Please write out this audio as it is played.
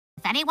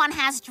anyone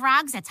has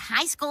drugs, it's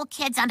high school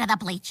kids under the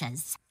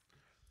bleachers.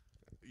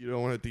 You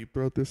don't want to deep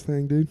throat this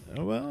thing, dude?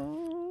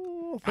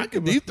 Well, I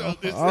can deep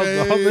throat this thing.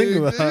 I'll think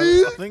about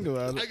it. I'll think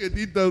about it. I can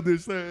deep throat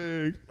this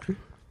thing.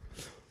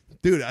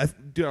 Dude, I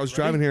was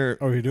driving here.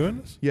 Are we doing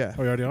this? Yeah.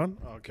 Are we already on?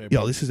 Okay.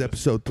 Yo, this is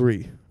episode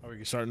 3. Are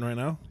we starting right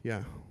now?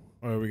 Yeah.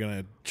 Or are we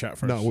going to chat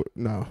first?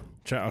 No.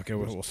 Chat? Okay,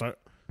 we'll start.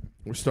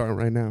 We're starting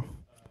right now.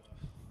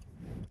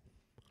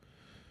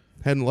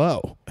 Heading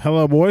low.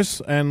 Hello,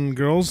 boys and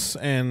girls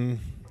and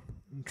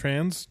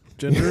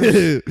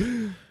transgenders.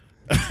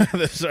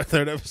 This is our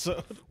 3rd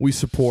episode. We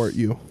support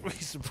you. We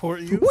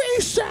support you.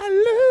 We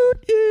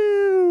salute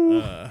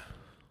you.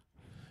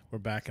 We're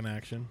back in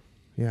action.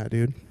 Yeah,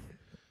 dude.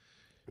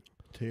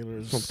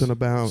 Taylor's something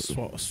about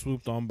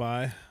swooped on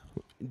by.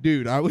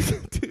 Dude,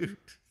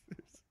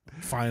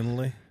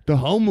 Finally. The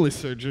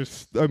homeless are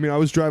just, I mean, I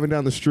was driving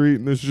down the street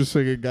and there's just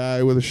like a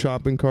guy with a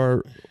shopping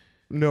cart.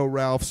 No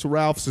Ralph's.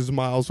 Ralph's is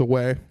miles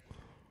away.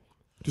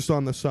 Just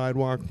on the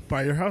sidewalk.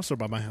 By your house or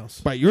by my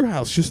house? By your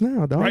house just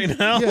now, dog. Right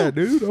now? Yeah,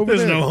 dude. Over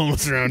there's there. no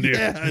homeless around here.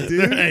 Yeah,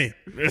 dude. Hey,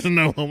 there's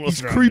no homeless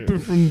He's around creeping here.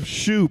 from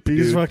Shoop, dude.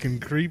 He's fucking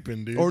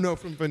creeping, dude. Or no,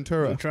 from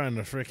Ventura. They're trying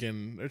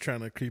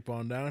to creep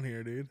on down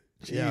here, dude.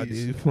 Jeez. Yeah,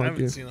 dude. I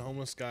haven't seen a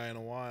homeless guy in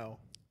a while.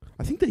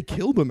 I think they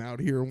killed them out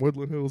here in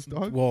Woodland Hills,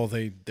 dog. Well,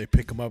 they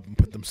pick them up and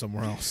put them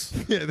somewhere else.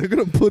 Yeah, they're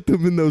going to put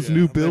them in those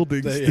new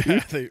buildings.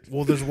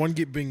 Well, there's one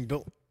being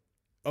built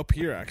up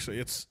here, actually.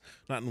 It's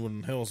not in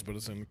Woodland Hills, but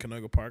it's in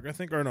Canoga Park, I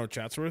think. Or no,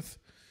 Chatsworth.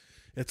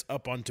 It's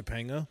up on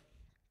Topanga.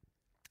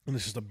 And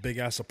it's just a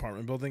big-ass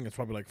apartment building. It's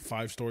probably like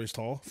 5 stories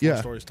tall, 4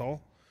 stories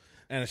tall.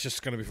 And it's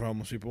just going to be for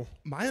homeless people.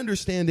 My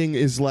understanding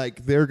is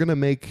like they're going to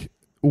make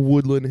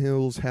Woodland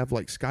Hills have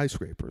like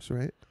skyscrapers,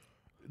 right?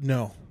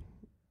 No.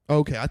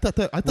 Okay, I thought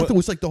that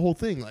was like the whole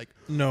thing. Like,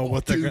 no,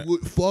 what dude,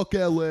 fuck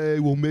LA,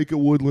 we'll make it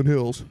Woodland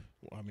Hills.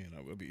 Well, I mean,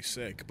 that would be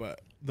sick.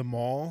 But the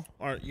mall,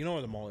 you know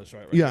where the mall is,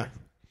 right? Yeah. There?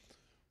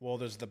 Well,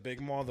 there's the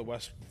big mall, the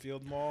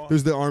Westfield Mall.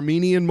 There's the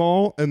Armenian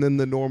Mall and then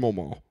the normal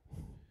mall.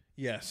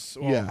 Yes.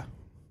 Well, yeah.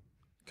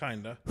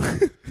 Kinda.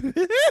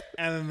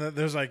 And then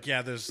there's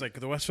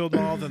the Westfield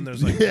Mall. Then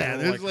there's like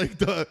there's like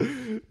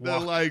the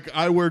like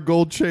I wear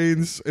gold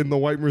chains in the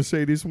white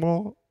Mercedes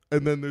Mall,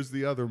 and then there's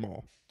the other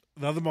mall.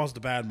 The other mall's the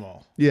bad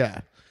mall.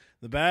 Yeah.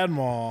 The bad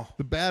mall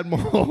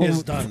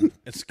is done.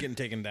 It's getting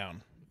taken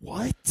down.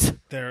 What?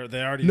 They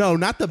already. No,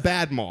 not the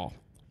bad mall.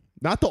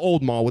 Not the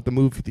old mall with the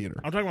movie theater.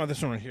 I'm talking about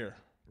this one right here.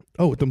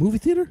 Oh, with the movie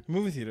theater?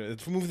 Movie theater.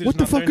 It's movie theater. What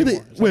the fuck are they?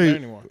 It's not there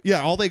anymore.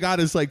 Yeah, all they got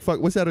is like fuck.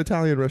 What's that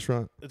Italian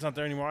restaurant? It's not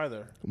there anymore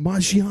either.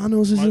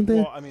 Maggiano's isn't there?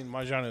 Well, I mean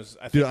Maggiano's.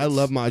 Dude, I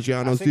love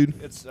Maggiano's,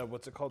 dude. It's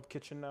what's it called?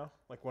 Kitchen now,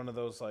 like one of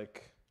those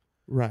like.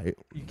 Right.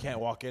 You can't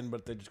walk in,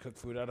 but they just cook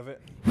food out of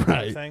it.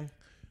 Right. Thing.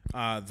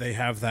 They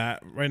have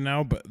that right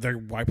now, but they're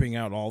wiping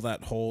out all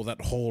that whole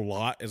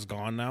lot is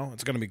gone now.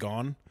 It's going to be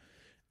gone,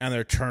 and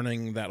they're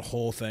turning that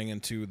whole thing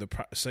into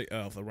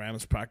the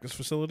Rams practice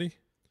facility.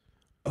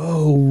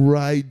 Oh,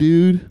 right,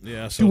 dude.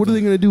 Yeah. So dude, what are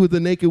they going to do with the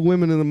naked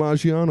women in the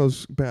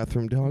Maggiano's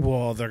bathroom, dog?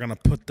 Well, they're going to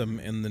put them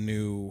in the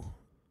new,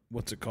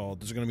 what's it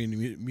called? There's going to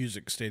be a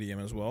music stadium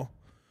as well.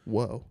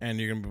 Whoa. And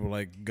you're going to be able to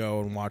like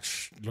go and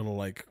watch little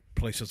like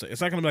places.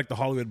 It's not going to be like the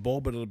Hollywood Bowl,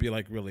 but it'll be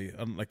like really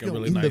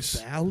really nice.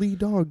 In the valley,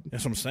 dog?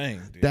 That's what I'm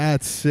saying, dude.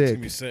 That's sick. It's going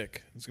to be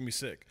sick. It's going to be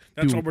sick.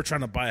 That's why we're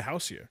trying to buy a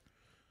house here.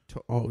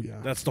 Oh,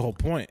 yeah. That's the whole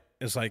point.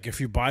 It's like if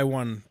you buy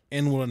one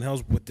in Woodland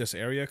Hills with this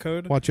area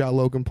code. Watch out,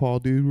 Logan Paul,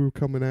 dude. We're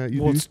coming at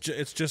you, well, dude.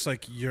 It's just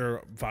like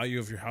your value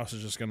of your house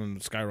is just going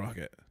to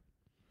skyrocket.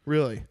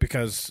 Really?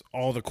 Because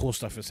all the cool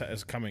stuff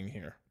is coming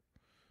here.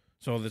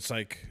 So it's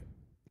like,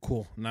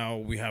 cool.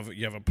 Now you have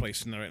a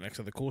place in there right next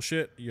to the cool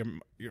shit. You're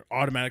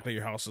automatically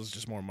your house is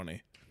just more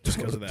money just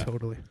because of that.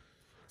 Totally.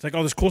 It's like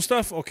all this cool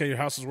stuff. Okay, your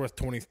house is worth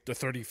 $20,000 to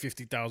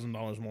 $30,000,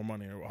 $50,000 more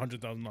money or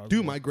 $100,000.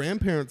 Dude, my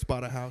grandparents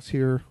bought a house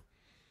here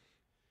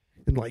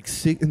in like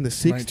in the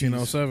 60s.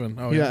 1907.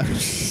 Oh yeah.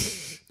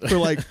 For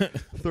like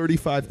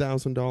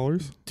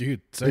 $35,000.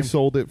 Dude, same. They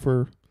sold it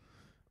for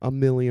 $1.5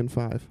 million.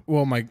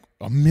 Well,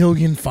 $1.5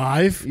 million?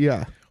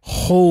 Yeah.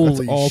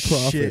 Holy that's all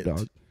profit, shit,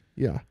 dog.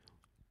 Yeah.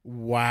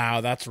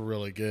 Wow, that's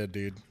really good,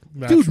 dude.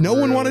 Dude, no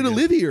one wanted to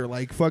live here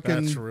like fucking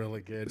That's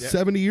really good.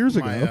 70 years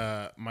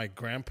ago. My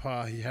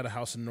grandpa, he had a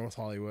house in North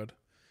Hollywood,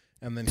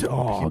 and then he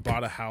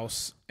bought a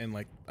house in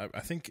like I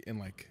think in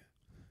like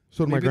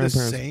so did my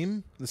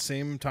grandparents. The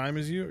same time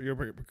as your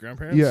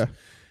grandparents. Yeah.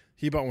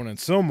 He bought one in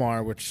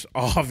Silmar, which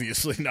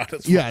obviously not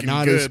as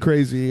not good, as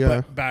crazy. Yeah,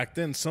 but back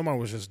then Silmar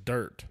was just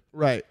dirt.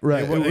 Right.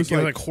 It was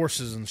like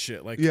horses and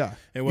shit. Like yeah,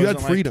 it wasn't you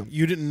had freedom. Like,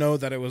 you didn't know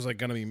that it was like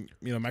gonna be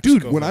Mexico.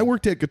 Dude, when I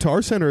worked at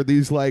Guitar Center,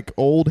 these like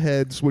old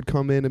heads would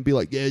come in and be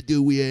like, "Yeah,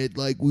 dude, we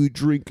would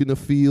drink in the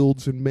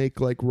fields and make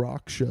like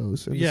rock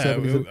shows." In the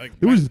 70s.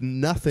 There was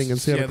nothing in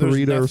Santa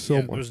Clarita or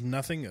Silmar. There was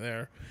nothing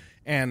there,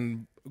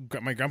 and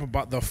my grandpa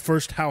bought the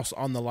first house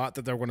on the lot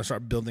that they were going to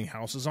start building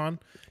houses on.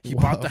 He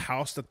bought the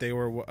house that they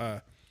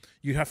were.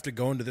 You have to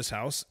go into this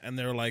house, and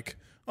they're like,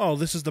 "Oh,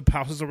 this is the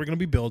houses that we're going to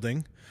be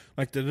building."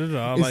 Like,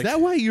 Is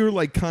that why you're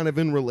like kind of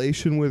in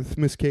relation with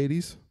Miss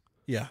Katie's?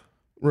 Yeah.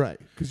 Right,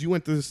 because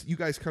you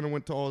guys kind of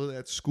went to all of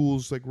that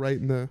schools like right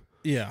in the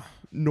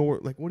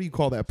north. Like, what do you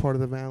call that part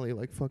of the valley?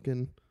 Like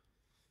fucking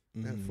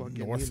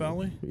North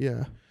Valley.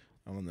 Yeah,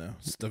 I don't know.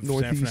 It's the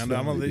Northeast San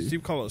Fernando. Valley, They do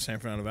call it San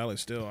Fernando Valley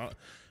still.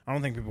 I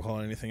don't think people call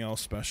it anything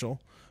else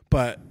special.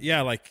 But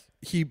yeah, like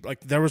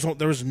there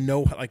was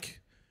no like.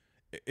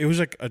 It was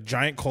like a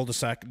giant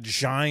cul-de-sac,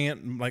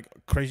 giant, like,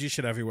 crazy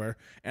shit everywhere,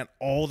 and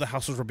all the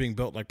houses were being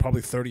built. Like,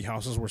 probably 30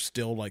 houses were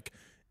still, like,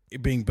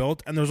 being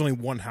built, and there was only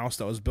one house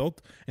that was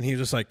built, and he was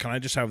just like, can I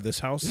just have this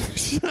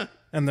house?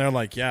 And they're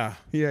like, yeah,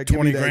 20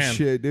 give me that grand.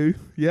 Shit, dude.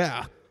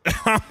 Yeah.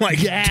 I'm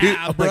like,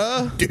 yeah,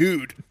 bro.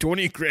 Dude,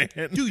 20 grand.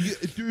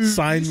 Dude,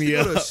 sign me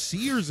up. Go to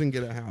Sears and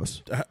get a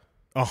house.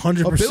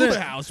 100%. Build a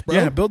house, bro.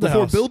 Yeah, build a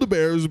house. Before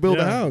Build-A-Bears, build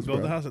a house, build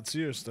bro. a house at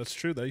Sears. That's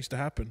true. That used to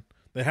happen.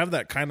 They have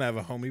that kind of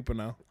a Home Depot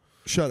now.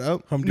 Shut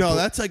up. Home Depot. No,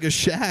 that's like a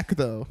shack,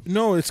 though.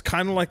 No, it's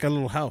kind of like a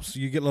little house.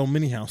 You get a little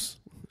mini house.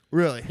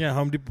 Really? Yeah,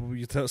 Home Depot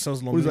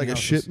sells little what is mini like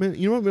houses. a shipment?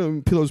 You know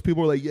what those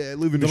people are like, yeah, I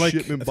live in a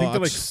shipment I box. think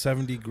they're like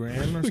 70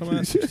 grand or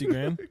something, 60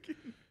 grand.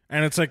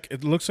 And it's like,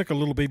 it looks like a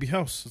little baby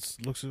house.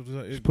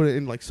 Just put it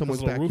in like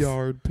someone's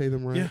backyard, pay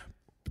them rent. Yeah.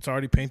 It's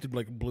already painted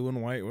like blue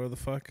and white, where the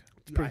fuck.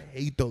 Dude, I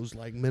hate those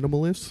like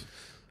minimalists.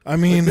 I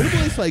mean, like,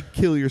 minimalists like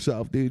kill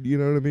yourself, dude. You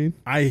know what I mean?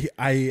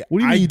 What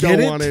do you mean you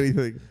don't want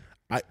anything?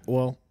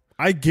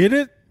 I get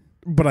it,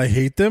 but I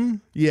hate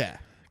them. Yeah.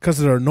 Because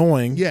they're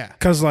annoying. Yeah.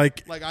 Because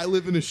like I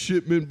live in a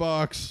shipment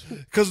box.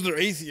 Because they're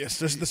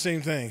atheists. It's the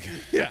same thing.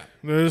 Yeah.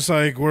 They're just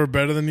like, we're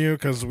better than you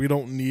because we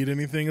don't need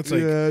anything. It's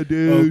like, yeah,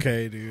 dude.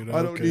 Okay, dude.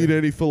 I don't need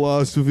any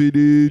philosophy,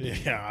 dude.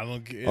 Yeah, I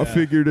don't. Yeah. I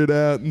figured it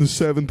out in the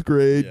 7th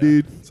grade,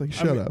 dude. It's like,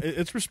 shut up.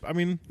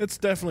 It's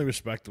definitely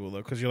respectable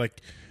though, because you're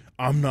like,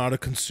 I'm not a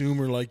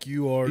consumer like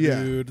you are,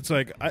 dude. It's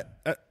like,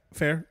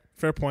 fair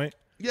point.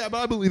 Yeah,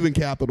 but I believe in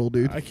capital,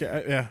 dude.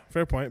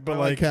 Fair point. But I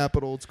like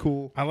capital. It's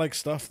cool. I like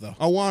stuff though.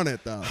 I want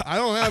it though. I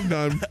don't have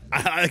none.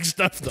 I like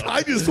stuff though.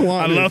 I just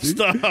want it. I love dude.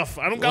 stuff.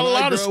 I don't got a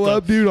lot of stuff.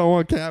 Up, dude, I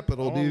want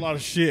capital, I want dude. a lot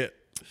of shit.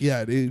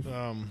 Yeah, dude.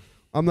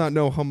 I'm not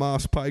no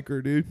Hamas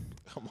piker, dude.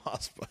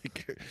 Hamas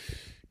piker.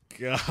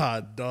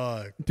 God,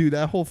 dog. Dude,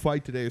 that whole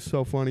fight today is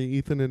so funny.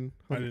 Ethan and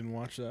I didn't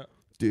watch that.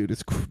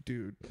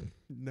 Dude,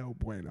 no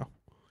bueno.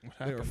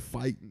 They're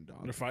fighting,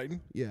 dog. They're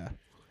fighting? Yeah.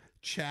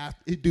 Chat,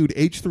 dude.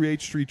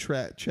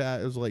 H3H3 chat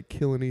is like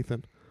killing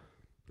Ethan.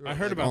 I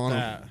heard about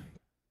that,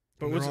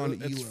 but it's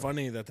Elo.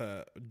 funny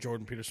that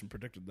Jordan Peterson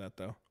predicted that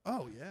though.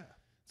 Oh yeah,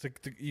 it's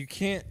like you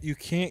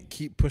can't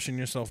keep pushing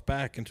yourself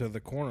back into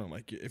the corner.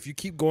 Like if you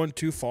keep going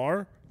too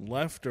far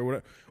left or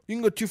whatever, you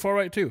can go too far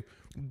right too.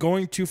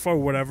 Going too far,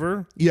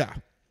 whatever. Yeah,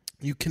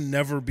 you can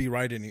never be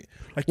right in it.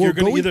 Like you're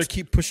gonna either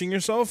keep pushing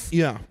yourself,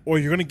 or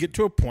you're gonna get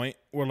to a point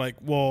where like,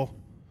 well,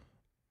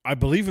 I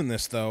believe in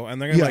this though,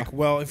 and they're gonna be like,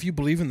 well, if you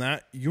believe in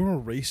that, you're a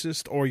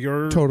racist or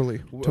you're totally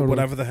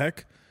whatever the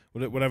heck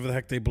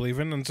they believe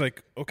in, and it's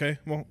like, okay,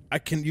 well,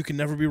 you can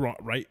never be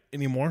right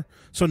anymore.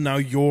 So now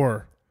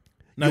you're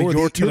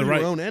to the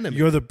right. Your own enemy.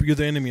 You're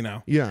the enemy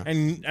now. Yeah,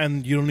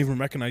 and you don't even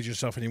recognize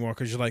yourself anymore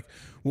because you're like,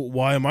 well,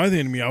 why am I the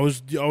enemy? I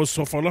was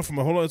so far left from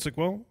my whole life. It's like,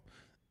 well,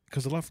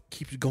 because the left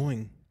keeps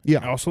going.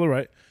 Yeah, also the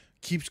right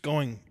keeps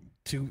going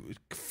too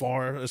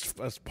far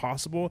as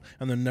possible,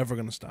 and they're never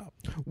going to stop.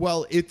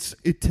 Well,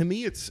 to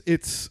me,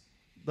 it's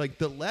like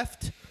the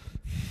left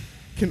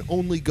can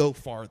only go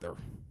farther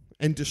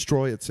and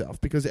destroy itself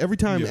because every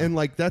time, and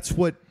like that's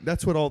what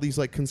all these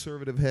like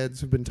conservative heads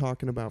have been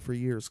talking about for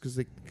years because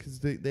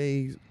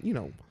they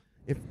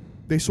if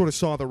they sort of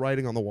saw the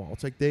writing on the wall.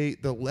 It's like the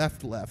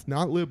left,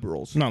 not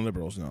liberals,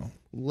 no,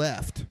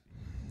 left.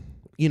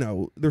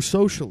 They're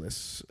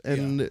socialists,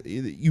 and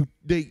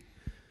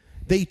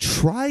they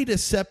try to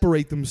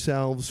separate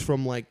themselves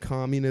from like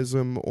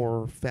communism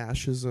or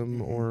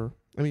fascism or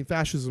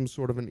fascism's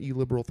sort of an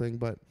illiberal thing,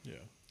 but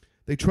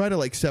they try to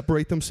like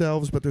separate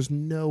themselves, but there's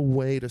no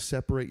way to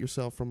separate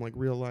yourself from like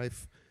real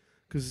life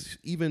because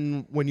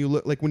even when you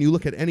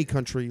look at any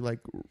country like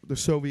the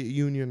Soviet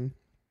Union,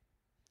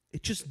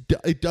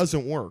 it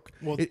doesn't work.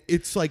 Well,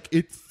 it's like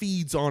it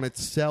feeds on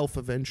itself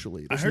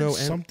eventually. I heard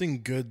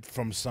something good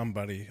from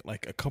somebody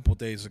like a couple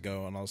days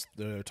ago, and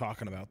they were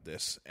talking about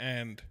this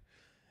and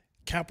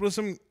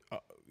capitalism,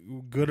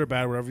 good or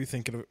bad, whatever you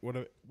think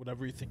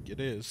it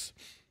is,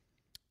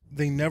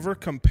 they never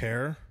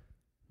compare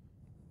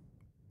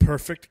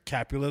perfect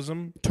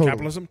capitalism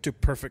to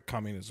perfect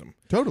communism.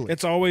 Totally,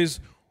 it's always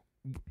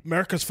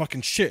America's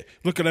fucking shit.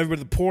 Look at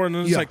everybody, the poor, and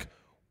it's like,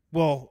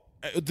 well,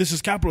 this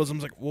is capitalism.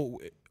 It's like, well,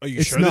 are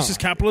you sure this is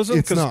capitalism?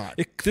 It's not.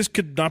 This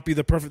could not be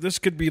the perfect. This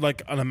could be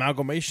like an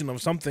amalgamation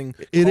of something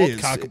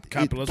called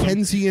capitalism.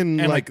 Keynesian,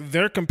 and like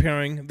they're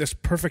comparing this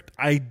perfect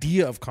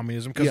idea of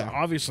communism because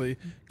obviously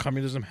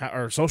communism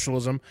or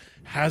socialism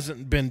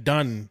hasn't been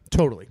done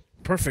totally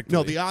perfectly.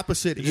 No, the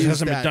opposite it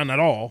hasn't been done at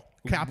all.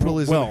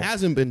 Capitalism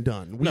hasn't been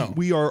done.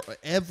 We are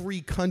every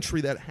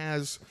country that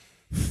has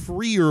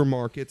freer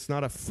markets,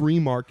 not a free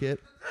market.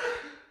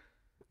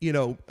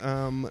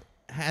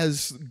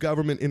 Has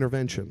government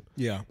intervention.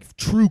 Yeah.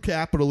 True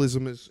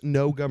capitalism is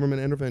no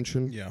government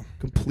intervention. Yeah.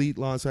 Complete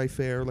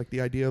laissez-faire. Like the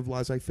idea of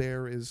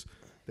laissez-faire is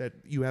that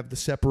you have the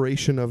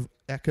separation of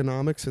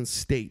economics and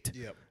state.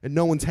 Yep. And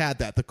no one's had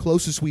that. The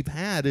closest we've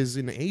had is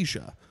in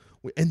Asia.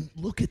 And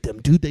look at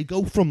them, dude. They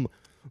go from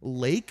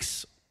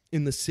lakes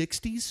in the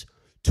 60s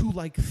to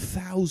like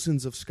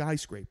thousands of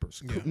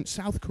skyscrapers. Yeah.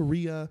 South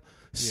Korea,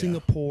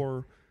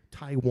 Singapore,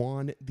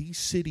 Taiwan, these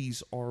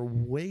cities are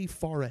way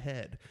far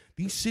ahead.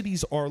 These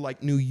cities are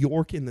like New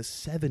York in the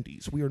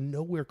 70s. We are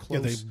nowhere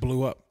close. Yeah, they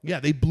blew up. Yeah,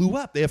 they blew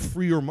up. They have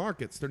freer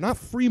markets. They're not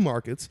free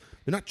markets.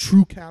 They're not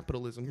true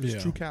capitalism because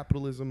true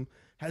capitalism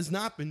has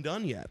not been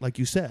done yet, like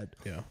you said.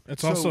 Yeah.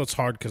 It's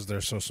hard because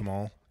they're so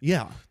small.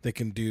 Yeah. They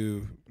can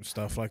do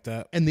stuff like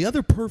that. And the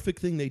other perfect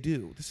thing they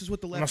do, this is what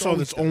the left also,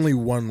 there's only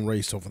one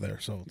race over there,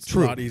 so it's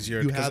True. a lot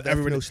easier. You because have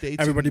everybody,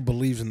 everybody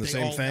believes in the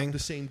same all thing. have the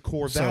same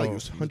core So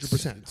values,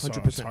 100%. So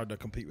 100%. it's hard to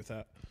compete with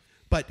that.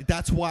 But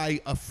that's why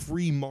a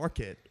free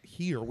market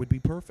here would be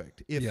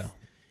perfect.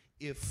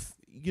 If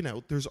you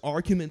know, there's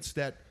arguments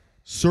that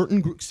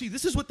certain groups... See,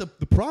 this is what the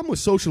problem with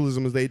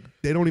socialism is they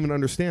don't even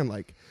understand.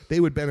 Like, they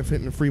would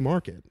benefit in a free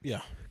market.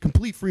 Yeah.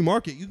 Complete free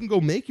market. You can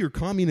go make your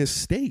communist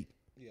state.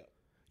 Yeah.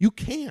 You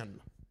can.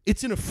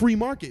 It's in a free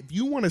market. If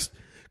you want to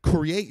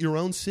create your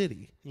own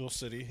city... Little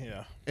city,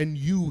 yeah. And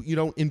you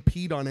don't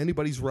impede on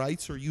anybody's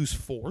rights or use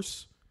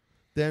force,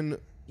 then...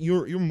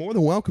 You're more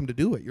than welcome to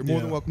do it. You're more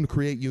than welcome to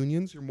create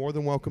unions. You're more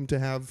than welcome to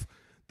have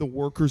the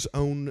workers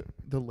own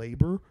the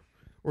labor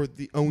or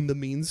own the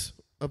means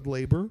of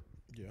labor.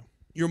 Yeah.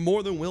 You're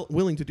more than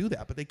willing to do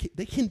that. But they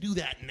can do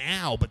that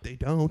now, but they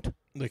don't.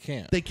 They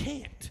can't. They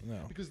can't. No.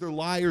 Because they're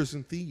liars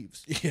and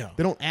thieves. Yeah.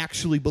 They don't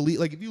actually believe.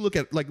 Like, if you look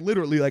at, like,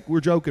 literally, like, we're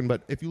joking,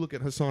 but if you look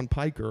at Hassan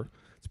Piker,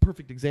 it's a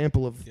perfect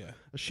example of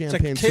a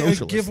champagne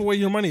socialist. Give away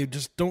your money.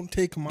 Just don't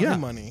take my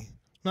money.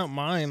 Not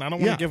mine. I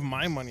don't want to give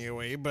my money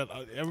away, but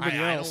everybody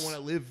else. I don't want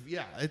to live.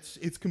 Yeah,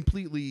 it's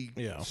completely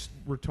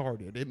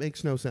retarded. It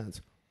makes no sense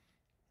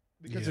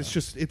because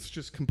it's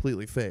just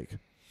completely fake.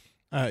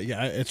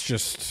 It's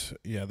just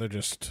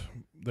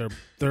they're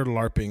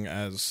LARPing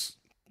as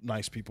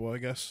nice people, I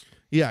guess.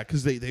 Yeah,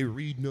 because they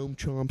read Noam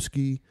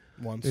Chomsky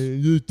once.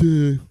 It's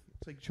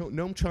like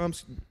Noam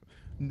Chomsky.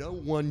 No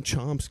one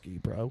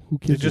Chomsky, bro. Who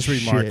gives They just a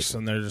read shit? Marx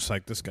and they're just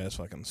like, this guy's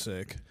fucking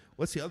sick.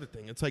 What's the other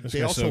thing? It's like This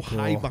they guy's also so cool.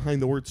 hide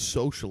behind the word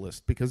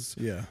socialist because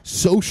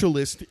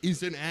socialist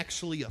isn't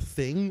actually a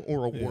thing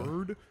or a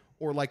word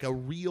or like a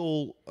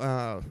real...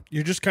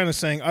 You're just kind of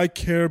saying, I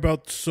care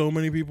about so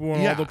many people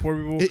and all the poor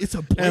people. It's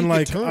a blanket and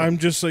like term. I'm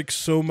just like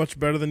so much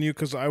better than you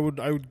because I would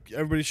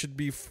everybody should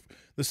be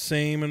the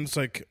same, and it's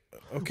like,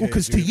 okay. Well,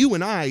 because to you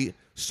and I,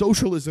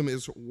 socialism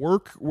is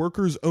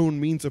workers' own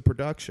means of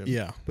production.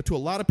 Yeah. But to a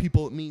lot of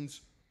people, it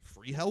means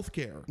free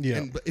healthcare. Yeah.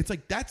 And it's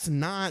like that's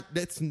not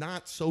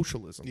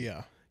socialism.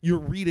 Yeah. You're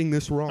reading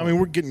this wrong. I mean,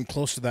 we're getting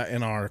close to that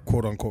in our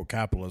quote unquote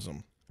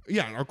capitalism.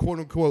 Yeah, our quote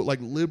unquote like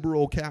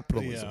liberal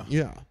capitalism.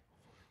 Yeah.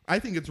 I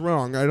think it's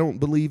wrong. I don't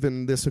believe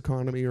in this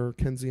economy or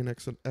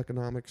Keynesian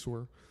economics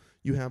where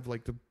you have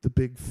like the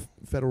big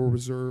Federal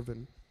Reserve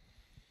and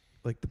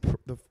like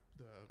the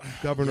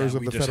governors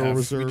of the Federal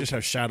Reserve. We just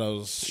have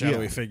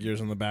shadowy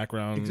figures in the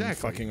background,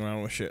 fucking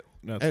around with shit.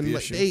 That's and the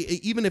like, issue.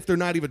 even if they're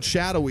not even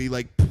shadowy,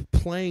 like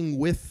playing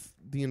with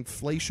the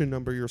inflation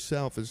number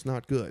yourself is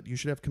not good. You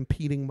should have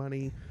competing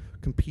money,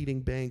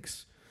 competing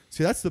banks.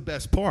 See, that's the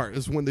best part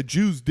is when the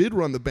Jews did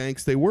run the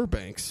banks, they were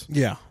banks.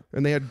 Yeah.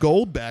 And they had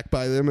gold backed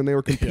by them, and they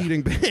were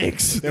competing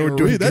banks. They were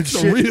doing that's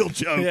good a shit. real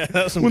joke. Yeah,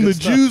 that's some when good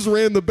the stuff. Jews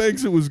ran the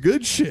banks, it was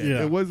good shit.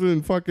 Yeah. It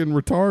wasn't fucking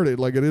retarded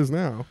like it is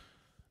now.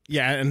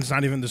 Yeah, and it's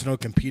not even, there's no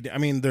competing. I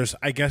mean,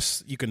 I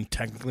guess you can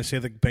technically say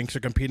the banks are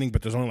competing,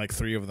 but there's only like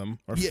 3 of them.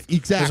 Or Yeah,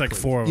 exactly. There's like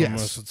 4 of them.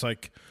 Yes. So it's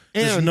like,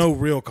 there's And no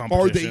real Are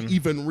competition. they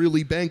even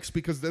really banks?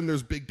 Because then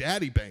there's Big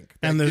Daddy Bank.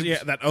 And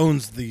there's, that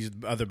owns these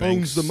other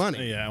banks. Owns the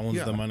money. Yeah,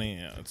 owns the money.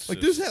 Yeah, it's like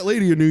there's that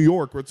lady in New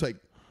York where it's like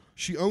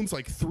she owns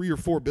like 3 or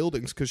 4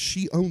 buildings because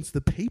she owns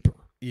the paper.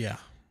 Yeah.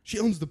 She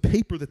owns the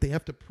paper that they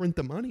have to print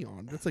the money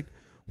on. It's like,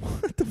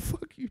 what the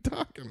fuck are you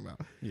talking about?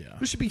 Yeah.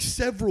 There should be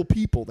several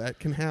people that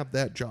can have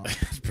that job.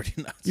 That's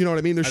pretty nuts. You know what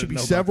I mean? There should be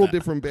several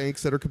different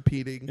banks that are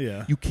competing.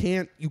 Yeah. You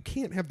can't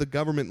have the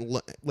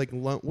government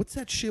what's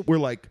that shit where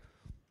like,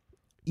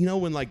 you know,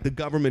 when like the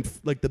government,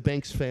 like the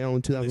banks fail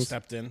in 2000. They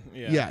stepped in.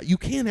 Yeah. Yeah, you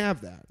can't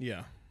have that.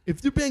 Yeah.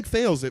 If the bank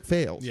fails, it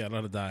fails. Yeah,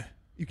 let it die.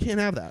 You can't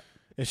have that.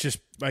 It's just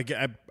like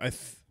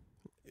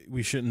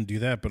we shouldn't do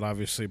that, but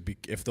obviously,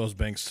 if those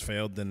banks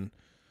failed, then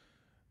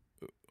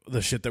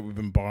the shit that we've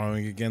been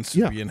borrowing against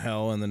would be in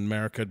hell, and then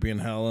America would be in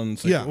hell, and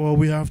it's like, well,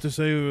 we have to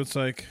say it's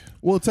like,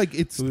 it would you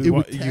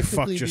fucked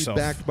technically be yourself.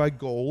 backed by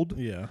gold.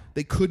 Yeah,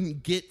 they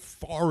couldn't get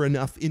far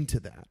enough into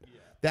that. Yeah.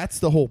 That's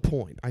the whole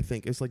point. I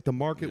think it's like the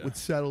market would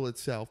settle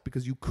itself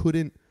because you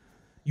couldn't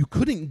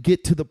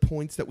get to the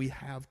points that we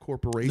have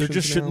corporations. There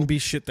just now. shouldn't be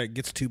shit that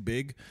gets too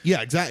big.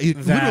 Yeah, exactly. It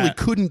literally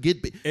couldn't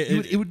get big.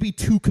 It would be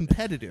too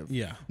competitive.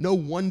 Yeah. No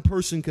one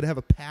person could have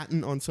a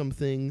patent on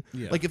something.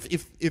 Yeah. Like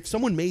if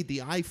someone made the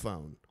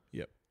iPhone,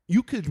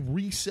 you could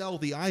resell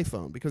the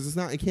iPhone because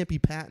it can't be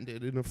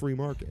patented in a free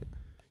market.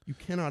 You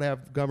cannot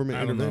have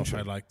government intervention. I don't know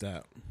if I like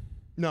that.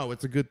 No,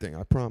 it's a good thing.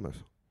 I promise.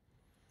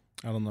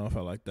 I don't know if I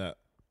like that.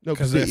 No,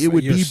 because it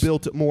would be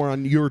built more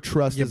on your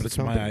trust as but a it's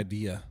company. my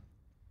idea.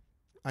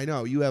 I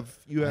know you have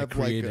I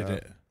created like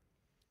it.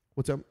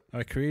 What's up?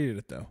 I created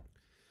it though.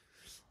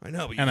 I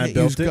know, but you And can't I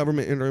built use it,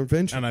 government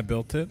intervention and I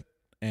built it,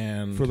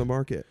 and for the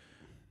market.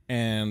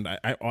 And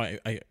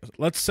I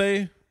let's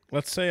say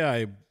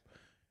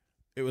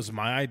it was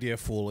my idea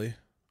fully.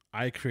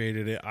 I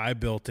created it. I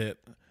built it.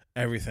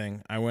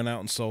 Everything. I went out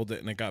and sold it,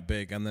 and it got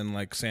big. And then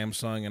like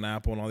Samsung and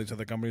Apple and all these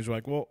other companies were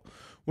like, "Well,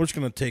 we're just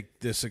gonna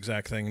take this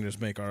exact thing and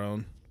just make our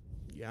own."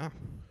 Yeah.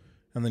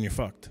 And then you're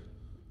fucked.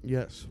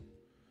 Yes.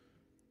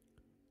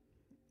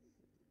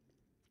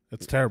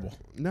 It's terrible.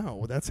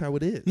 No, that's how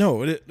it is.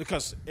 No,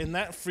 because in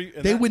that free,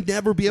 they would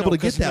never be able to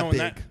get that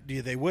big.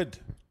 Yeah, they would.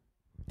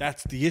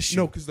 That's the issue.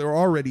 No, because they're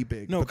already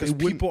big. No, because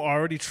people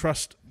already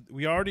trust.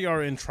 We already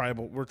are in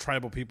tribal. We're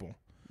tribal people,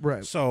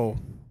 right? So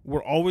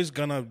we're always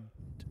gonna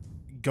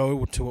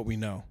go to what we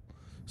know.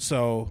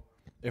 So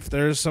if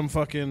there's some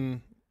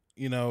fucking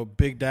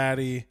Big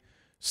Daddy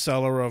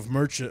seller of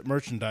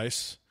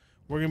merchandise,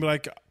 we're gonna be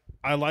like,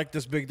 I like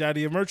this Big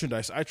Daddy of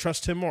merchandise. I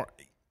trust him more.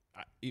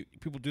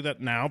 People do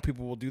that now.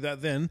 People will do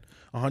that then,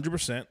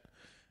 100%.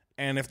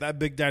 And if that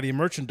Big Daddy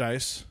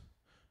merchandise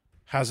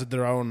has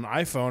their own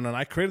iPhone, and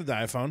I created the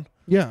iPhone,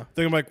 yeah,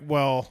 they're gonna be like,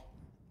 well,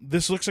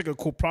 this looks like a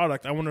cool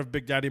product. I wonder if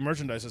Big Daddy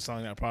merchandise is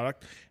selling that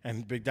product.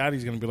 And Big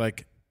Daddy's gonna be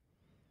like,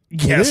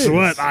 guess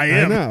what? I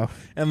am. I know.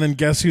 And then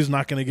guess who's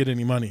not gonna get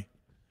any money?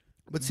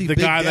 But see, the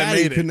Big guy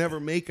Daddy that made can never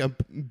make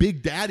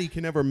Big Daddy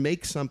can never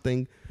make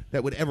something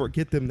that would ever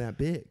get them that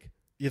big.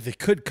 Yeah, they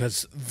could,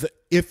 because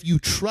if you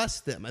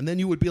trust them, and then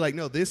you would be like,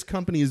 no, this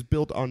company is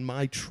built on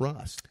my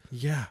trust.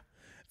 Yeah.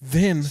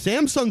 Then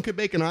Samsung could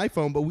make an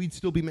iPhone, but we'd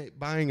still be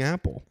buying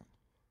Apple.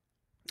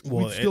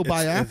 Well, we'd still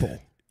buy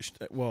Apple.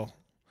 Well,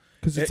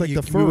 because it's like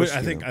the first.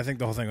 I think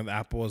the whole thing with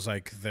Apple is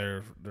like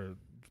their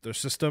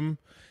system,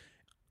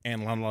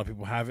 and a lot of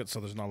people have it,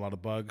 so there's not a lot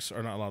of bugs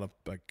or not a lot of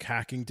like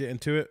hacking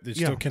into it. They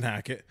still can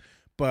hack it,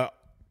 but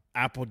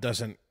Apple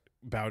doesn't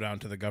bow down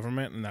to the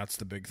government, and that's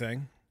the big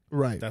thing.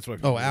 Right. That's why.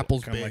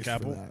 Apple's kind of big like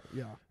Apple. for that.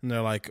 Yeah. And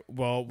they're like,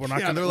 well, we're not.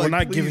 Yeah, we're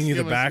not giving you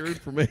the back.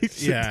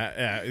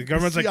 Yeah. The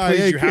government's like,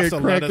 please, you have to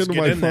let us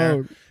get in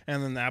there.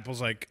 And then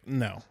Apple's like,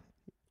 no,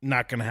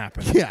 not gonna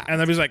happen. Yeah. And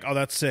then he's like, oh,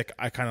 that's sick.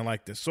 I kind of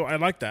like this. So I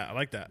like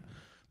that.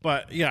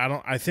 But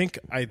yeah, I think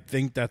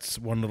that's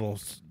one little.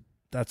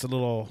 That's a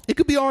little. It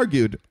could be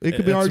argued. It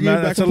could be argued.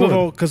 That's a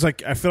little, because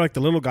like I feel like the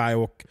little guy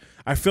will.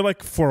 I feel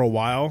like for a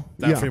while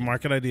that free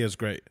market idea is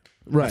great.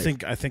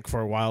 Right. I think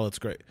for a while it's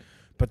great.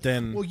 But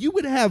then, well, you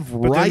would have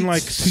rights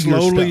like to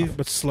slowly, your stuff.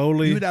 but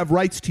slowly, you would have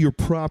rights to your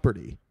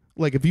property.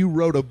 Like if you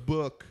wrote a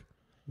book,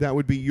 that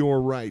would be your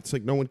rights.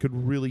 Like no one could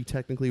really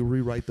technically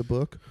rewrite the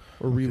book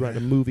or rewrite a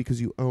movie because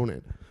you own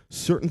it.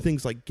 Certain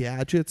things like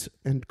gadgets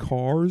and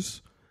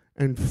cars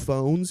and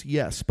phones,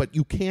 yes, but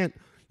you can't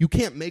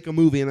make a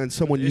movie and then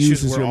someone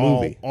uses your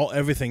movie.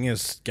 Everything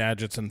is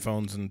gadgets and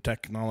phones and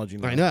technology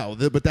now. I know,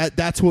 but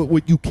that's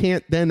what you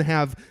can't then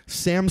have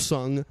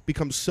Samsung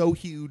become so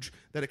huge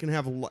that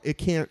it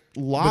can't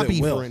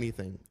lobby for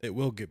anything. It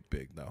will get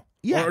big though.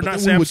 Yeah, or not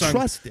Samsung. We would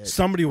trust it.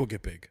 Somebody will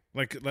get big.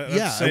 Like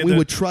and we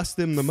would trust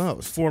them the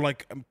most for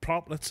like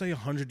let's say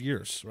 100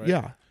 years, right?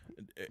 Yeah,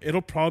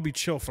 it'll probably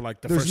chill for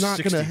like the first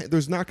 60.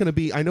 There's not gonna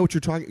be. I know what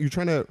you're talking. You're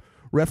trying to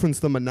reference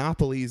the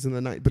monopolies in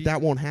the night, but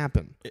that won't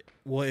happen. It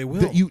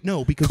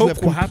will. Because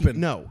Coke will happen.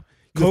 No,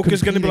 Coke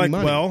is going to be like,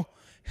 money. well,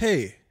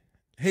 hey,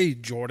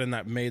 Jordan,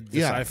 that made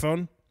this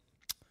iPhone.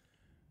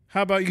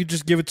 How about you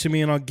just give it to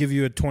me and I'll give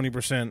you a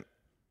 20%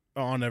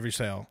 on every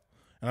sale,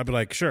 and I'll be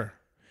like, sure.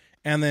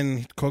 And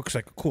then Coke's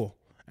like, cool,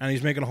 and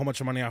he's making a whole bunch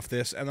of money off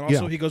this, and then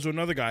also he goes to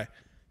another guy,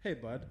 hey,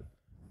 bud,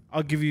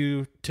 I'll give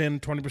you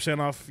 20%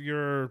 off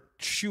your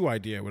shoe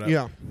idea, whatever.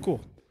 Yeah, cool.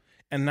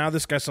 And now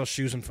this guy sells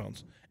shoes and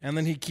phones. And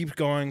then he keeps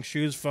going,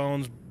 shoes,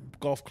 phones,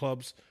 golf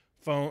clubs,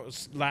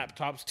 phones,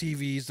 laptops,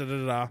 TVs,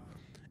 da-da-da-da.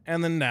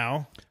 And then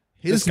now,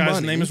 this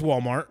guy's name is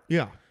Walmart.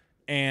 Yeah.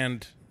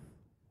 And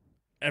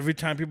every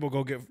time people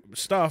go get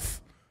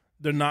stuff,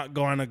 they're not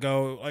going to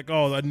go like,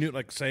 oh, a new,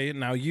 like say,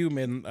 now you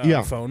made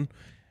a phone.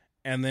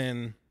 And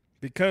then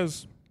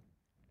because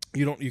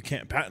you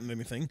can't patent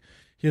anything,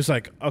 he's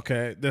like,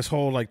 okay, this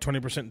whole like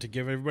 20% to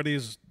give everybody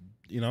is,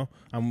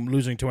 I'm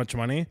losing too much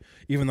money,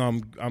 even though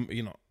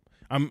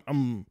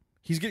I'm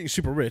he's getting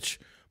super rich,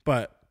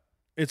 but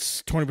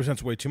it's 20%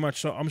 is way too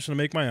much. So I'm just gonna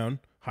make my own,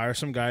 hire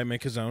some guy,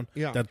 make his own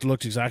that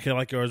looks exactly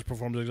like yours,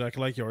 performs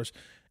exactly like yours.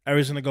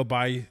 Everyone's gonna go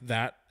buy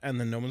that, and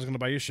then no one's gonna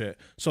buy your shit.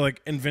 So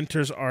like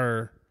inventors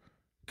are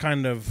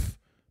kind of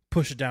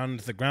pushed down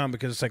into the ground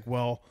because it's like,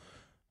 well,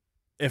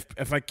 if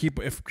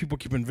people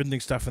keep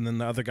inventing stuff, and then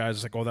the other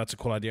guys like, oh, that's a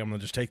cool idea, I'm gonna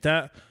just take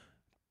that.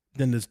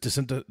 Then it's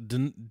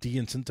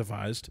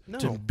de-incentivized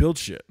to build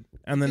shit,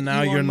 and then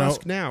now Elon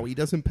Musk now he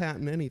doesn't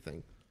patent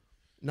anything.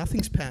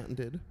 Nothing's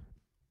patented.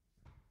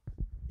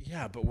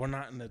 Yeah, but we're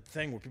not in the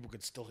thing where people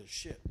could steal his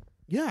shit.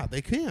 Yeah,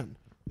 they can.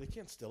 They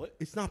can't steal it.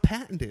 It's not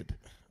patented.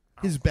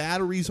 His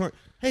batteries aren't.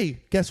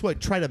 Hey, guess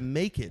what? Try to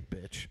make it,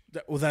 bitch.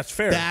 Well, that's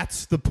fair.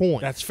 That's the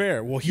point. That's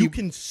fair. Well, you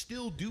can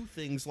still do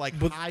things like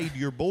hide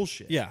your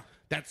bullshit. Yeah.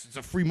 It's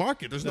a free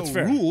market. There's That's no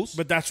fair. rules.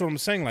 But that's what I'm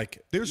saying.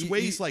 Like, There's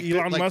ways like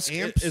Elon like Musk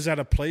amps. is at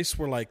a place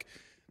where like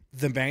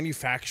the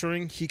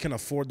manufacturing, he can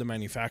afford the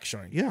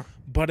manufacturing. Yeah.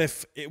 But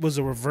if it was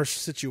a reverse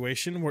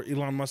situation where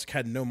Elon Musk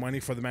had no money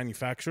for the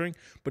manufacturing,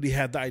 but he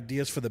had the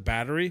ideas for the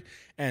battery,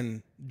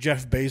 and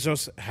Jeff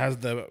Bezos has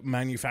the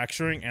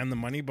manufacturing and the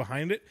money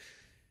behind it,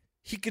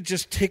 he could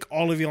just take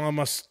all of Elon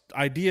Musk's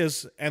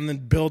ideas and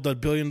then build a $1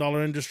 billion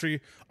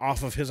industry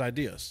off of his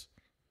ideas.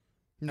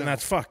 No. And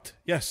that's fucked.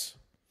 Yes.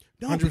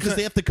 No, 100%. because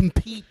they have to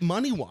compete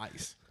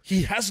money-wise.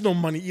 He has no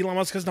money. Elon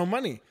Musk has no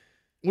money.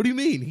 What do you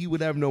mean he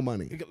would have no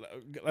money?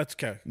 Let's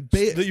go.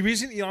 The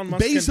reason Elon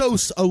Musk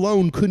Bezos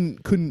alone couldn't.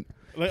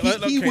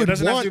 He would it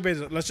doesn't want. have to be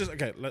Bezos. Let's just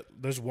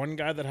there's one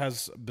guy that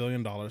has $1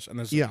 billion, and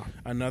there's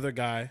another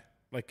guy,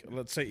 like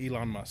let's say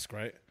Elon Musk,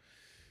 right?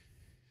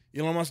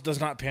 Elon Musk does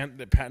not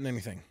patent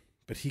anything,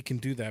 but he can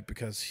do that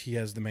because he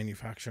has the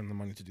manufacturing and the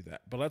money to do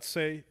that. But let's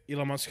say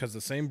Elon Musk has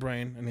the same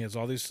brain and he has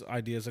all these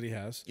ideas that he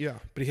has,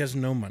 but he has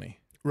no money,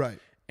 Right.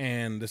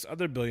 and this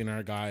other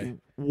billionaire guy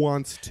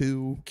Wants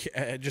to.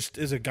 just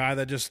is a guy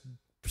that just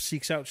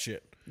seeks out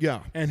shit.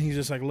 Yeah. And he's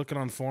just like looking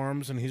on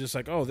forums, and he's just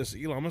like, "Oh, this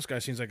Elon Musk guy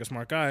seems like a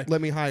smart guy.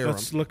 Let me hire him."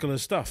 Let's look at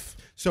his stuff."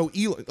 So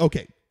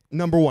okay.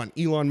 Number one,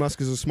 Elon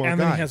Musk is a smart And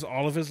guy. then he has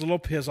all of his little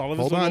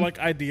like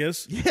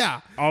ideas.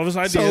 Yeah. All of his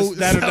ideas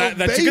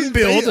that you can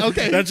build.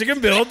 That you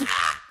can build.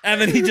 And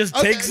then he just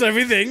takes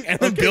everything and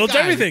then builds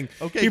everything.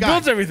 Okay, he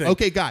builds everything.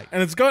 Okay, guy.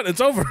 And it's good.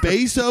 It's over.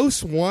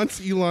 Bezos wants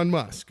Elon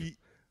Musk.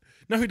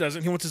 No, he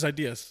doesn't. He wants his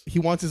ideas. He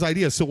wants his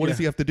ideas. So what does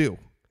he have to do?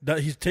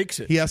 He takes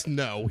it. He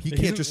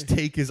can't just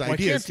take his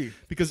ideas. Can't he?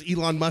 Because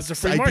Elon Musk's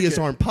free ideas market.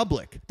 aren't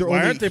public.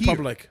 Why aren't they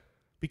public?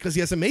 Because he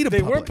hasn't made them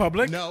They public. were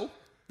public. No.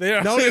 They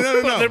are. No.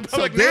 They're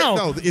public now.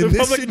 No, They're in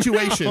this public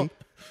situation, now.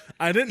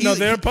 I didn't know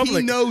they're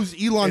public. He knows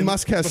Elon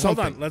Musk has but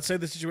something. Hold on. Let's say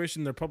the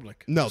situation they're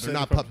public. No, Let's they're say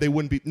not public. They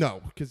wouldn't be.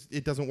 No, because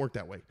it doesn't work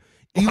that way.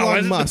 Why Elon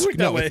does it Musk. work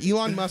that No, way? if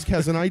Elon Musk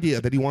has an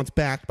idea that he wants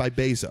backed by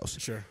Bezos.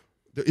 Sure.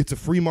 It's a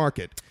free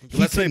market.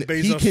 Let's say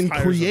Bezos he can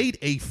hires create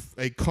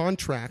a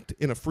contract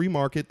in a free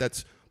market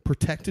that's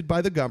protected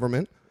by the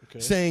government,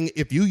 saying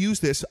if you use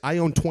this, I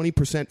own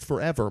 20%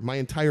 forever. My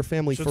entire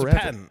family So forever. it's a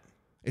patent.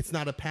 It's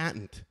not a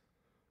patent.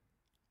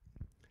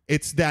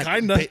 It's that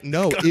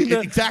Kinda.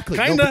 Exactly.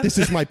 Kinda. No, but this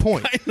is my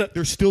point. Kinda.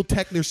 There still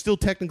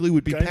technically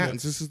would be Kinda.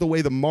 patents. This is the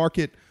way the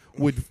market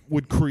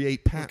would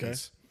create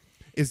patents.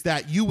 Is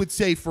that you would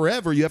say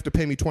forever you have to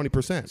pay me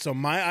 20%.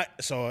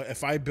 So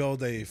if I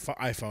build a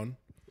iPhone,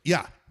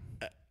 Yeah.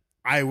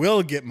 I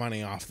will get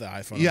money off the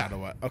iPhone. Yeah. No matter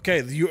what. Okay.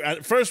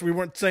 At first we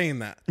weren't saying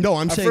that. No,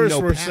 I'm at saying first no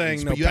we're patents.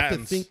 saying no but you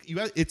patents. have to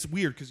think. It's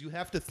weird because you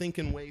have to think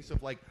in ways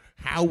of like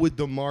how would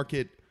the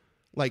market,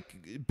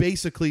 like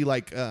basically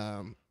like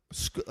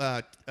what's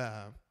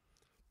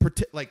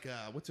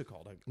it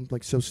called? I'm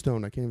like so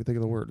stoned I can't even think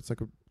of the word. It's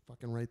like a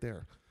fucking right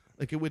there.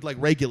 Like it would like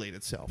regulate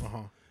itself.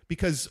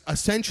 Because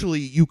essentially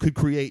you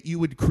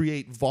would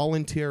create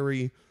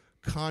voluntary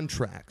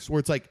contracts where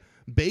it's like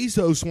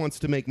Bezos wants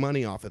to make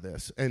money off of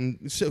this.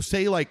 And so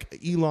say like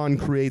Elon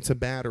creates a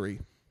battery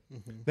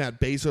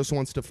that Bezos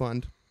wants to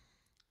fund.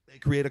 They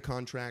create a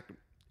contract.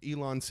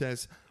 Elon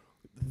says,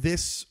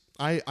 this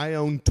I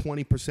own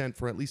 20%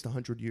 for at least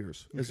 100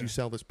 years as you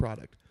sell this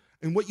product.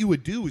 And what you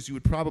would do is you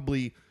would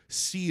probably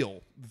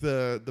seal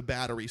the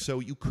battery so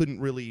you couldn't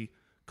really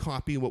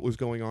copy what was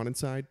going on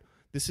inside.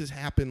 This has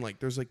happened, like,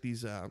 there's like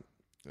these,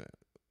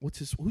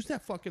 who's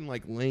that fucking,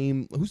 like,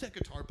 lame, who's that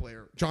guitar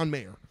player? John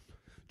Mayer.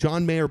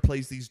 John Mayer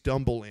plays these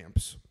Dumble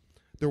amps.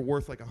 They're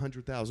worth like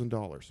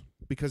 $100,000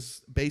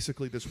 because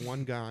basically this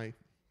one guy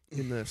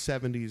in the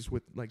 70s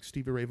with, like,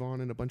 Stevie Ray Vaughan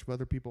and a bunch of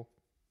other people,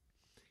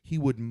 he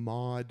would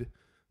mod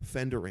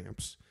Fender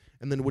amps,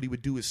 and then what he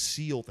would do is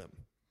seal them.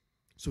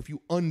 So if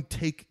you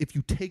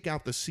take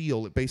out the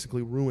seal, it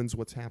basically ruins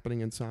what's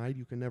happening inside.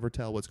 You can never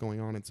tell what's going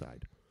on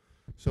inside.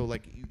 So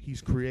like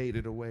he's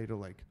created a way to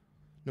like,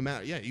 no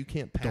matter you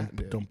can't patent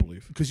it. Don't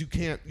believe because you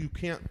can't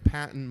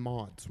patent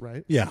mods,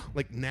 right? Yeah.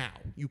 Like now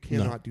you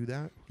cannot do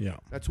that. Yeah.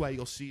 That's why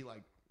you'll see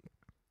like,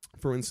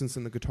 for instance,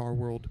 in the guitar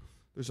world,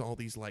 there's all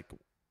these like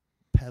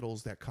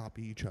pedals that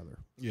copy each other.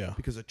 Yeah.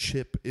 Because a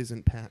chip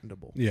isn't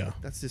patentable. Yeah.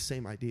 That's the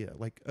same idea.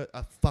 Like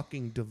a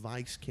fucking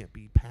device can't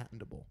be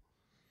patentable.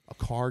 A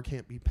car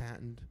can't be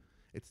patented.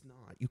 It's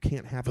not. You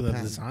can't have a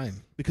patent. Design.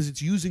 Because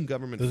it's using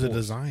government There's force. a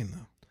design,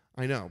 though.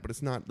 I know, but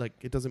it's not like,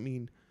 it doesn't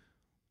mean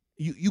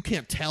you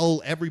can't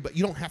tell everybody.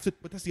 You don't have to,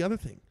 but that's the other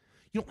thing.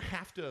 You don't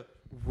have to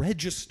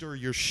register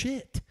your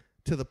shit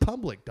to the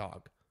public,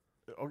 dog.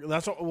 Okay,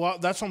 that's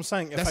what I'm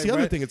saying. That's the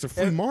other thing. It's a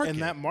free market. In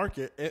that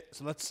market,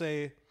 so let's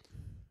say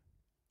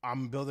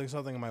I'm building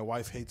something and my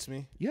wife hates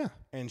me. Yeah.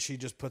 And she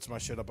just puts my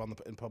shit up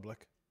in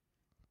public.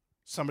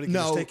 Somebody can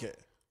just take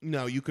it.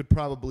 No, you could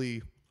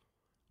probably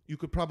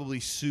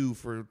sue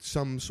for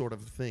some sort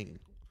of thing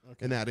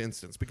in that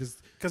instance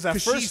because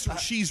at first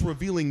she's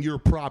revealing your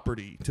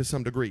property to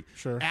some degree.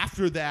 Sure.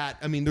 After that,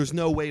 I mean, there's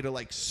no way to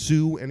like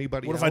sue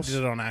anybody. What else. if I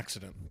did it on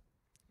accident?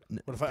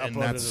 What if I uploaded and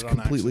that's it on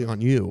completely accident?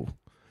 on you.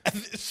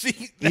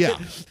 See, Yeah.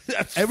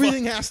 that's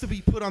Everything has to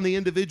be put on the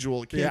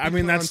individual. It can't Yeah, be I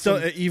mean put that's on still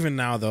some- even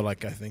now though.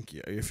 Like I think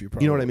if you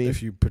probably, You know what I mean?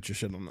 If you put your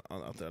shit on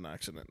out there in an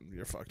accident,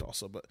 you're fucked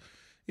also. But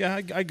yeah,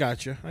 I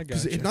got you. I got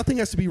 'cause you. nothing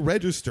has to be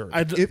registered.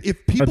 I d-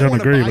 if people don't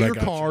want to agree, buy but I your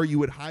got car, you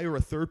would hire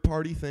a third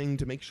party thing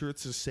to make sure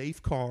it's a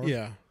safe car.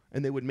 Yeah.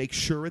 And they would make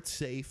sure it's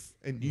safe,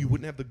 and you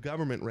wouldn't have the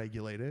government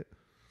regulate it.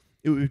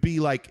 It would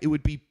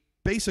be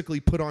basically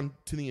put on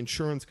to the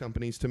insurance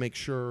companies to make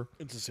sure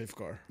It's a safe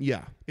car.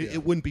 Yeah,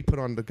 it wouldn't be put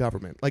on the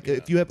government. Like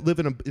if you live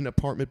in an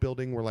apartment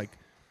building where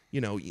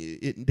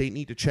they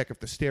need to check if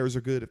the stairs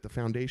are good, if the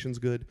foundation's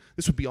good.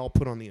 This would be all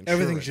put on the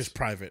insurance. Everything's just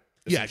private.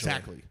 Yeah, essentially.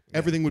 exactly. Yeah.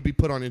 Everything would be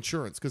put on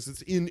insurance because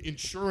it's in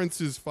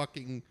insurance's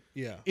fucking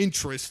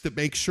interest to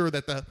make sure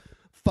that the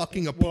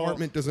fucking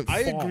apartment doesn't fall. I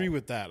agree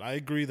with that. I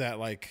agree that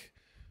like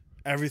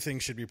everything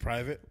should be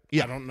private.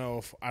 Yeah.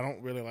 I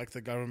don't really like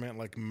the government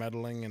like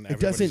meddling in It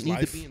everybody's doesn't need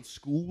life. to be in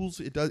schools.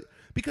 It does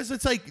because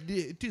it's like,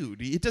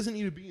 dude, it doesn't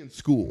need to be in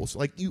schools.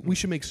 Like we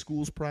should make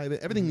schools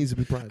private. Everything needs to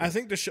be private. I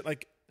think there should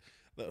like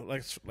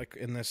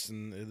in this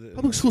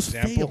Public schools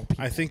example,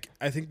 fail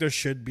I think there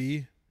should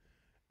be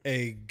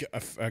a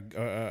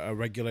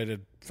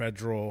regulated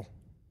federal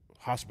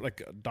hospital,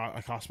 like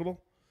a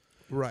hospital,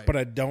 right? but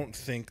I don't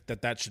think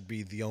that should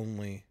be the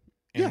only,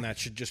 and that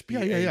should just be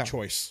a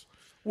choice.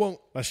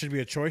 Well, that should be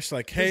a choice.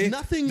 Like, there's hey,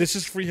 nothing- this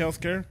is free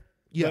healthcare.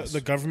 Yes.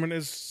 the government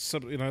is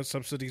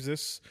subsidies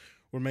this.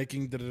 We're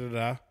making da da da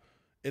da.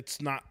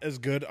 It's not as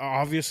good.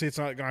 Obviously, it's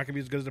not going to be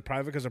as good as the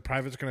private because the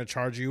private's going to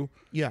charge you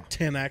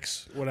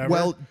 10x whatever.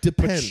 Well,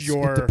 depends.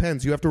 It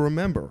depends. You have to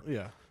remember.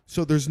 Yeah.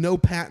 So there's no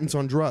patents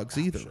on drugs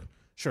either.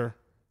 Sure.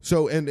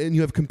 So and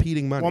you have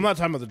competing money. Well, I'm not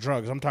talking about the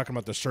drugs. I'm talking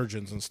about the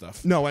surgeons and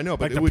stuff. No, I know,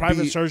 but like it the would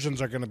private be,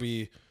 surgeons are going to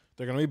be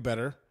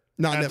better.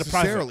 not at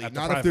necessarily. The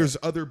Not if there's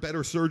other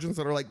better surgeons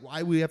that are like, why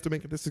do we have to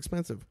make it this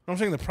expensive? I'm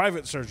saying the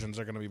private surgeons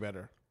are going to be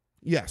better.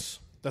 Yes.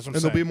 That's what I'm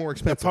and saying. they'll be more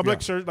expensive. The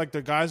public like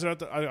the guys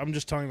that are I'm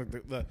just telling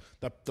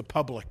the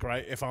public,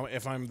 right? If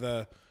I'm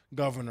the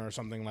governor or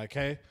something, like,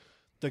 hey,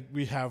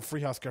 we have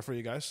free healthcare for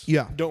you guys.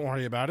 Yeah. Don't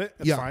worry about it.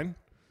 It's Yeah. fine.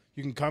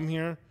 You can come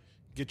here,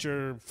 get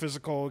your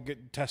physical,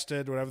 get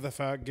tested, whatever the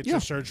fuck, get your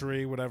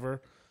surgery,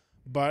 whatever.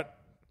 But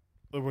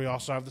we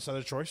also have this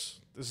other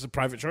choice. This is a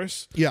private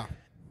choice. Yeah.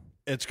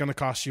 It's going to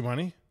cost you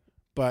money,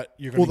 but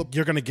you're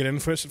going to get in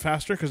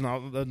faster because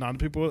not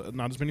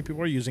as many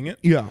people are using it.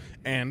 Yeah.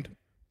 And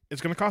it's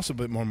going to cost a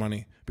bit more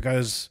money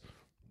because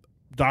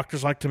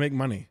doctors like to make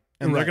money,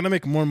 and they're going to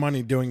make more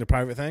money doing the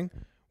private thing,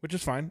 which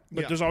is fine.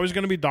 But there's always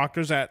going to be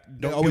doctors that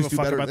don't give a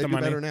fuck about the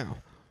money. Better now.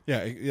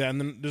 Yeah, and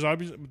then there's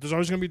always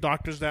going to be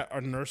doctors that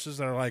are nurses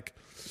that are like,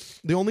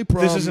 the only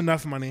problem this is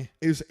enough money.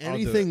 Is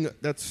anything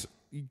that's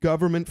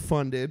government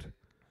funded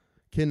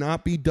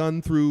cannot be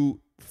done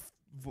through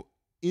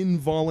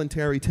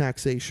involuntary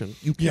taxation.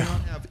 You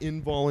cannot have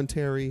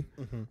involuntary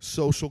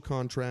social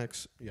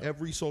contracts. Yeah.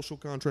 Every social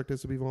contract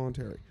has to be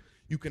voluntary.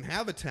 You can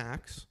have a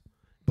tax,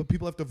 but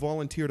people have to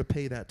volunteer to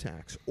pay that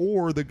tax,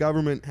 or the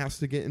government has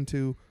to get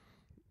into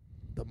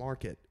the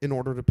market in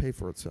order to pay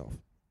for itself.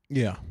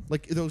 Yeah.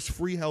 Like those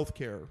free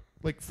healthcare,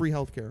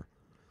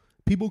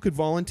 people could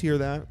volunteer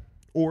that,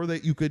 or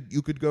that you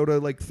could go to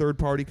like third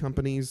party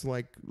companies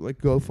like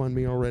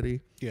GoFundMe already.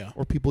 Yeah.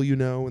 Or people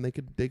and they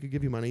could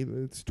give you money.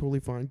 It's totally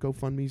fine.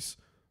 GoFundMe's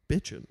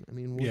bitching. I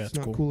mean, what's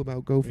not cool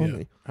about GoFundMe?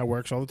 Yeah. How it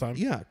works all the time.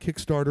 Yeah,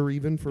 Kickstarter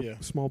even for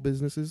small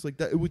businesses like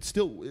that. It would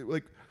still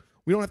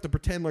we don't have to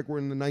pretend like we're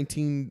in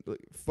the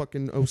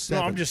fucking 07.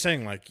 No, I'm just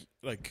saying like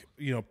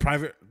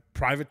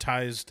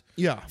privatized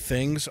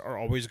things are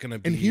always going to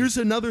be. And here's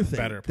another thing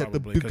better, that the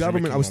probably, 'cause you're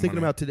government. making I was more thinking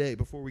money. about today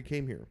before we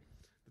came here.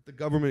 That the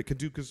government could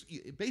do, because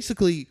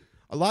basically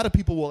a lot of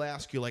people will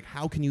ask you like,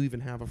 how can you even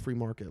have a free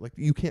market? Like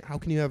you can't. How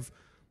can you have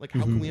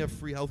how can we have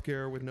free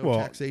healthcare with no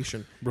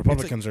taxation?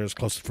 Republicans are as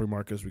close to free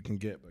market as we can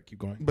get, but keep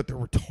going. But they're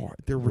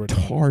retarded. They're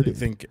retarded. They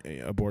think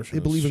abortion.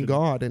 They believe in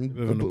God and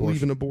live in believe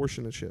abortion. in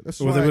abortion and shit. That's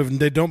Well, why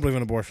they don't believe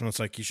in abortion. It's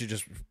like you should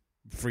just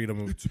freedom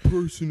of. it's a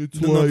person. It's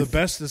No, life. the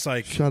best is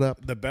like Shut up.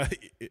 The best,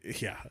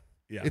 yeah.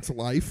 It's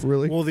life,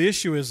 really. Well, the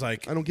issue is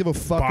like I don't give a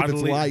fuck if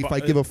it's life.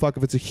 I give a fuck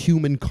if it's a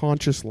human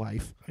conscious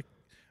life.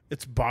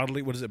 it's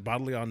bodily. What is it?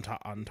 Bodily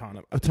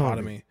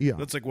autonomy. Yeah.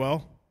 That's like,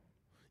 well,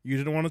 you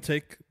didn't want to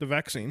take the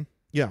vaccine,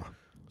 Yeah.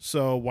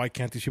 so why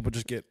can't these people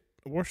just get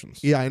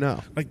abortions? Yeah, I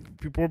know. Like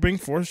people are being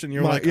forced, and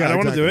you're like, I don't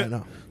want to do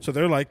it. So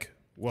they're like,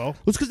 well,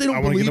 It's because they don't I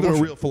wanna believe get in a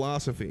abortion. real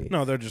philosophy.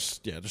 no, they're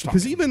just Because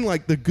talking. even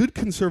like the good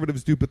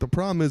conservatives do, but the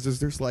problem is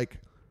there's like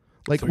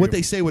So what you're-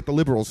 they say with the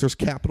liberals. There's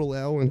capital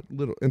L and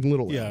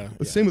little Yeah, L.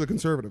 The same with the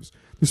conservatives.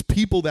 There's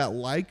people that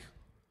like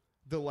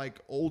the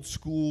old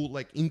school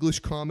English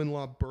common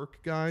law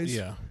Burke guys.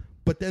 Yeah.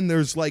 But then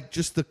there's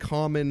just the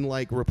common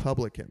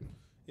Republican.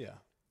 Yeah.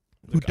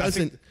 Who Look, I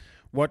think doesn't?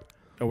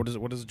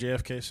 what does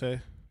JFK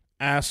say?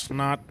 Ask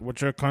not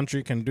what your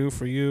country can do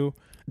for you.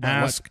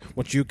 Ask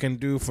what you can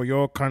do for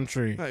your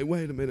country. Hey,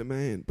 wait a minute,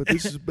 man. But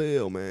this is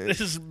Bill, man.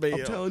 This is Bill.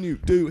 I'm telling you,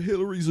 dude,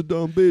 Hillary's a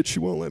dumb bitch. She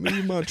won't let me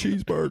eat my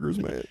cheeseburgers,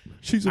 man.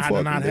 She's a I fucking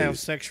did not have bitch.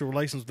 sexual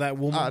relations with that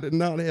woman. I did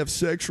not have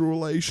sexual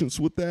relations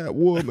with that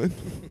woman.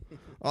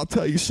 I'll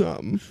tell you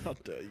something. I'll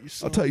tell you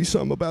something. I'll tell you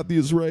something about the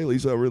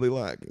Israelis I really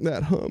like.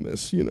 That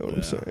hummus, you know what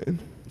I'm saying?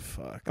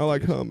 Fuck. I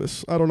like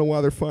hummus. I don't know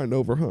why they're fighting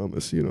over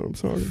hummus, you know what I'm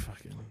saying?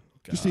 Fucking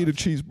Just eat a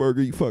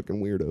cheeseburger, you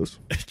fucking weirdos.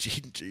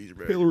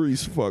 cheeseburger.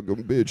 Hillary's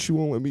fucking bitch. She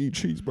won't let me eat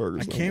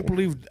cheeseburgers.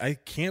 I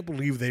can't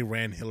believe they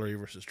ran Hillary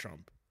versus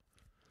Trump.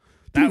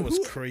 That was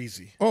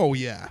crazy. Oh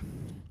yeah.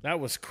 That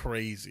was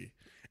crazy.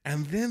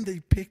 And then they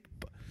picked.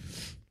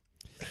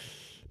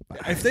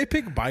 If they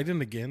pick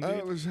Biden again,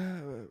 dude,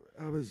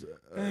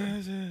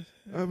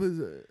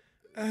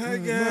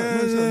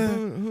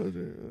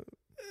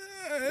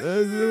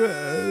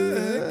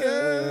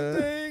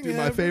 dude,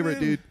 my favorite,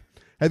 dude.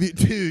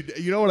 Dude,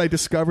 you know what I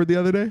discovered the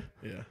other day?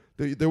 Yeah.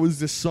 There was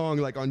this song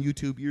like on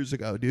YouTube years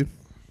ago, dude.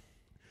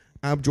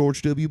 I'm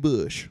George W.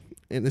 Bush,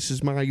 and this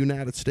is my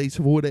United States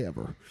of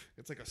whatever.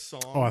 It's like a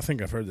song. Oh, I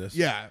think I've heard this.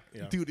 Yeah.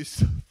 Dude, it's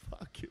so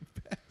fucking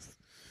best.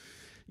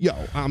 Yo,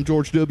 I'm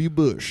George W.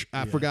 Bush.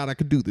 I forgot I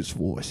could do this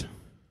voice.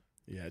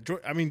 Yeah,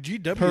 I mean,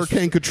 GW.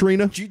 Hurricane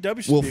Katrina.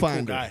 GW we'll be a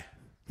find cool guy.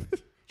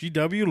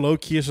 GW low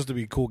key is supposed to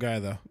be a cool guy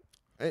though.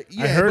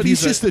 Yeah, I heard but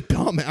he's just a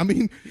dumb. I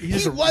mean, he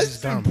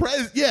was dumb.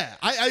 impressed. Yeah,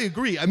 I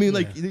agree. I mean,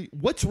 like,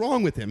 what's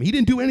wrong with him? He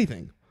didn't do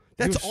anything.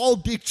 That's all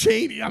Dick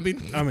Cheney. I mean,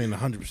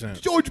 100%.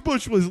 George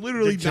Bush was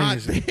literally not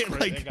there.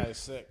 Like, that guy's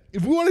sick.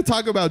 If we want to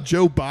talk about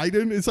Joe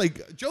Biden, it's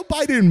like Joe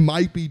Biden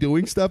might be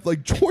doing stuff.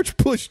 Like George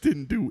Bush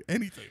didn't do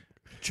anything.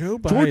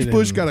 George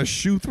Bush got a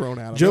shoe thrown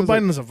at him. Joe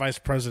Biden as a vice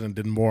president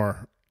did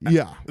more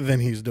than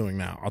he's doing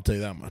now. I'll tell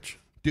you that much.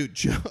 Dude,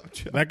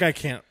 that guy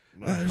can't.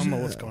 I don't know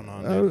what's going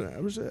on.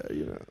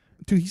 Dude.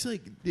 Dude, he's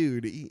like,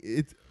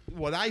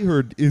 what I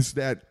heard is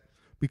that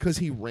because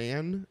he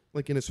ran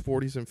like in his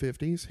 40s and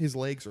 50s, his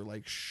legs are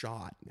like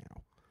shot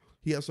now.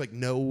 He has like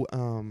no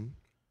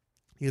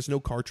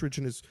cartridge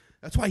in his.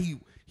 That's why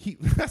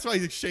that's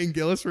why Shane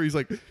Gillis, where he's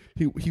like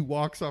he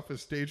walks off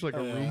his stage like a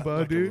Roomba,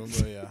 like dude. A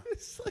Roomba, yeah.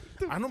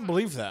 I don't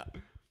believe that.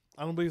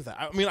 I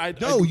mean,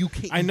 you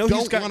can't. I know you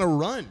don't want to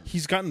run.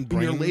 He's gotten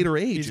brain in your later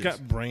ages. He's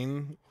got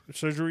brain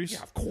surgeries.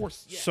 Yeah, of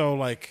course. Yeah. So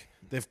like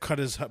they've cut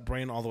his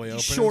brain all the way open.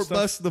 Short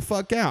bust the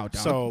fuck out.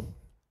 Dog. So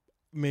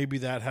maybe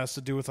that has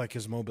to do with like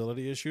his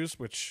mobility issues,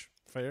 which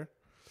fair.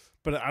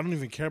 But I don't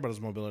even care about his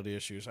mobility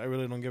issues. I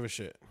really don't give a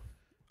shit.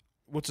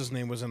 What's his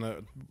name? Was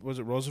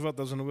it Roosevelt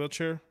that was in a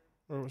wheelchair?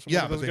 Or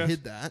yeah, but they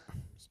hid that.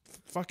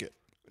 Fuck it.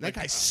 That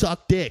guy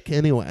sucked dick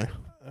anyway.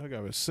 That guy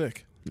was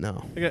sick.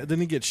 No. Didn't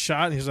he get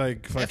shot? And he's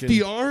like fucking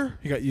FDR.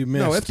 He got you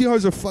missed. No,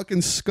 FDR's a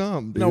fucking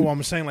scum, dude. No, well,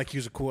 I'm saying like he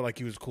was a cool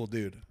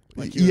dude.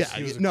 Like he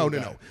was a no.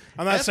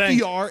 I'm not FDR, saying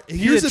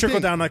here's he the trickle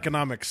thing. down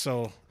economics.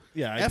 So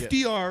yeah,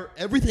 FDR,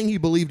 everything he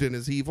believed in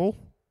is evil.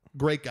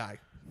 Great guy.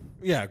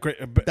 Yeah, great.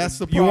 That's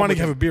the problem. You want to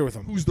have a beer with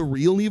him? Who's the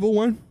real evil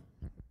one?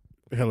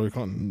 Hillary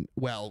Clinton.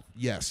 Well,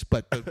 yes,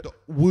 but the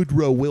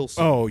Woodrow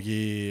Wilson. Oh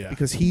yeah.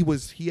 Because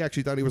he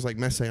actually thought he was like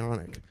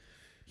messianic.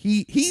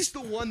 He's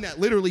the one that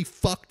literally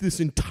fucked this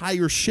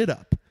entire shit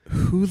up.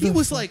 He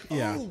was like,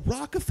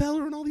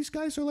 Rockefeller and all these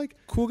guys are like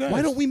cool guys.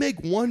 Why don't we make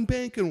one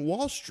bank in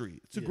Wall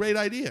Street? It's a great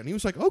idea. And he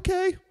was like,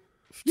 okay,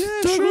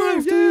 yeah, Thug sure,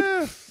 life,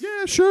 yeah,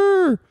 yeah,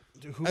 sure.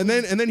 Dude, and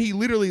then he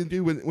literally,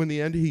 dude, when the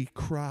end he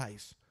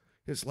cries.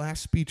 His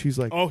last speech, he's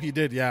like, oh, he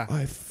did, yeah.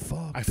 I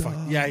fucked up.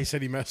 Yeah, he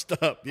said he messed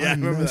up. Yeah, I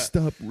remember messed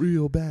up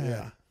real bad.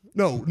 Yeah.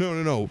 No.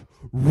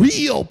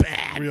 Real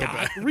bad. Real dog.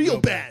 bad.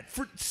 Real bad.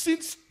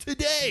 Since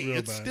today, Real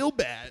it's bad. still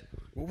bad.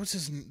 What was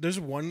his? There's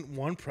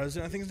one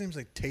president. I think his name's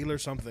like Taylor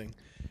something,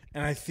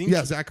 and I think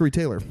Zachary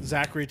Taylor.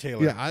 Zachary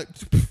Taylor. Yeah,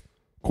 of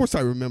course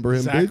I remember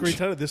him. Zachary bitch.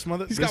 Taylor. This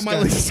mother. He's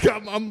this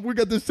got my. guy, We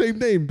got the same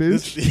name,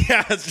 bitch.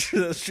 yeah, that's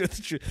true. That's true.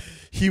 That's true.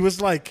 He was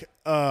like,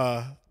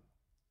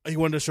 he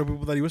wanted to show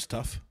people that he was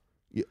tough.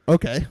 Yeah,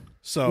 okay.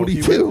 So what did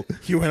he do?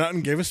 He went out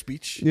and gave a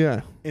speech.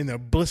 Yeah. In the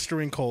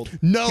blistering cold.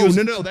 No.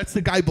 That's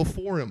the guy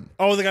before him.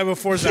 Oh, the guy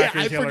before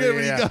Zachary Taylor. I forget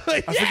what he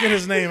does. I forget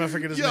his name.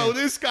 Yo,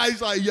 this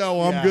guy's like,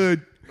 I'm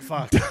good.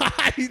 Fuck.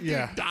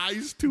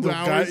 Dies 2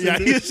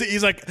 hours.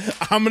 He's like,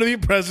 I'm gonna be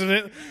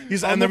president.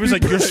 And everybody's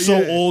like, you're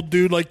so old,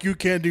 dude. Like, you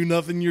can't do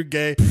nothing. You're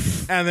gay.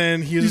 And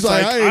then he's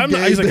like, I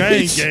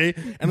ain't gay.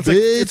 And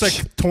it's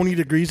like 20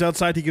 degrees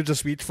outside. He gives a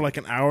speech for like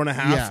an hour and a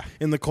half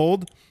in the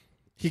cold.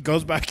 He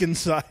goes back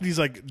inside. He's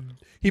like,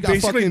 he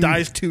basically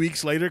dies 2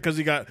 weeks later because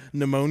he got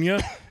pneumonia.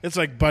 It's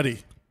like, buddy,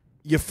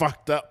 you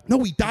fucked up.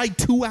 No, he died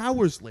 2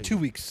 hours later. 2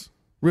 weeks.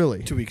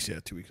 Really? 2 weeks,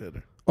 2 weeks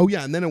later. Oh,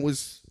 yeah, and then it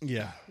was...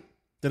 Yeah.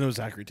 Then it was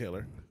Zachary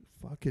Taylor.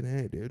 Fucking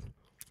A, dude.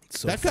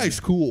 So that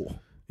guy's cool.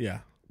 Yeah.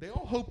 They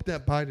all hoped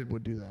that Biden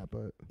would do that,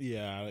 but...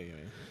 Yeah.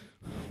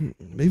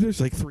 Maybe there's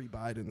like 3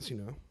 Bidens, you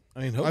know?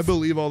 I mean, I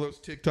believe all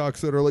those TikToks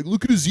that are like,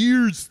 look at his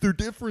ears, they're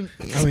different.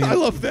 I mean, I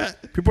love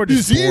that. People are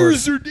just his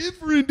ears are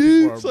different,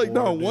 dude. It's like,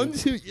 bored,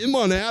 one's him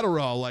on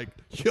Adderall, like,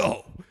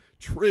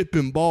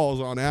 tripping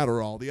balls on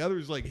Adderall. The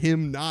other's like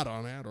him not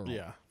on Adderall.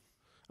 Yeah.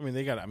 I mean,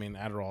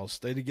 Adderalls.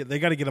 They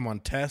got to get him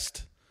on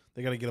test.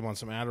 They got to get him on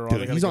some Adderall.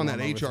 Dude, he's on that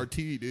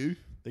HRT, dude.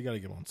 They got to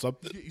get him on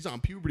something. He's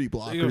on puberty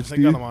blockers, They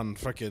got him on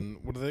fucking,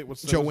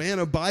 what's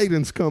Joanna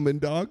Biden's coming,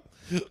 dog.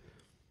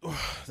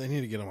 They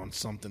need to get him on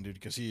something, dude,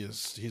 because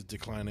he's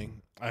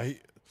declining.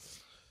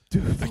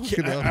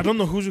 Dude, I don't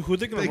know who they're going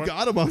to they run.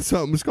 got him on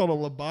something. It's called a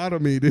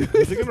lobotomy, dude.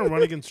 They're going to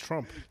run against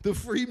Trump. The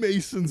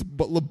Freemasons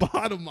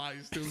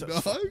lobotomized him, That's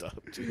dog. fucked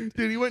up, dude.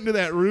 Dude, he went into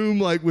that room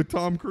like with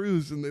Tom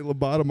Cruise, and they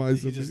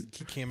lobotomized him.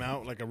 He came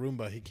out like a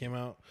Roomba. He came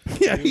out.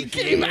 Yeah, he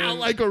came out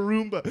like a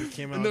Roomba.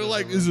 Came out And they're as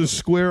like, a is a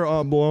square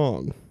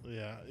oblong.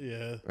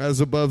 Yeah. As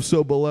above,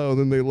 so below.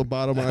 Then they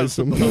lobotomized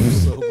him.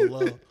 So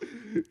below.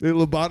 They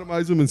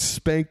lobotomized him and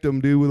spanked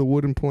him, dude, with a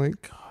wooden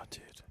plank. God,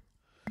 dude.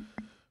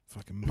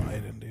 Fucking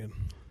Biden, dude.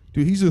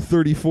 Dude, he's a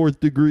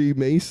 34th degree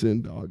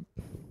Mason, dog.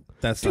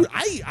 That's Dude,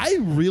 I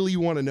really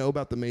want to know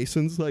about the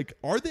Masons. Like,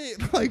 are they,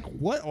 like,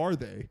 what are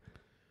they?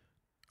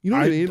 You know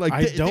what I mean?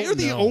 Like, they're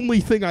the only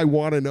thing I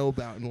want to know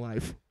about in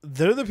life.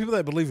 They're the people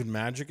that believe in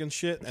magic and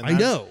shit. And I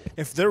know.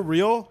 If they're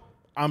real,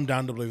 I'm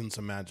down to believe in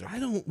some magic.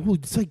 Well,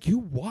 it's like you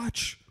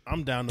watch.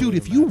 I'm down to Dude,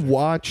 believe if in you magic.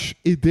 watch,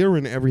 they're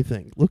in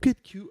everything. Look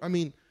at Q. I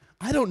mean,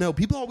 I don't know.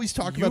 People always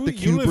talk about the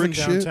You live in Kubrick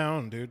shit.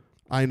 downtown, dude.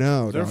 I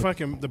know. They're dog.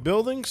 fucking, the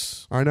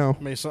buildings, I know.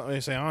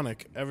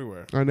 Masonic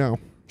everywhere. I know.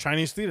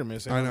 Chinese theater,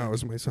 Masonic. I know.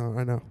 It's my son.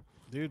 I know.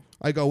 Dude.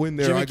 I go in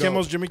there. Jimmy I go,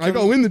 Kimmel's Jimmy I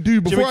Kimmel. go in the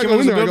dude before Jimmy I go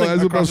Kimmel's in there. I go building as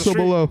above, across the so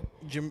street. below.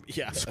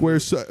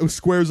 Yeah.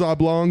 Squares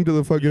oblong to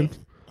the fucking.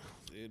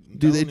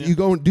 Dude, Do you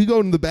go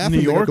in the bathroom? New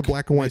They got York, the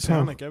black and white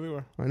towel. Masonic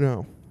everywhere. I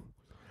know.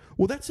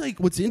 Well, that's like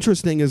what's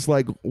interesting is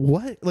like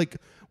what like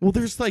well,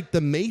 there's like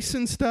the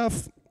Mason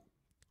stuff,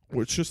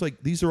 where it's just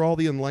like these are all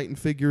the enlightened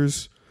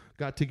figures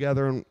got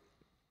together and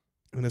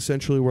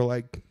essentially we're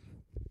like,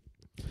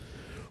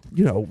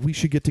 you know, we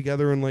should get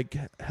together and like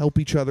help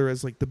each other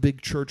as like the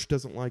big church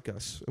doesn't like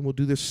us, and we'll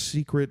do this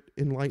secret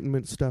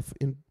enlightenment stuff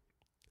in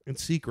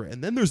secret.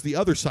 And then there's the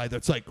other side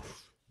that's like,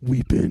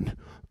 we've been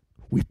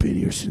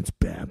here since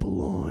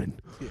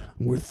Babylon. Yeah.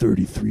 We're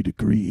 33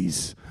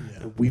 degrees.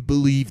 Yeah. And we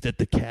believe that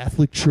the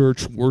Catholic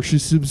Church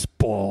worships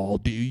Baal,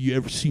 dude. You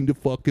ever seen the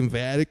fucking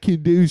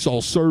Vatican, dude? It's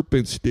all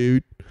serpents,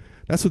 dude.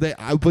 That's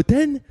what but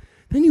then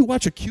you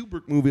watch a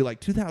Kubrick movie like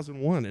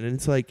 2001, and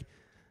it's like,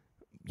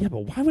 yeah, but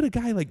why would a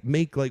guy like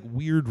make like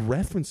weird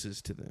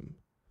references to them?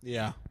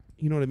 Yeah.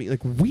 You know what I mean?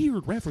 Like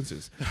weird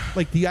references.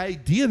 Like the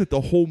idea that the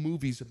whole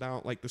movie's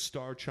about like the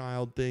Star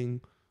Child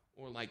thing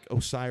or like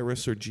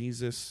Osiris or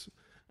Jesus.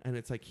 And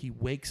it's like he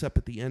wakes up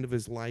at the end of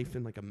his life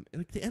and like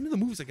the end of the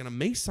movie is like in a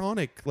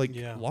Masonic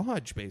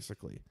lodge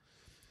basically,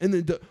 and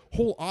then the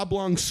whole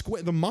oblong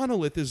square, the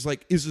monolith is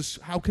like,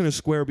 how can a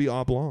square be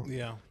oblong?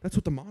 Yeah, that's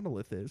what the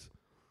monolith is.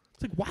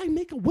 It's like, why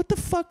make what the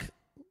fuck?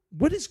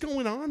 What is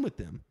going on with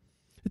them?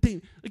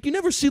 Like you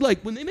never see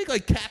like when they make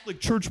like Catholic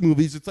church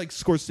movies, it's like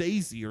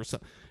Scorsese or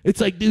something. It's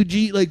like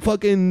like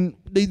fucking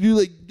they do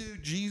like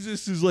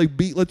Jesus is like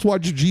let's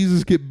watch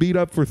Jesus get beat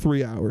up for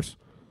 3 hours.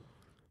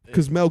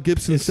 Because Mel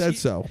Gibson said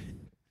so.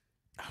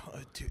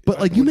 Dude,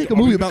 but like you make a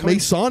movie about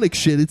Masonic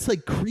shit, it's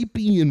like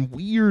creepy and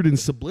weird and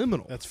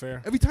subliminal. That's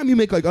fair. Every time you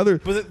make like other,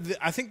 but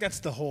I think that's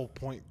the whole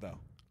point, though.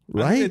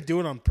 Right? I think they do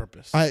it on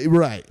purpose.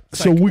 Right.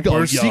 It's so like, we go,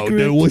 yo, secret,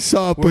 dude, what's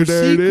up? We're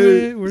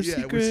secret. We're yeah,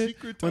 secret. We're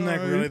secret when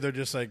like time. really they're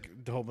just like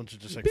a whole bunch of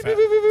just like fat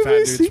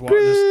dudes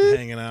just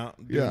hanging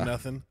out, doing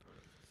nothing.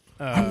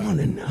 I want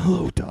to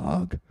know,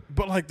 dog.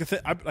 But like the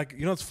thing, like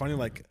you know, it's funny.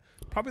 Like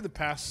probably the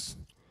past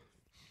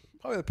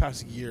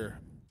year.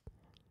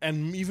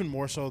 And even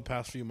more so the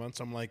past few months,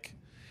 I'm like,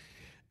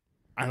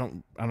 I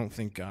don't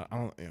think God,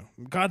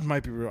 God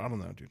might be real. I don't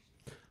know, dude.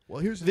 Well,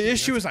 here's the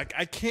issue is like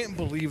I can't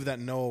believe that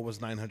Noah was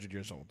 900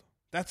 years old.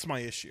 That's my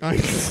issue.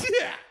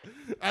 Yeah,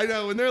 I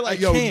know. And they're like,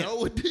 yo,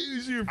 Noah,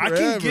 dude, you're forever, I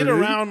can get dude.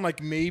 around like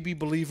maybe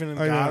believing in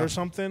God or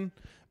something,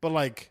 but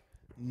like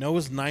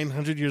Noah's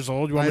 900 years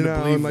old. You want me to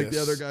believe and like this?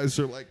 the other guys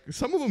are like,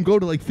 some of them go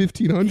to like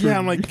 1500. Yeah,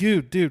 I'm like,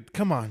 dude,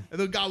 come on. And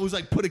the guy was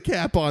like, put a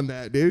cap on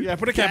that, dude. Yeah,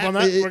 put a cap on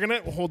that. We're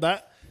gonna hold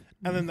that.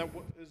 And then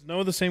is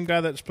Noah the same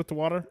guy that split the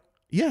water?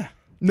 Yeah.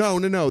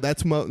 No.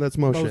 That's Moshe.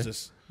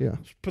 Moses. Yeah.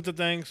 Put the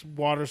things,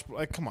 water.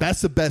 Like, come on.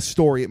 That's the best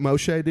story.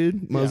 Moshe,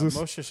 dude. Moses.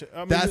 Yeah, Moshe. I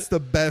mean, that's the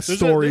best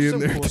story there's in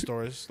some there. Cool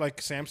stories,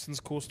 like Samson's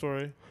cool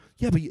story.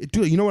 Yeah, but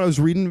dude, you know what I was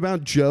reading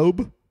about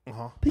Job?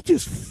 They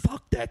just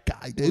fucked that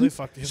guy, dude. Well, they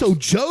fucked him. So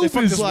Job they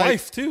fucked is his like,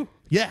 wife too.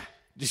 Yeah.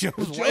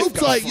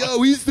 Job's like,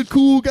 yo, he's the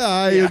cool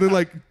guy, and then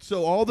like,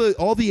 so all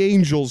the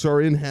angels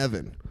are in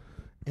heaven.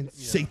 And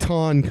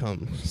Satan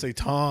comes.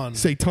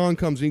 Satan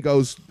comes and he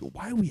goes,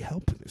 why are we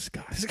helping this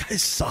guy? This guy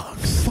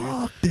sucks.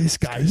 Fuck this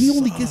guy. He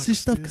only gets this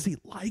stuff because he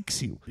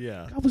likes you.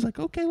 Yeah. God was like,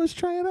 okay, let's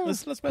try it out.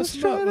 Let's mess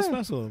him up. Let's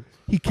mess with him.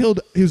 He killed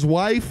his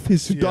wife,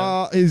 his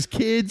dog, his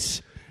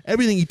kids,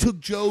 everything. He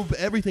took Job,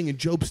 everything, and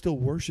Job still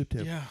worshipped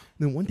him. Yeah.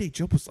 And then one day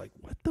Job was like,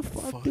 what the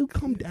fuck, dude?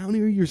 Come down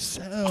here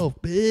yourself,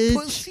 bitch.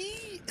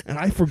 Pussy. And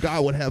I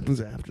forgot what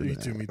happens after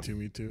that.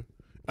 Me too.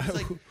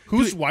 Like,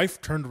 whose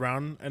wife turned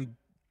around and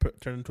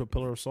turned into a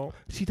pillar of salt?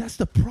 See, that's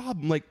the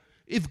problem. Like,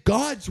 if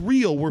God's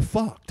real, we're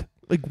fucked.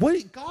 Like,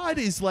 what God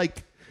is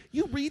like,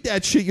 you read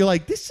that shit, you're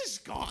like, this is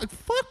God.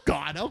 Fuck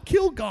God. I'll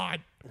kill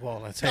God.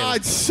 Well, that's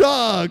God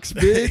sucks,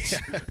 bitch.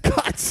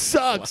 God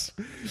sucks.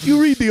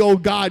 You read the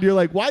old God, you're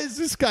like, why does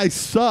this guy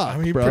suck, I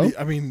mean, bro?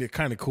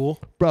 kind of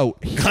cool. Bro.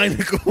 Kind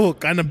of cool.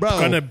 Kind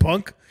of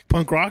punk.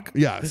 Punk rock?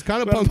 Yeah, it's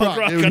kind of punk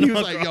rock. Dude. He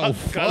was like, yo,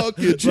 fuck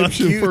the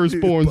Egyptian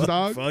firstborns,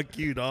 dog. Fuck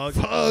you, dog.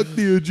 Fuck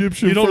the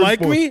Egyptian firstborns. You don't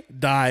like me?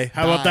 Die.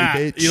 How about that?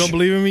 Bitch. You don't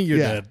believe in me? You're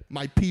dead.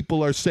 My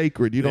people are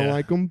sacred. You don't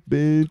like them?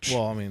 Bitch.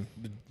 Well, I mean,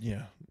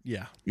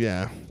 yeah.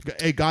 Yeah.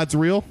 Hey, God's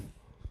real?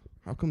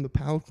 How come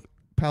the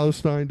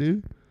Palestine,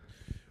 dude?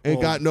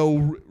 Ain't got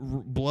no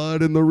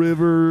blood in the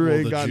river.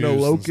 Ain't got no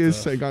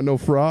locusts. Ain't got no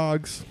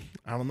frogs.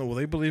 I don't know. Well,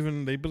 they believe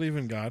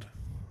in God.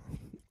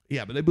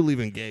 Yeah, but they believe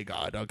in gay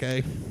God,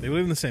 okay? They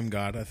believe in the same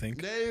God, I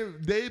think.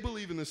 They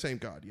believe in the same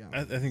God, yeah.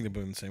 I think they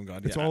believe in the same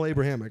God. It's all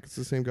Abrahamic. It's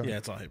the same God. Yeah,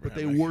 it's all Abrahamic. But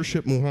they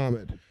worship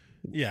Muhammad.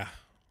 Yeah,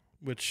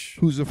 which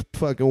who's a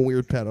fucking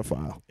weird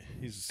pedophile.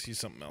 He's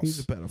something else. He's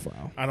a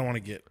pedophile. I don't want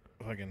to get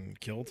fucking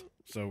killed.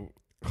 So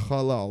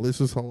halal. This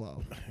is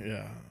halal.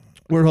 Yeah.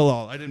 We're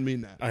halal. I didn't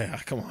mean that. Yeah,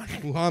 come on.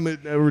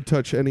 Muhammad never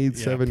touched any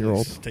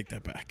 7-year-old. Take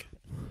that back.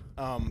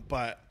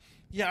 But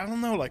yeah, I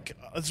don't know. Like,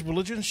 this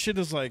religion shit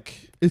is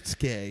like, it's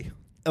gay.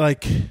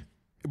 Like,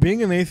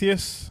 being an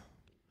atheist,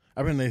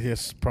 I've been an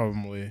atheist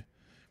probably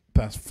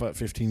past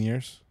 15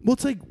 years. Well,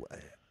 it's like,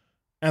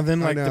 and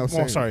then like,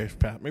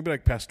 maybe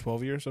like past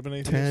 12 years I've been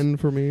atheist. 10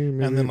 for me.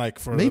 Maybe. And then like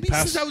for maybe the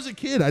past, since I was a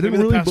kid, I didn't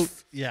really.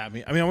 I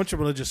mean, I went to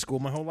religious school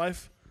my whole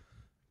life,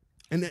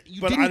 and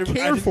you didn't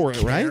care for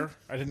it, right?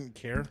 I didn't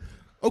care.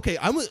 Okay,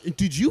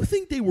 did you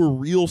think they were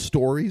real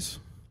stories?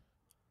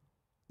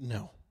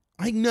 No.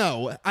 I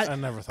know. I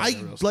never thought they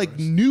were real stories. Like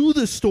knew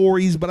the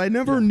stories, but I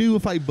never knew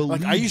if I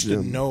believed them. Like I used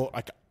to know,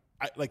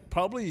 like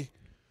probably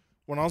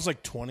when I was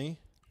like 20,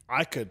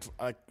 I could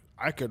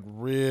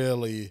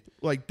really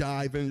like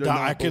dive into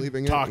not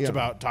believing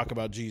talk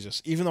about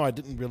Jesus, even though I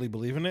didn't really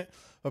believe in it.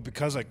 But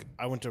because like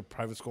I went to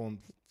private school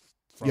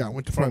I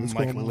went to private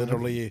school like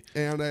literally,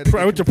 and I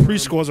went to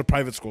preschool as a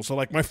private school. So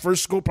like my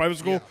first school, private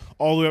school,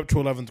 all the way up to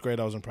 11th grade,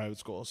 I was in private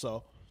school.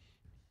 So.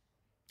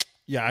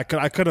 Yeah, I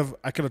could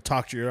have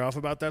talked your ear off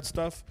about that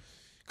stuff,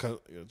 cause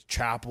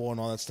chapel and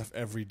all that stuff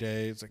every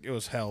day. It's like it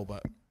was hell,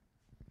 but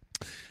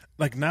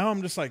like now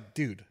I'm just like,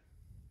 dude,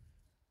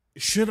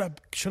 should I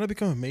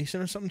become a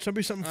Mason or something? Should I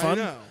be something fun?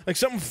 I know. Like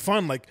something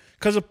fun, like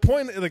because the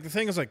point, like the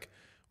thing is like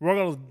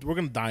we're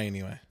gonna die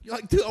anyway.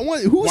 Like, dude,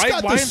 who's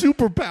got the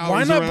superpowers?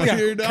 Why not?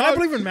 Here, can I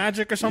believe in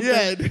magic or something?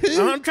 Yeah, dude.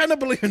 I'm trying to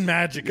believe in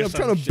magic. I'm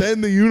trying to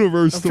bend the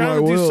universe to my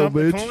will,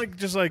 bitch. Can I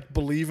just like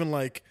believe in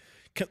like.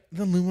 Can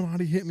the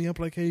Illuminati hit me up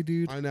like, hey,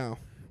 dude? I know.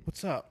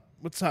 What's up?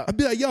 I'd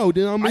be like, yo,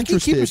 dude, I'm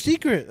interested. I can keep a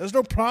secret. There's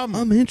no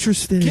problem. I'm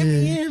interested. Get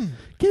me in.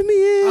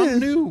 I'm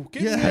new.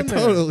 Get me in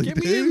totally, there.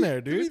 Get me in there,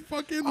 dude. Get me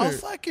fucking there. I'll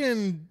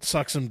fucking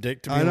suck some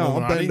dick to be I know.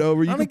 Illuminati. I'll bend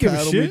over. You can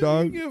paddle me,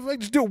 dog.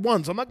 Just do it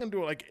once. I'm not going to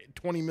do it like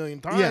 20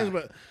 million times,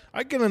 but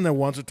I get in there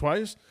once or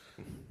twice.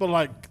 But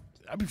like,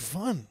 that'd be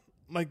fun.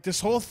 Like this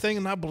whole thing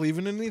and not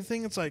believing in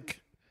anything, it's like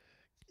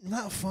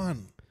not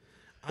fun.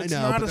 It's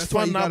not as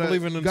fun not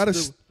believing in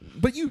it.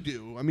 But you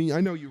do. I mean,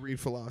 I know you read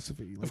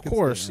philosophy. Of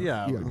course,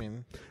 yeah. I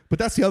mean, but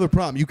that's the other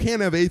problem. You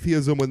can't have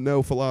atheism with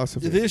no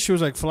philosophy. The issue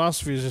is like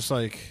philosophy is just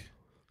like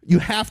you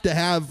have to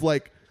have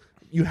like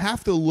you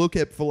have to look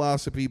at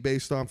philosophy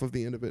based off of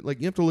the individual. Like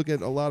you have to look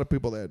at a lot of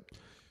people that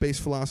base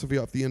philosophy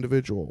off the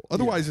individual.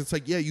 Otherwise, it's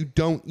like you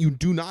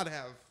do not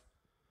have.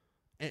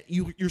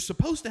 You're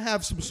supposed to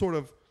have some sort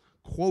of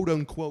quote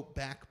unquote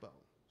backbone.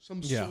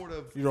 Some sort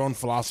of your own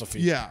philosophy.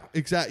 Yeah,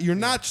 exactly. You're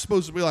not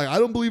supposed to be like, I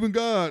don't believe in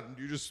God.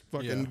 You just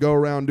fucking go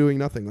around doing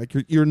nothing. Like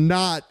you're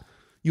not.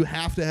 You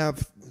have to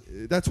have.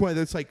 That's why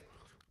that's like.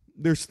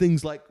 There's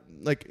things like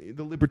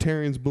the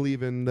libertarians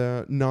believe in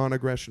the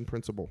non-aggression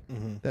principle.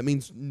 Mm-hmm. That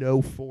means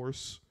no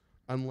force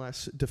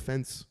unless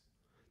defense.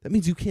 That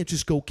means you can't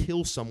just go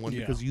kill someone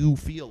because you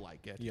feel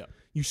like it. Yeah.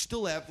 You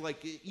still have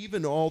like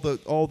even all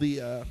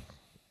the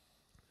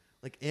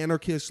like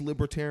anarchist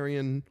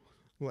libertarian.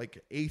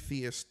 Like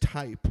atheist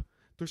type,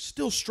 there's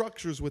still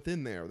structures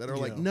within there that are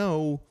like,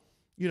 no,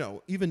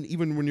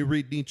 even when you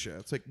read Nietzsche,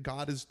 it's like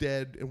God is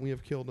dead and we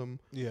have killed him.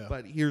 Yeah.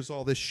 But here's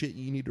all this shit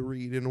you need to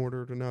read in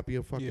order to not be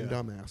a fucking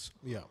dumbass.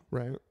 Yeah.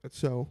 Right.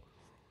 So,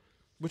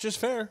 which is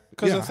fair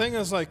because the thing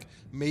is like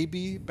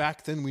maybe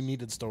back then we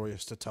needed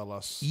stories to tell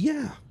us.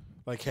 Yeah.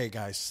 Like, hey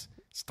guys,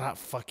 stop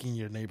fucking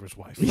your neighbor's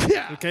wife.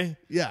 Yeah. Okay.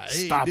 Yeah.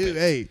 Stop it.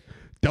 Hey.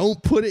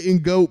 Don't put it in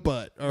goat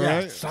butt, all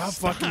right? Stop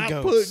fucking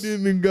goats.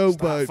 Putting it in goat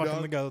butt. Stop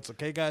fucking the goats,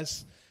 okay,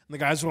 guys? And the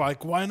guys were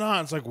like, why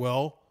not? It's like,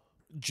 well,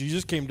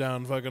 Jesus came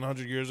down fucking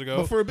 100 years ago.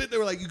 But for a bit, they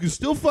were like, you can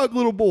still fuck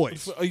little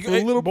boys.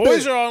 Little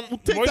boys are on. We'll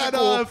take that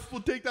off.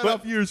 We'll take that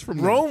off years from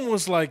now. Rome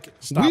was like,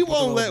 stop.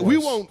 We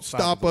won't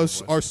stop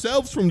us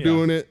ourselves from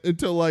doing it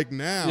until like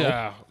now.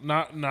 Yeah,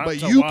 not. But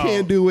you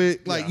can't do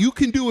it. Like you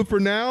can do it for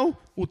now.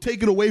 We'll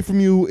take it away from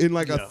you in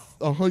like a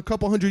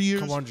couple hundred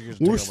years.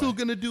 We're still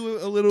gonna do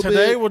it a little bit.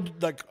 Today, we're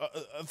like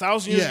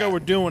 1,000 years ago, we're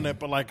doing it,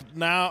 but like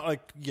now,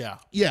 like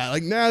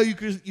like now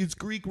it's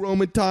Greek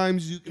Roman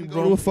times. You can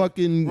go to a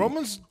fucking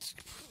Romans.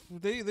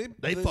 They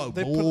fuck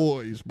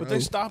boys, bro. But they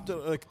stopped it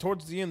like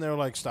towards the end. They were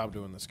like, stop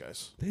doing this,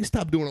 guys. They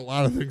stopped doing a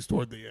lot of things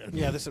toward the end.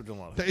 Yeah, they stopped doing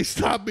a lot. They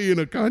stopped being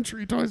a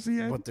country towards the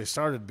end, but they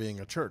started being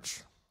a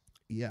church.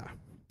 Yeah.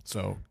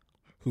 So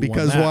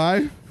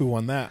why? Who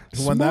won that?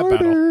 Who won that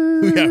battle?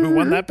 Who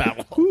won that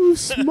battle? Who's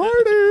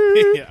smarter?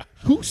 Yeah.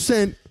 Who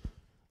sent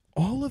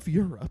all of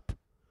Europe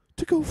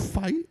to go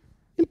fight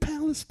in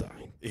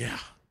Palestine? Yeah.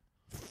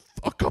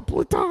 A couple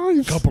of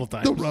times.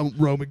 The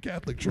Roman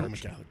Catholic Church. Roman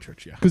Catholic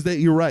Church, yeah. Because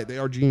you're right. They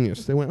are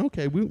genius. They went,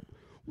 okay, we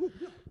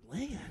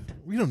land.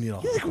 We don't need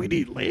all You think we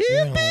need land,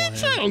 don't bitch?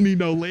 land. I don't need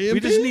no land, We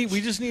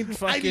bitch. just need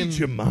fucking. I need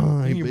your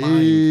mind, your bitch.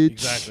 mind.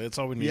 Exactly. That's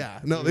all we need. Yeah.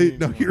 No, We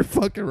need your you're mind.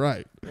 fucking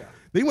right. Yeah.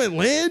 They went,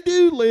 land,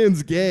 dude? Land's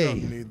We gay.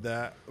 don't need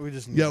that. We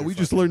just need Yeah, your we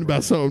just fucking learned about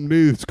brain. something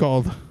new. It's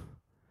called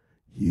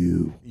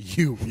you.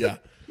 You, yeah.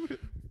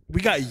 We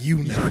got you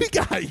now. We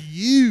got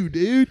you,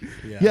 dude.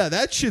 Yeah. Yeah,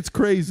 that shit's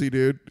crazy,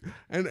 dude.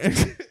 And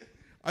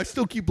I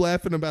still keep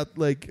laughing about,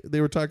 like,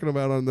 they were talking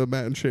about on the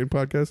Matt and Shane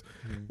podcast.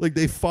 Like,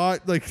 they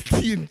fought, like,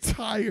 the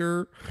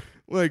entire,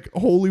 like,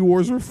 holy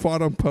wars were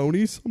fought on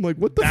ponies. I'm like,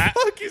 what the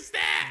fuck is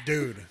that?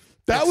 Dude.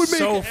 That it's would make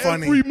so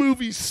funny. every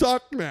movie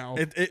suck now.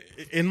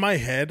 In my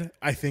head,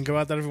 I think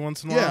about that every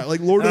once in a while. Yeah,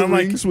 like Lord of And the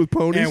I'm Rings with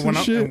ponies and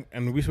shit.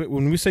 And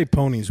when we say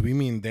ponies, we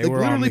mean they Like,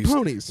 were on literally these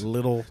ponies.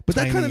 little But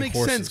that tiny kind of makes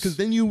horses. sense because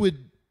then you would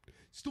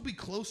still be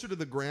closer to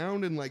the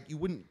ground and, like, you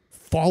wouldn't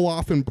fall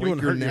off and you break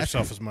wouldn't your hurt neck.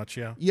 yourself as much,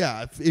 yeah.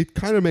 Yeah, it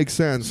kind of makes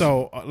sense.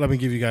 So let me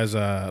give you guys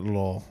a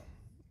little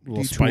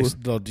Detour. spice,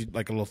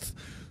 like a little.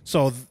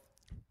 So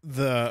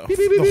the Beep,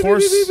 beep, beep, beep,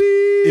 horse beep,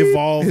 beep, beep.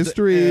 evolved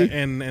History.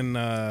 in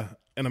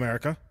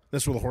America.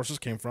 That's where the horses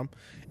came from,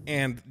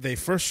 and they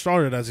first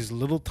started as these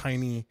little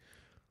tiny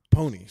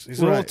ponies,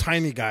 these little Right.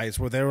 tiny guys,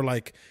 where they were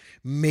like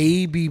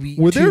maybe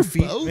Were 2 there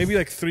feet, both? maybe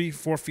like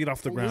 3-4 feet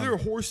off the Were ground. there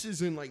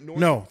horses in, like, North?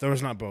 No, there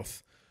was not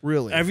both.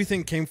 Really?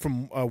 Everything came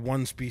from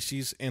one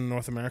species in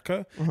North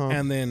America, Uh-huh.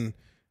 and then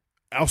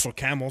also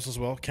camels as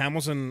well.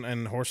 Camels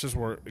and horses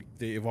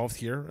they evolved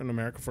here in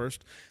America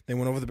first. They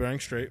went over the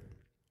Bering Strait.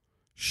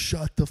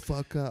 Shut the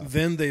fuck up.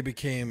 Then they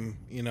became,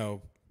 we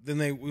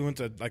went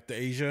to like the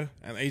Asia,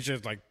 and Asia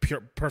is like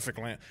perfect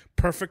land,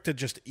 perfect to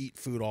just eat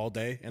food all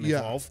day and Yeah.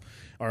 evolve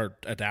or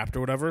adapt or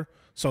whatever.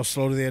 So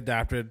slowly they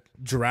adapted.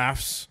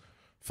 Giraffes,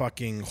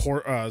 fucking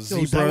zebras,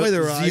 is that why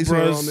their eyes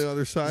are on the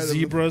other side of the-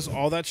 zebras,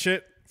 all that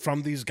shit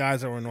from these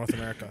guys that were in North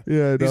America.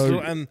 Yeah, These dog.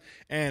 little-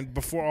 and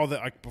before all that,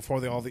 like before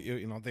they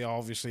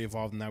obviously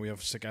evolved, and now we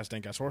have sick ass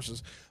dank ass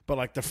horses. But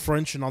like the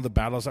French and all the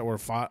battles that were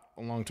fought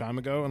a long time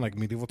ago in like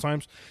medieval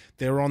times,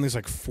 they were on these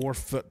like 4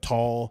 foot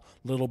tall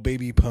little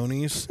baby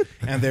ponies,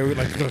 and they were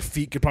like their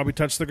feet could probably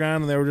touch the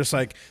ground, and they were just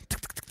like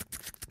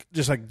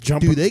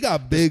jumping. Dude, they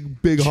got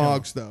big Chill.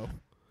 hogs, though.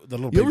 The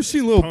little You ever baby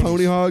seen Little ponies.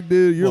 Pony Hog,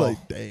 dude? You're Well,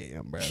 like,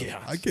 damn, bro.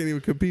 yeah. I can't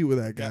even compete with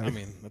that guy. I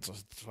mean, that's a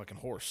fucking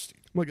horse. Dude.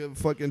 I'm like a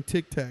fucking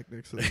Tic Tac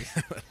next to this.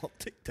 Little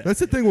tic-tac.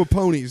 That's the thing with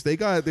ponies. They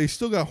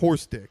still got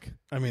horse dick.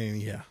 I mean,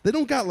 yeah. They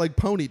don't got like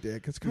pony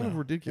dick. It's kind of No.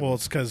 ridiculous. Well,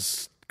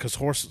 it's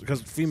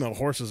because female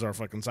horses are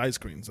fucking side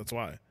screens. That's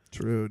why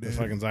true, they're dude.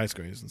 fucking side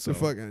screens. And so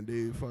They're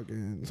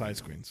fucking side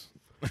screens.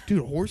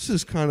 dude.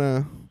 Horses kind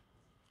of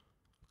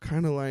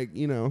like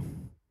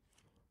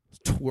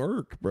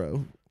twerk,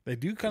 bro. They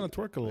do kind of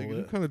twerk a They little do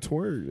bit. kind of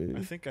twerk, dude.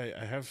 I think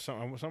I have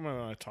something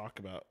I talk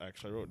about.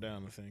 Actually, I wrote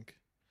down. I think.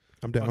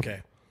 I'm down.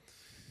 Okay.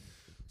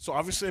 So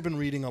obviously, I've been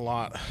reading a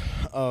lot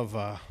of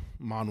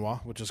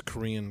manhwa, which is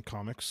Korean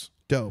comics,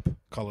 Dope.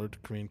 colored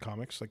Korean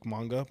comics, like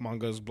manga.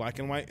 Manga is black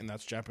and white, and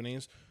that's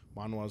Japanese.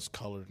 Manhwa is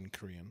colored in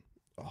Korean.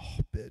 Oh,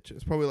 bitch.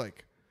 It's probably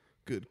like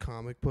good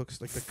comic books.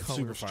 Like the Super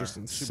colors fire. just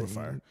insane. Super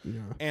fire. Yeah.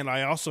 And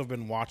I also have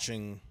been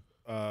watching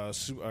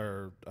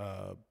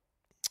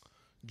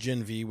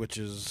Gen V, which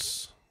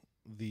is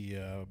the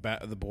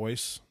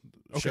Boys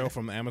show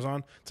from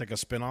Amazon. It's like a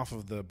spinoff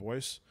of the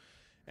Boys.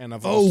 And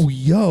I've Oh,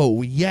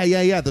 yo.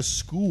 Yeah. The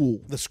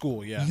school. the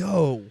school, yeah.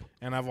 Yo.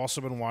 And I've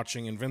also been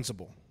watching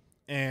Invincible.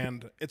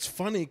 And it's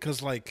funny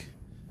because, like,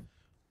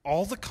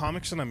 all the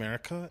comics in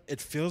America,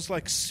 it feels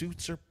like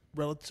suits are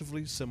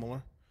relatively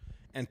similar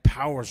and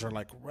powers are,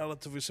 like,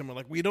 relatively similar.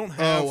 Like, we don't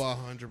have...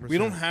 100%. We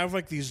don't have,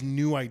 like, these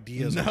new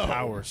ideas of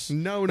powers.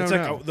 No. It's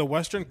like the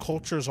Western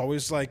culture is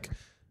always, like...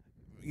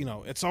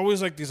 it's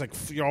always like these, like,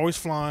 you're always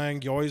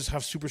flying, you always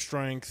have super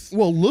strength.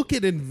 Well, look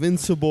at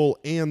Invincible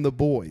and The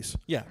Boys.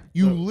 Yeah.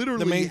 You The-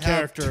 literally the main have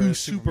character two is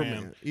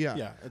Superman. Yeah.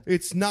 Yeah.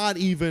 It's not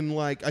even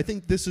like, I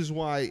think this is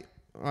why,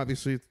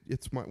 obviously,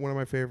 it's one of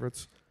my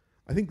favorites.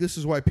 I think this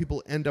is why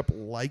people end up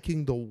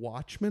liking The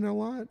Watchmen a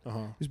lot,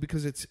 is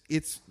because it's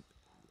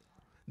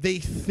they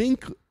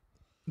think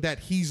that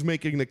he's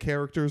making the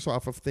characters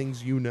off of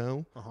things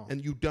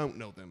and you don't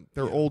know them.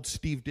 They're old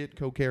Steve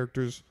Ditko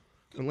characters.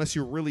 Unless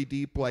you're really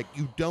deep, like,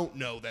 you don't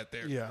know that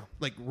they're...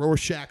 Like,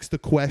 Rorschach's the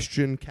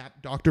Question.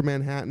 Dr.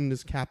 Manhattan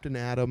is Captain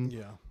Atom.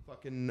 Yeah.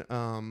 Fucking...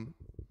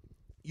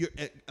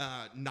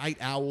 Night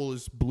Owl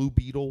is Blue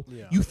Beetle.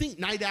 Yeah. You think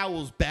Night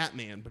Owl's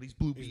Batman, but he's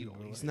Blue Beetle.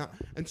 He's not.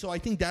 And so I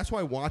think that's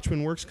why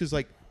Watchmen works, because,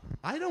 like,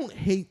 I don't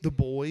hate The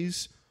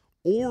Boys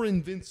or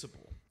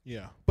Invincible.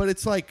 Yeah. But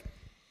it's like,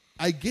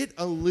 I get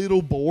a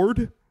little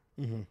bored.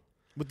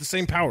 with the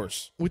same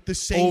powers. With the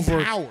same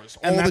powers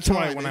all and the that's time.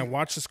 why when I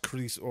watch this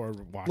crease or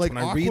watch like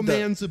when I read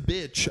Aquaman's a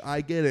bitch,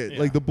 I get it. Yeah.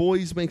 Like The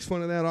Boys makes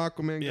fun of that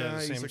Aquaman Yeah, guy. the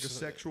He's same- like a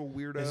sexual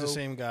weirdo. He's the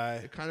same guy.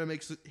 It kind of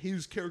makes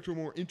his character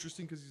more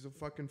interesting because he's a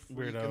fucking freak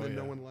Weirdo, and then yeah.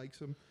 no one likes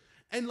him.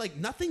 And like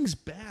nothing's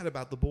bad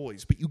about The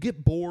Boys, but you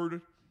get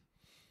bored.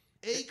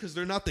 Because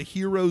they're not the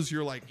heroes.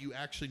 You're like you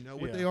actually know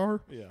what they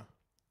are. Yeah.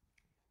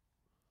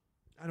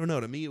 I don't know.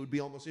 To me, it would be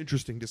almost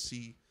interesting to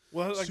see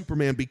Well, like,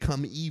 Superman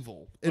become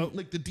evil, and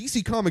like the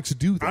DC comics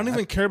do that. I don't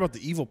even care about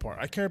the evil part.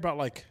 I care about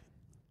like,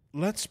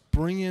 let's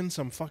bring in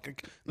some fucking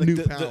like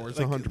New powers.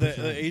 100%.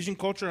 The Asian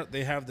culture,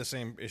 they have the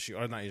same issue,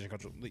 or not Asian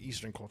culture, the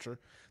Eastern culture,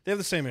 they have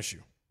the same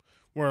issue,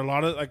 where a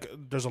lot of like,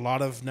 there's a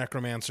lot of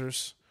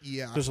necromancers.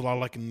 Yeah. There's a lot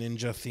of like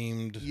ninja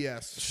themed,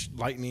 Yes.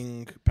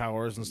 lightning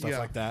powers and stuff Yeah.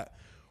 like that.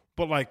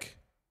 But like,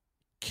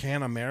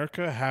 can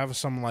America have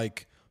some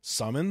like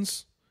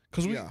summons?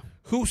 Because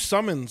who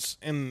summons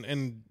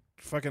in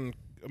fucking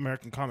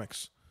American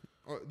comics?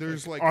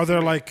 There's like Are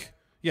there like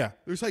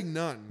there's like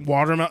none.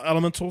 water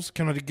elementals?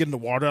 Can I get into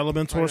water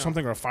elemental I or know.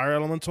 something, or a fire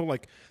elemental?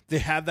 Like they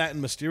had that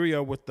in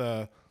Mysterio with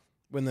the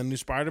new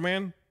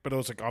Spider-Man, but it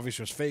was like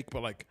obviously it was fake.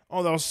 But like,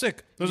 oh, that was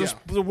sick. There's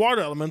the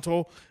water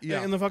elemental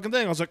in the fucking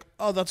thing. I was like,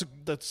 oh, that's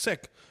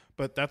sick.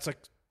 But that's like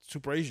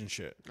super Asian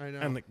shit. I know.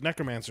 And like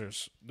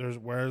necromancers,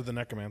 where are the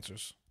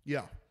necromancers?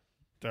 Yeah.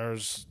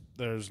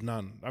 There's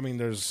none. I mean,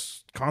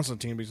 there's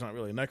Constantine, but he's not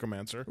really a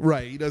necromancer.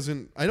 Right. He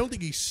doesn't. I don't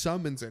think he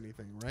summons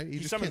anything. Right. He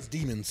just summons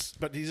can't- demons,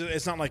 but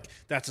it's not like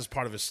that's as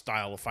part of his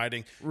style of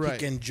fighting.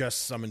 Right. He can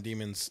just summon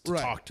demons to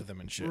talk to them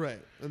and shit. Right.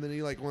 And then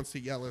he like wants to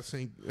yell at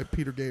Saint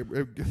Peter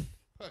Gabriel,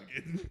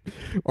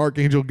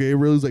 Archangel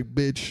Gabriel is like,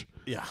 bitch,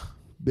 Yeah.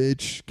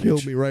 kill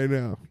me right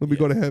now. Let me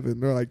go to heaven.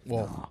 They're like,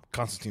 Well,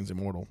 Constantine's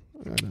immortal.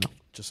 I know.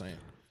 Just saying.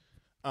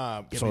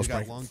 but So he's is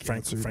got lung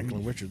cancer.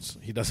 Franklin Richards.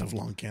 He does have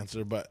lung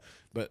cancer, but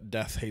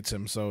Death hates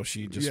him, so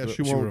she just Yeah,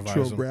 she won't. revives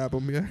She'll him. grab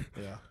him. Yeah.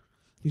 Yeah.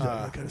 He's like,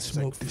 I gotta It's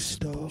smoke like, this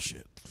stuff.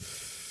 bullshit.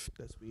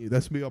 That's me.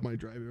 That's me on my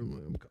drive.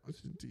 I'm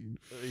Constantine.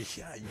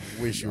 Yeah,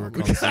 you wish you were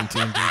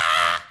Constantine.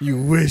 Dude. You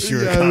wish you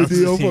were Yeah, dude,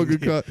 Constantine. I'm fucking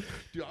dude.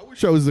 dude, I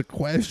wish I was the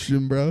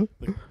question, bro.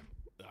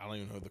 I don't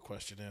even know who the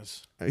question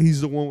is.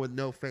 He's the one with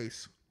no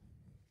face.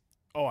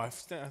 Oh, I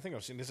think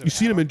I've seen this. You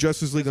seen him in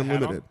Justice League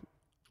Unlimited.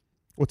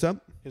 What's up?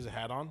 He has a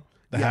hat on.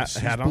 Yes,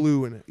 hat he's on.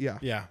 blue in it. Yeah.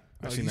 Yeah,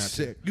 I've seen he's that.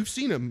 sick. You've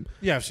seen him.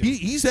 Yeah, I've seen him.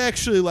 He's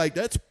actually like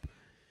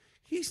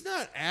he's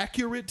not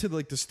accurate to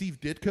like the Steve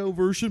Ditko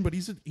version, but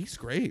he's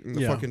great in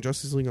the fucking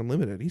Justice League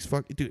Unlimited. He's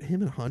fucking dude.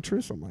 Him and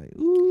Huntress. I'm like,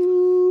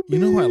 ooh. You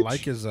know who I bitch.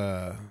 like is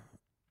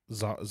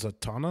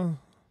Zatanna.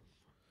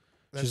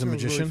 That She's a sounds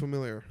magician. Really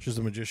familiar. She's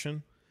a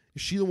magician.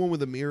 Is she the one with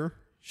the mirror?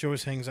 She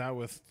always hangs out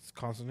with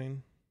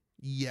Constantine.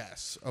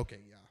 Yes. Okay.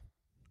 Yeah.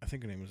 I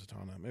think her name is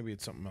Zatanna. Maybe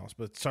it's something else,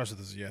 but it starts with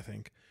a Z, I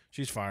think.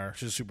 She's fire.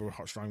 She's a super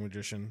strong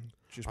magician.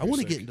 She's I want to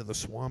sick. get into the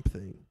swamp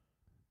thing.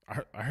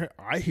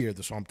 I hear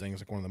the Swamp Thing is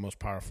like one of the most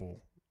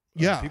powerful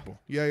people.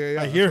 Yeah.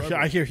 I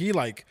hear he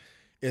like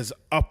is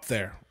up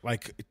there,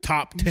 like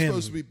top He's 10.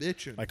 supposed to be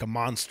bitching. Like a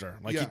monster.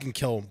 Like Yeah. he can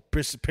kill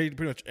pretty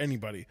much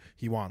anybody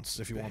he wants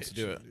if he wants to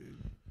do it.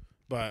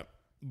 Dude.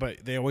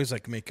 But they always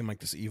like make him like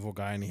this evil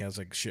guy, and he has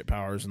like shit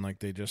powers, and like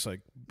they just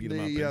like beat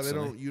him up. Yeah, they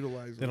instantly. don't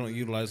utilize. They don't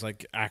utilize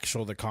like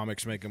the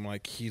comics make him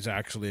like he's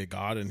actually a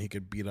god, and he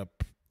could beat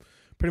up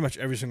pretty much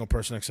every single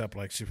person except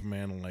like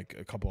Superman and like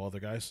a couple other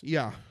guys.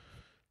 Yeah.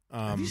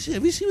 Have you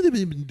seen what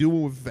they've been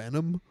doing with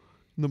Venom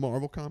in the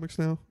Marvel comics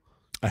now?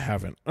 I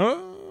haven't.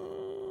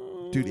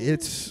 Dude,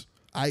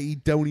 I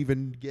don't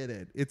even get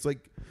it. It's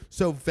like,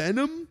 so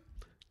Venom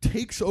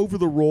takes over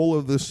the role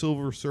of the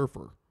Silver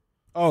Surfer.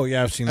 Oh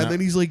yeah, I've seen that. And then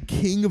he's like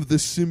king of the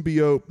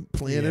symbiote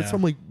planets. Yeah.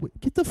 I'm like,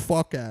 get the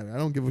fuck out of it. I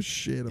don't give a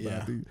shit about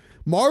Yeah. these.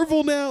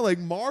 Marvel now, like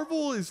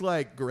Marvel is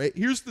like great.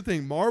 Here's the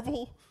thing,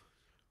 Marvel's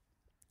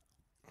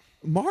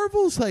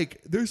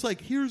like, there's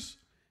like, here's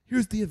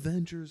the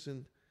Avengers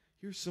and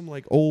here's some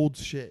like old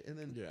shit. And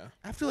then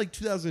after like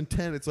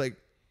 2010, it's like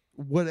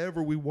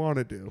whatever we want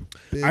to do.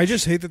 Bitch. I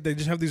just hate that they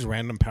just have these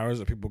random powers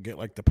that people get,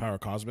 like the power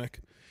cosmic.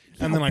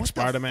 And then like what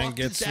the Spider-Man fuck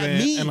gets does it, that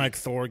mean? and like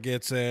Thor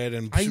gets it,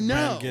 and I Superman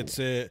know. gets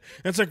it.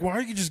 And it's like, why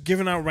are you just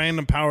giving out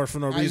random powers for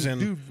no reason?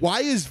 Dude,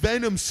 why is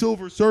Venom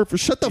Silver Surfer?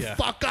 Shut the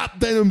fuck up,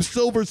 Venom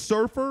Silver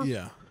Surfer.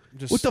 Yeah.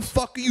 Just, What the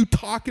fuck are you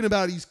talking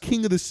about? He's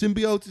king of the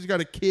symbiotes. He's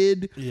got a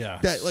kid. Yeah.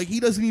 That like he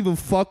doesn't even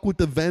fuck with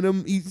the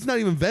Venom. He's not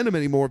even Venom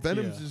anymore.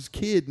 Venom's Yeah. his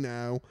kid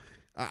now.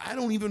 I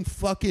don't even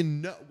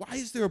fucking know. Why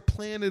is there a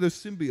planet of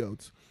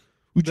symbiotes?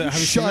 Would you have you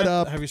shut seen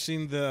up? Have you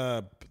seen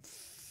the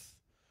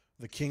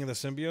King of the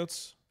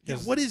Symbiotes? Yeah,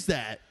 what is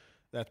that?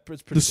 That's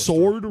pretty The cool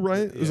sword, story.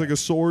 right? It was like a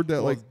sword that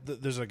Well, like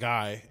there's a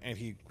guy, and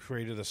he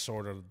created a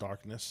sword of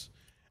darkness,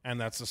 and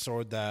that's the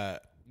sword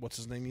that what's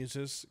his name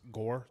uses?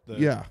 Gore,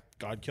 the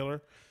god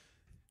killer.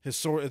 The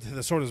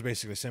sword is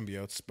basically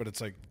symbiotes, but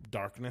it's like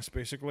darkness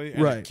basically,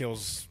 and Right. it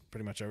kills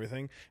pretty much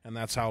everything. And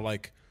that's how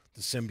like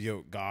the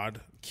symbiote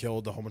god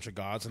killed a whole bunch of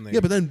gods, and they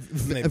but then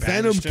they Venom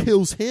banished him,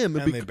 kills him,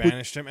 and they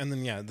banished him, and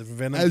then the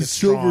Venom as gets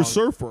Silver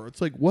strong. Surfer.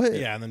 It's like what?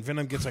 Yeah, and then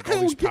Venom gets like I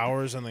all these don't get-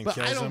 powers, and then But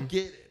kills I don't him.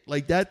 get it.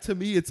 Like that to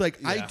me, it's like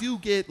I Yeah. do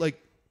get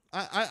like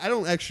I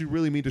don't actually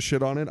really mean to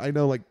shit on it. I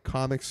know like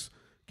comics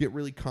get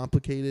really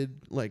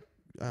complicated, like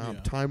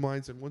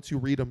timelines, and once you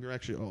read them, you're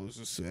actually this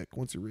is sick.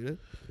 Once you read it,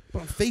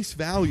 but on face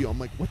value, I'm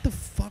like, what the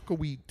fuck are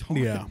we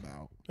talking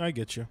about? I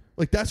get you.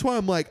 Like that's why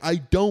I'm like I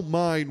don't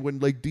mind when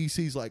like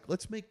DC's like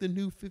let's make the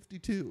new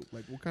 52.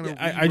 Like what kind of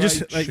I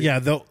just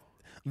shit.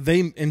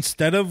 they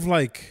instead of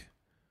like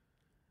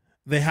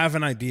they have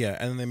an idea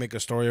and then they make a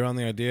story around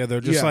the idea.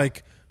 They're just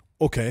like,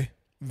 okay,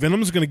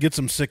 Venom's gonna get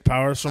some sick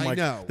powers from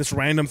like this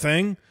random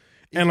thing,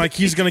 and like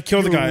he's gonna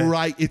kill the guy.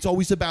 Right? It's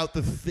always about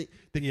the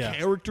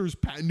character's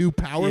new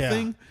power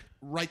thing.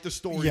 Write the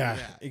story. Yeah, of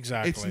that.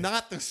 exactly. It's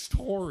not the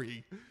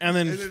story, and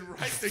then write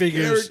the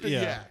figures.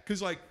 character.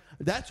 Because like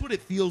that's what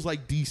it feels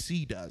like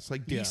DC does.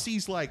 Like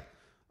DC's like,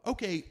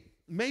 okay,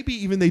 maybe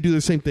even they do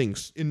the same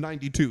things in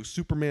 '92.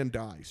 Superman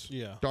dies.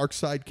 Yeah,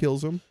 Darkseid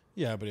kills him.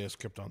 Yeah, but he has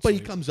Krypton. But he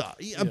comes up.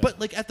 Yeah, but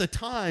like at the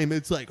time,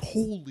 it's like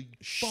holy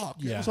fuck.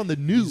 Yeah. It was on the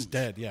news. He's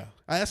dead. Yeah,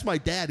 I asked my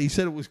dad. He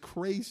said it was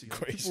crazy.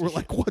 People were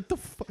like, "What the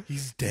fuck?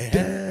 He's dead."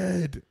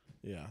 Dead.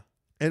 Yeah.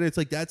 And it's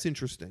like that's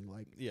interesting.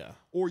 Like,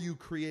 or you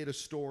create a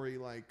story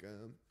like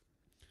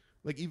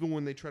even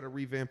when they try to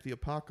revamp the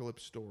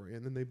Apocalypse story,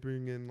 and then they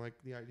bring in like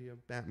the idea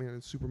of Batman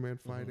and Superman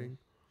fighting,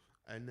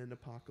 and then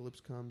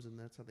Apocalypse comes, and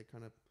that's how they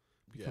kind of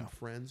become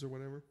friends or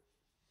whatever.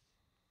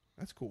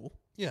 That's cool.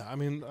 Yeah, I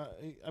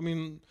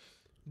mean,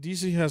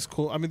 DC has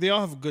cool. I mean, they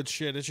all have good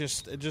shit. It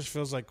just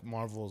feels like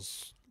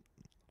Marvel's.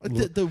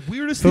 The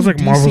weirdest feels thing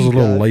like Marvel's DC a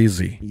little does,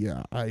 lazy.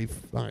 Yeah, I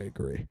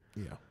agree.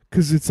 Yeah.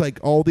 Because it's like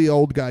all the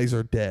old guys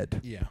are dead.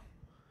 Yeah.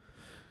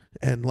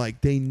 And like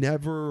they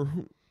never,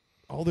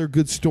 all their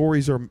good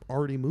stories are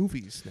already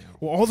movies now.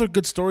 Well, all their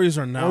good stories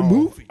are now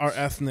movies. Are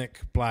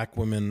ethnic black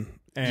women.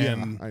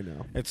 And I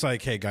know. It's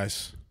like, hey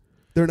guys,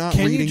 they're not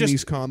reading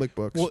these comic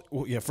books.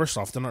 Well, yeah. First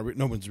off, they're not.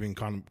 No one's reading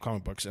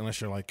comic books unless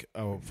you're like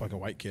a fucking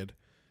white kid.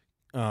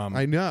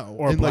 I know,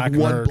 or and black like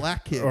one nerd,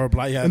 black kid, or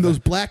black. Yeah, and those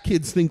black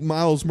kids think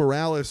Miles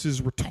Morales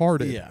is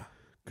retarded. Yeah.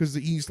 Because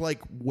he's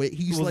like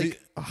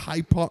a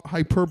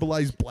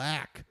hyperbolized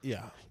black.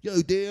 Yeah.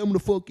 Yo, damn, I'm gonna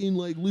fucking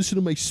like listen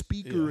to my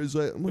speaker as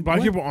I'm like,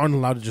 black people aren't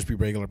allowed to just be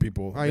regular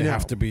people. They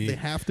have to be. They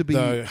have to be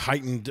the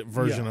heightened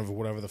version of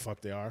whatever the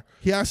fuck they are.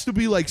 He has to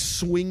be like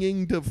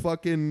swinging to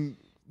fucking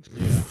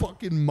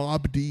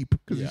Mob Deep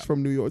because he's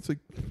from New York. It's like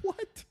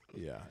what?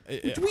 Yeah.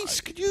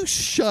 Could you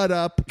shut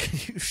up?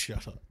 You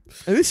shut up.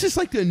 And this is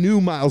like the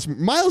new Miles.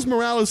 Miles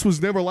Morales was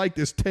never like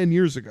this 10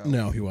 years ago.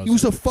 No, he wasn't. He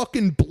was a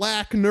fucking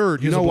black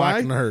nerd. You know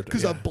why?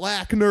 Because a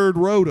black nerd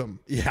wrote him.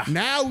 Yeah.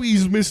 Now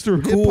he's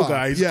Mr. Cool Hip-hop.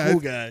 guy. He's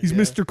cool guy. He's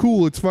Mr.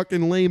 Cool. It's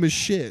fucking lame as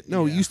shit.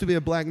 No, he used to be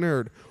a black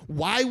nerd.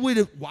 Why would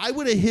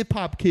a hip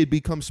hop kid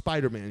become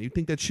Spider-Man? You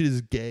think that shit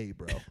is gay,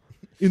 bro?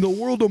 In the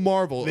world of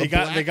Marvel,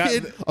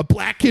 a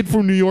black kid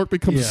from New York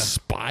becomes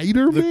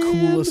Spider-Man? The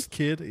coolest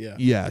kid? Yeah.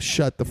 Yeah,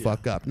 shut the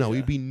fuck up. No,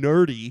 he'd be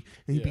nerdy,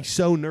 and he'd be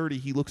so nerdy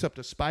he looks up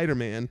to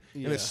Spider-Man,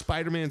 and if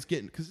Spider-Man's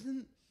getting...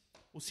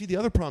 see, the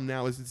other problem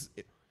now is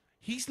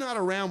he's not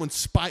around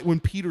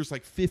when Peter's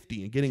like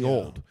 50 and getting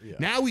old. Yeah.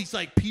 Now he's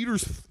like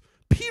Peter's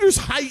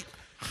hype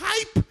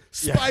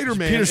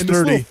Spider-Man, Peter's and this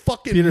 30. little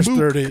fucking Peter's mook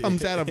 30.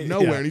 comes out of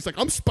nowhere, and he's like,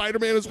 I'm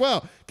Spider-Man as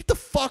well. Get the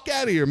fuck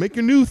out of here. Make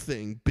a new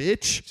thing,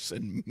 bitch.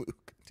 Said mook.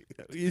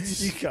 You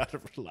gotta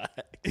relax.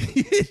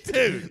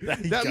 Dude,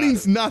 that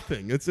means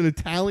nothing. It's an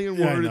Italian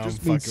word. It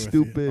just means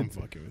stupid. I'm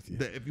fucking with you.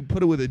 If you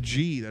put it with a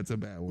G, that's a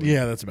bad word.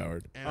 Yeah, that's a bad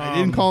word. And I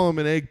didn't call him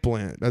an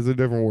eggplant. That's a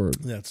different word.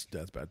 That's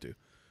bad too.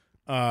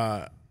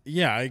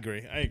 Yeah, I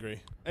agree.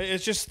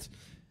 It's just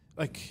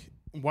like,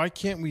 why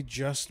can't we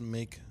just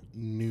make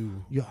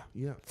new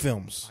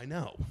films? I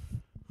know.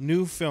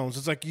 New films.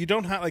 It's like you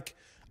don't have like.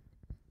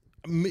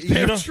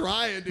 They're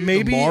trying, dude.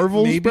 Maybe the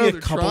Marvels, maybe bro, a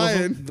couple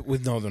trying. of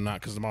them. No, they're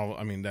not, because the Marvel.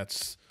 I mean,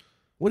 that's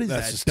what is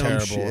that's that? just Dumb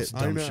terrible. shit. It's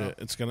dumb shit.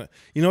 It's gonna.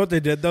 You know what they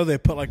did though? They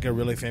put like a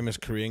really famous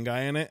Korean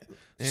guy in it,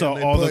 And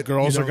so all the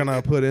girls are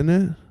gonna put in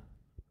it.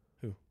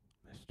 Who?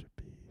 Mr.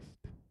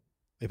 Beast.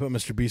 They put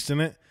Mr. Beast in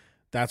it.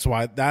 That's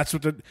why. That's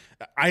what.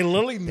 I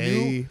literally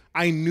knew.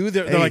 I knew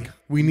they're like,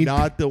 we need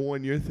not the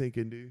one you're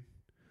thinking, dude.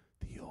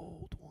 The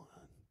old one.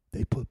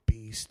 They put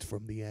Beast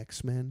from the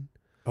X-Men.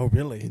 Oh,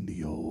 really? In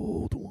the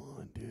old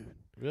one, dude.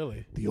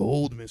 Really? The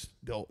old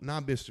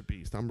not Mr.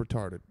 Beast. I'm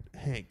retarded.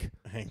 Hank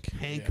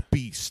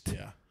Beast.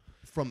 Yeah.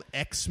 From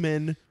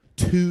X-Men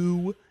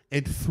 2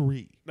 and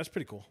 3. That's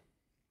pretty cool.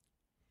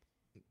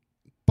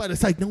 But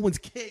it's like no one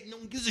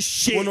gives a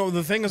shit. Well, no,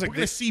 the thing is like we're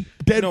gonna see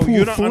Deadpool 3.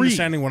 You're not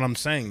understanding what I'm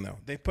saying though.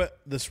 They put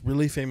this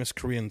really famous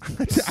Korean.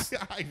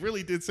 I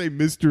really did say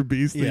Mr.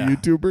 Beast, the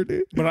YouTuber,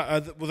 dude.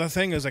 But the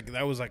thing is like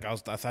that was like I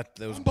thought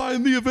that was I'm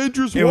buying the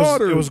Avengers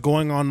water. It was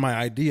going on my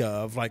idea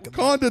of like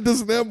Wakanda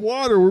doesn't have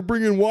water. We're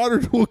bringing water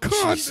to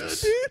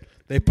Wakanda, dude.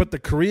 They put the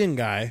Korean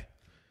guy,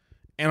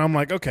 and I'm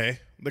like, okay,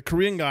 The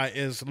Korean guy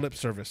is lip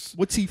service.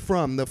 What's he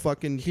from? The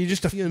fucking He's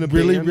just a in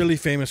really, band? really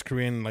famous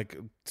Korean like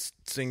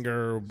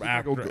singer,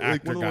 actor, like actor one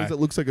of the guy. ones that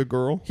looks like a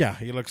girl. Yeah,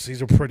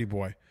 he's a pretty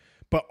boy.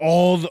 But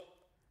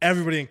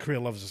everybody in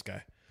Korea loves this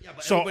guy. Yeah,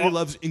 but everybody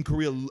loves in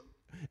Korea.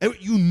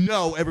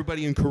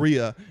 Everybody in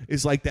Korea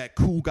is like that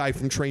cool guy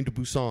from Train to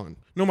Busan.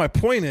 No, my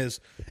point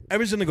is,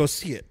 everybody's gonna go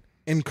see it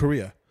in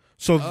Korea.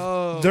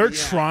 So they're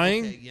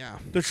trying.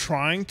 They're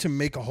trying to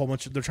make a whole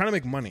bunch of. They're trying to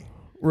make money,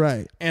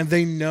 Right. and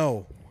they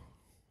know,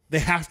 they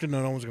have to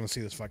know no one's gonna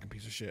see this fucking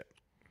piece of shit.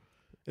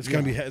 It's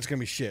gonna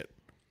be shit.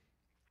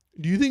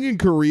 Do you think in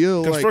Korea,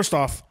 Because like, first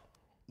off,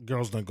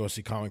 girls don't go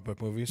see comic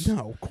book movies.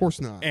 no, of course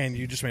not. And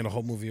you just made a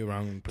whole movie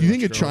around. Do you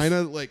think in girls.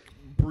 China, like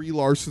Brie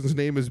Larson's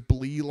name is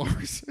Blee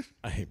Larson?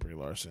 I hate Brie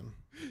Larson.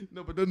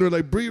 No, but then they're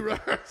like Brie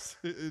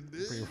Larson.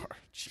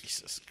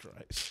 Jesus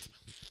Christ.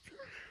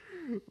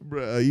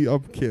 Bruh,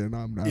 I'm kidding.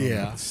 I'm not.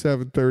 Yeah.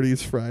 7:30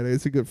 is Friday.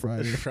 It's a good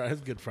Friday.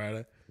 It's Good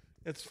Friday.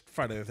 It's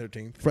Friday the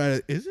 13th.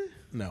 Friday, is it?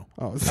 No.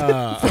 Oh, it's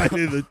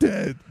Friday the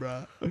 10th,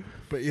 bro.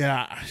 But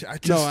yeah, I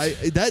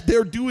just... No,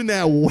 they're doing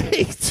that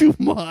way too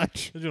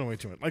much. They're doing way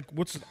too much. Like,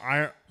 what's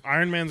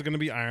Iron Man's going to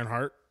be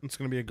Ironheart. It's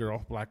going to be a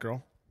girl, black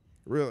girl.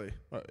 Really?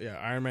 Yeah,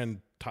 Iron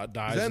Man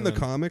dies. Is that in the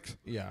comics?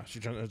 Yeah,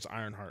 it's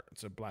Ironheart.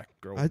 It's a black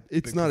girl.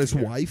 It's not his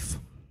wife.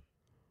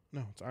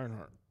 No, it's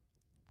Ironheart.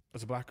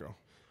 It's a black girl.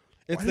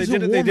 Why does a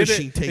war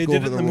machine take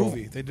over the role?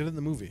 movie. They did it in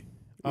the movie.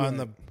 Right.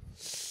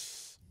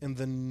 In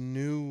the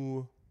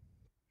new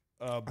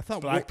I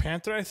thought Black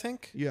Panther, I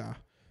think. Yeah.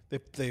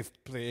 They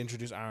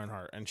introduce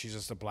Ironheart, and she's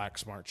just a black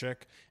smart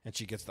chick, and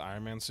she gets the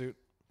Iron Man suit.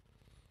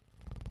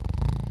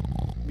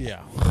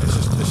 Yeah,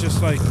 it's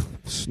just like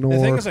Snore. the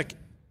thing is like,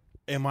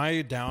 am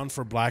I down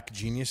for black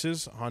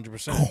geniuses?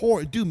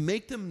 100%. Dude,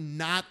 make them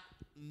not.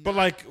 But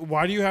like,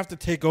 why do you have to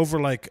take over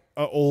like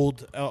a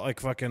old like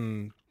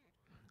fucking?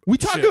 We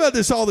talk shit. about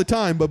this all the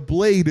time, but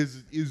Blade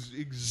is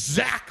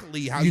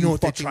exactly how You know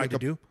what they fucking tried make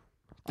to a- do?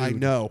 I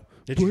know.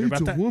 Did you hear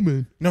Blade's about a that?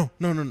 woman. No.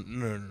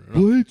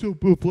 Blade's a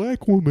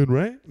black woman,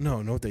 right?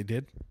 No, know what they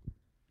did?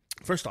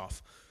 First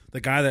off, the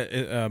guy that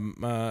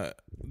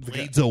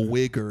Blade's a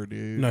wigger,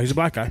 dude. no, he's a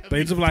black guy.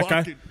 Blade's a black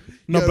guy. fucking-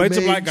 No, Yeah, Blade's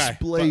a black Blade's guy.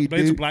 Blade,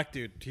 Blade's a dude. black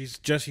dude.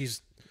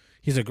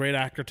 He's a great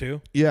actor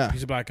too. Yeah.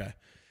 He's a black guy.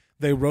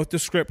 They wrote the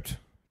script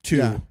to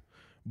Yeah.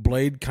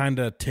 Blade kind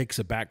of takes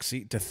a back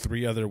seat to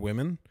 3 other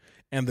women,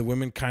 and the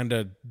women kind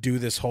of do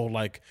this whole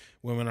like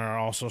women are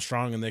also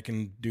strong and they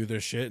can do their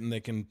shit and they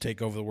can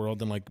take over the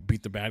world and like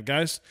beat the bad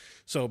guys.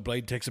 So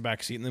Blade takes a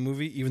back seat in the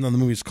movie, even though the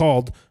movie's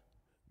called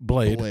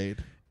Blade.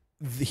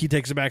 He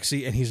takes a back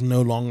seat and he's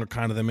no longer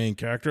kind of the main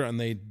character, and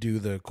they do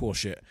the cool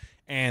shit.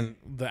 And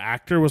the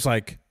actor was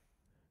like,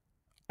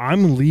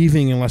 I'm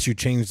leaving unless you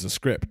change the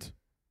script.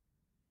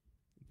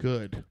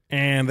 Good.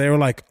 And they were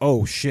like,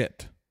 oh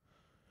shit.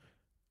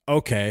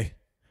 Okay.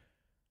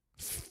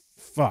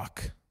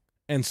 Fuck.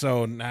 And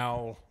so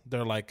now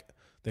they're like,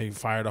 they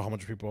fired a whole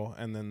bunch of people,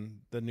 and then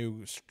the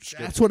new script.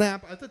 That's what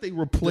happened. I thought they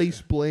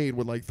replaced Blade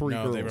with like 3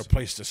 No, girls. they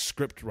replaced the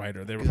script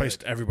writer. They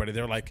replaced everybody.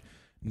 They were like,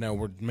 no,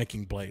 we're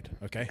making Blade,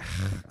 okay?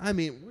 I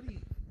mean,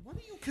 what are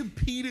you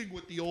competing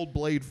with the old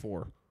Blade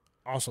for?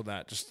 Also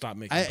that, just stop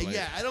making Blade.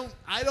 Yeah,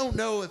 I don't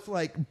know if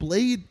like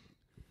Blade.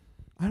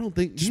 I don't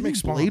think Just make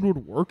Spawn. Blade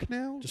would work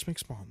now. Just make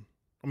Spawn.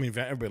 I mean,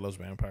 everybody loves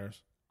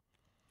vampires.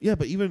 Yeah,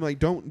 but even like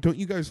don't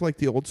you guys like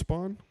the old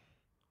Spawn?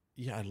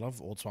 Yeah, I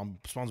love old Spawn.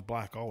 Spawn's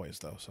black always,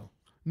 though, so.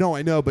 No,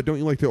 I know, but don't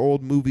you like the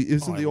old movie?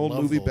 Isn't I the old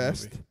love movie the old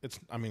best?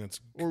 movie.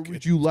 Or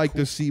would you like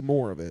to see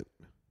more of it?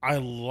 I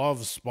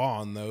love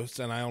Spawn, though,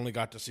 and I only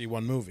got to see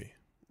one movie.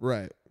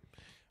 Right.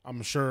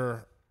 I'm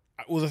sure.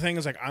 Well, the thing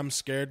is, like, I'm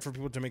scared for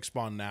people to make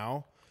Spawn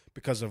now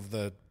because of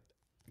the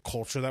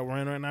culture that we're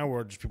in right now,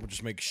 where just people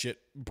just make shit,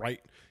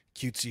 bright,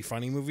 cutesy,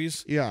 funny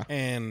movies. Yeah.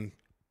 And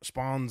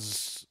Spawn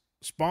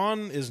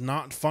is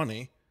not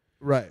funny.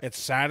 Right. It's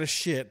sad as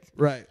shit.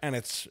 Right. And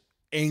it's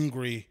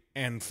angry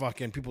and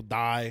fucking people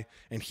die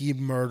and he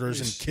murders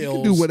and kills.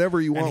 You can do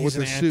whatever you want and with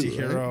he's the an suit,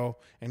 anti-hero, right?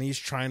 and he's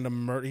trying to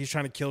murder. He's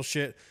trying to kill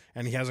shit,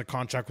 and he has a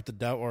contract with the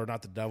devil, or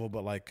not the devil,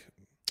 but like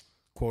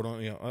quote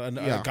on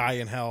a guy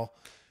in hell,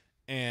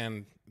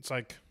 and it's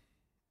like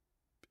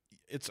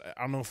I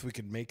don't know if we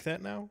could make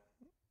that now.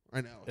 I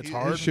know it's his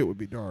hard. shit would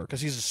be dark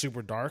because he's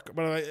super dark.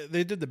 But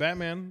they did the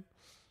Batman,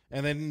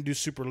 and they didn't do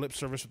super lip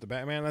service with the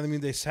Batman. I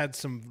mean, they had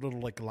some little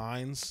like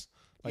lines.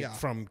 Like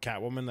from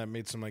Catwoman that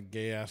made some like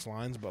gay ass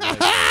lines, but like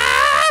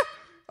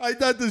I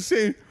thought the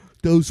same.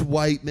 Those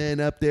white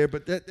men up there,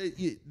 but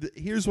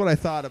here's what I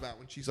thought about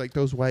when she's like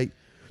those white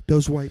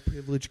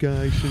privileged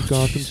guys in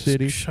Gotham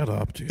City. Shut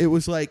up, dude. It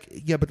was like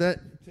but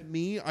that to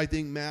me, I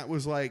think Matt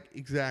was like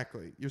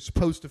exactly. You're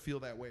supposed to feel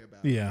that way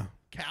about it. Yeah.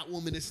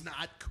 Catwoman is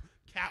not.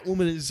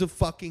 Catwoman is a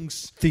fucking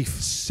thief,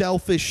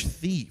 selfish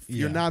thief.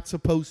 Yeah. You're not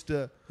supposed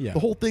to. Yeah. The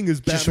whole thing is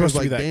Batman's supposed to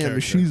like, be that damn,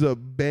 character. she's a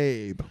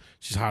babe.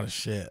 She's hot as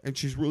shit, and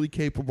she's really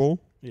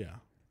capable. Yeah.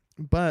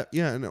 But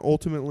yeah, and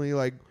ultimately,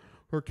 like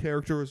her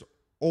character is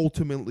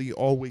ultimately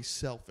always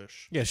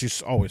selfish. Yeah,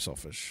 she's always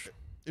selfish.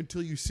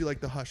 Until you see like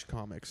the Hush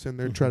comics, and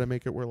they're trying to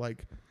make it where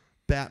like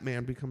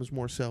Batman becomes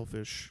more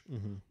selfish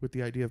with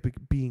the idea of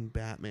being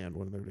Batman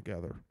when they're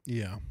together.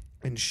 Yeah.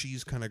 And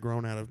she's kind of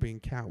grown out of being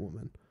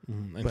Catwoman.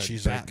 And but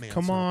she's Batman's like,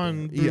 come not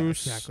on, there.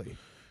 Bruce. Yeah, exactly.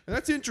 And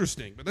that's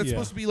interesting, but that's Yeah.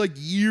 supposed to be like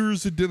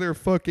years into their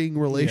fucking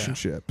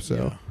relationship. So,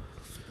 Yeah.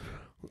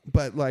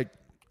 but like,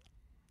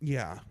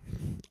 yeah,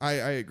 I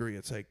agree.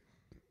 It's like,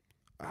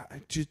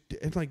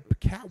 it's like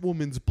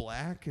Catwoman's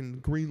black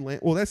and Green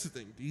Lantern. Well, that's the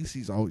thing.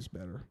 DC's always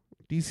better.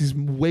 DC's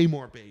way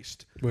more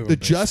based. The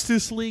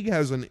Justice League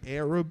has an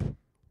Arab,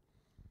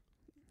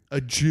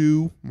 a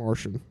Jew,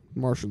 Martian.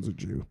 Martian's a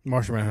Jew.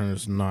 Martian Manhunter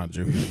is not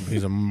Jew.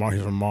 He's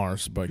from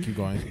Mars, but keep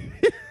going.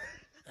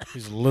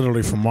 He's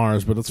literally from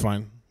Mars, but it's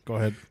fine. Go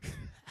ahead.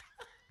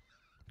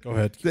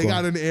 They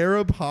got an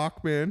Arab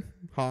Hawkman.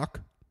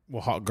 Hawk.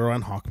 Well, Hawk Girl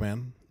and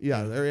Hawkman.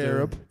 Yeah, they're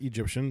Arab.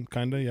 Egyptian,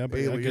 kind of, yeah, but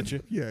Alien. I get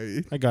you.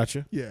 Yeah. I got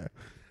you. Yeah.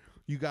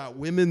 You got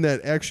women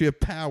that actually have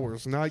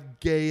powers, not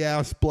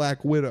gay-ass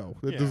Black Widow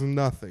that does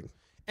nothing.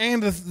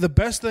 And the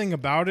best thing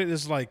about it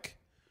is, like,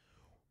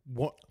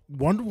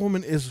 Wonder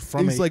Woman is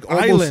from an like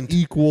island.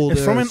 Equal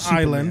it's to from an Superman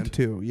island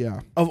too, yeah.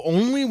 Of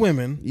only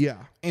women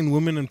and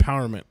women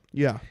empowerment.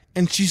 Yeah.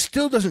 And she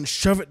still doesn't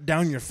shove it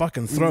down your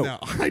fucking throat. No,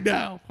 I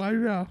know.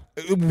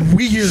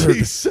 Weird.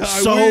 She's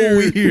so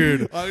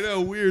weird. I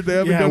know, weird. They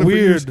haven't Yeah, done it for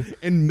weird. years.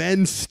 And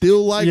men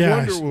still like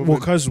Wonder Woman. Well,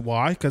 because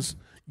why? Because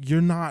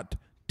you're not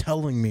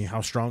telling me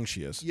how strong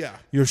she is. Yeah.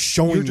 You're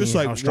showing You're just me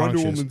like, how strong Wonder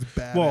she Woman's is.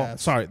 badass. Well,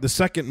 sorry, the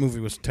second movie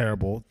was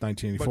terrible,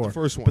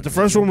 1984. But the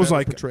first one was better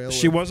like, portrayal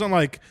she of- wasn't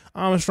like,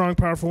 I'm a strong,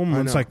 powerful woman.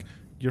 I It's know. like,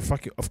 you're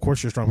fucking, of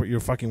course you're strong, but you're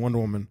fucking Wonder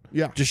Woman.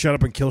 Yeah. Just shut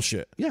up and kill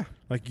shit. Yeah.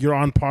 Like, you're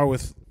on par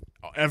with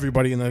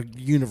everybody in the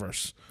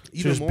universe.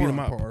 Even just more beat them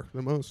on up. par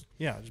than most.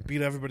 Yeah, just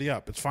beat everybody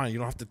up. It's fine. You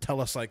don't have to tell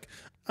us, like,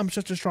 I'm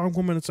such a strong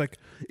woman. It's like,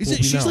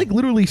 She's like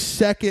literally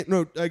second.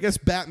 No, I guess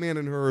Batman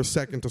and her are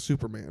second to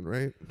Superman,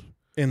 right?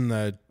 in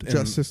the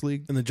Justice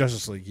League. In the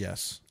Justice League,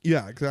 yes.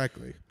 Yeah,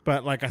 exactly.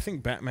 But like, I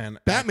think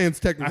Batman's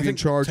technically in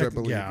charge, I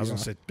believe. Yeah, I was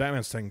gonna say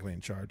Batman's technically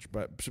in charge,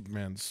 but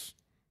Superman's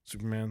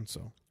Superman.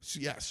 So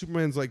yeah,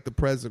 Superman's like the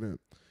president.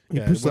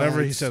 Yeah,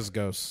 whatever he says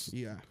goes.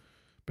 Yeah,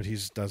 but he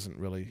doesn't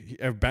really.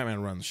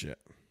 Batman runs shit.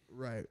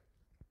 Right.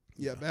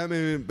 Yeah,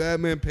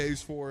 Batman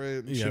pays for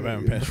it. Yeah,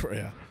 Batman pays for it.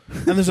 Yeah.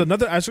 And there's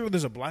another. I saw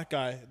there's a black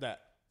guy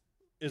that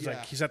is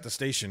like he's at the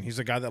station. He's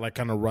the guy that like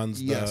kind of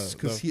runs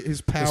because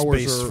his the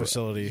powers space are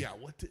facility. Yeah.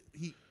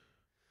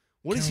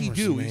 What does he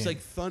do? He's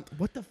like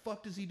what the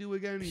fuck does he do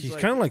again? He's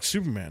kind of like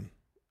Superman.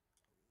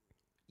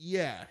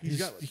 Yeah,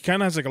 he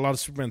kind of has like a lot of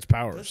Superman's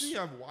powers. Doesn't he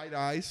have white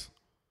eyes?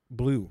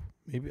 Blue,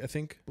 maybe I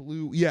think.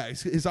 Blue. Yeah,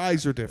 his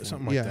eyes are different.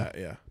 Something like that.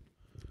 Yeah.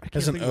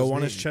 Has an O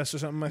on his chest or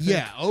something. I think.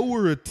 Yeah, O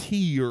or a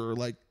T or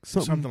like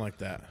something like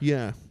that.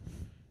 Yeah.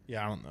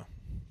 Yeah, I don't know.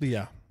 But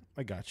yeah,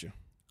 I got you.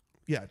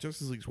 Yeah,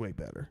 Justice League's way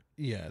better.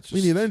 Yeah, it's just, I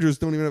mean, the Avengers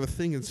don't even have a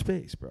thing in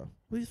space, bro.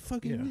 What are you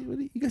fucking?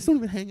 Yeah. You guys don't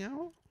even hang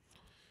out.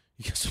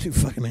 You guys don't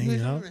even fucking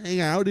hang out.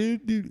 Hang out,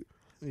 dude.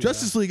 Yeah.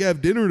 Justice League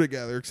have dinner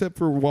together, except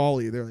for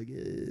Wally. They're like,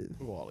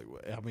 Wally.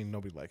 I mean,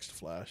 nobody likes the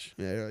Flash.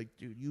 Yeah, they're like,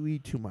 dude, you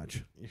eat too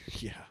much.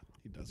 Yeah,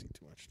 he does eat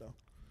too much, though.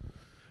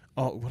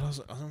 Oh, what else?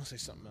 I was gonna say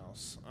something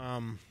else. I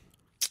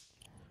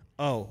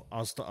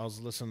was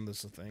listening to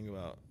this thing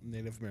about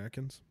Native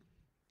Americans,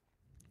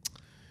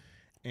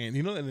 and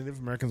you know that Native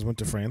Americans went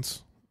to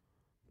France.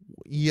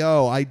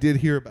 Yo, I did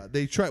hear about it.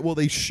 They tried. Well,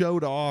 they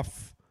showed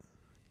off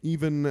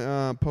even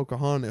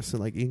Pocahontas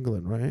in like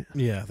England, right?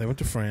 Yeah, they went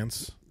to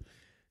France,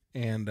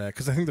 and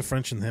because I think the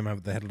French and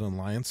them they had an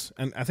alliance,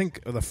 and I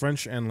think the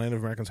French and Native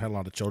Americans had a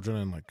lot of children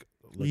and like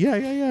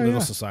little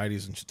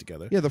societies and shit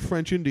together. Yeah, the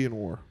French Indian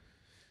War.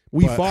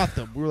 We fought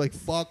them. We were like,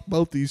 fuck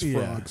both these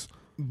frogs.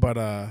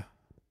 But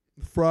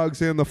frogs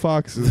and the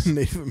foxes. The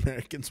Native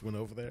Americans went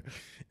over there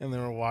and they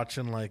were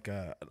watching like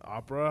an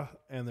opera,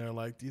 and they're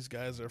like, these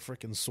guys are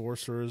freaking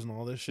sorcerers and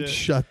all this shit.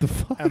 Shut the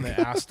fuck And they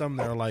asked them,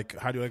 they're like,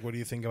 what do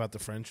you think about the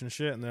French and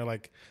shit? And they're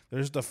like,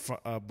 there's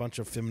a bunch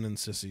of feminine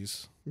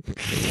sissies.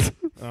 And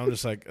I'm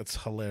just like, it's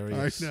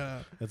hilarious. I know.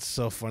 It's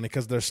so funny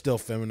because they're still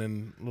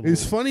feminine.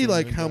 It's funny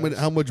like how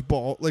much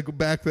ball, like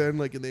back then,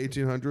 like in the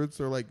 1800s,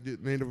 they're like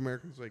Native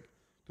Americans, like,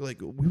 they're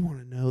like, we want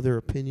to know their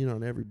opinion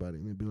on everybody.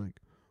 And they'd be like,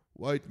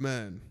 white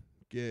man,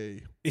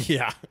 gay.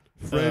 Yeah.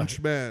 French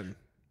men,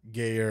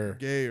 gayer.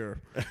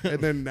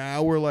 And then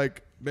now we're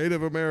like,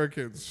 Native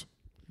Americans,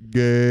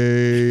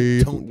 gay.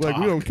 We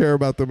don't care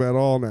about them at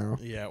all now.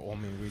 Yeah, well, I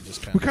mean,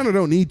 we kind of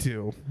don't need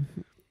to.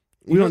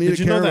 We don't need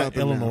to care about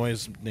them. Illinois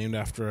is named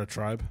after a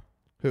tribe?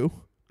 Who?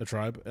 A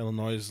tribe.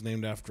 Illinois is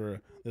named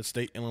after the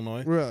state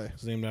Illinois. Really?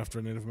 It's named after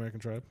a Native American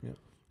tribe. Yeah.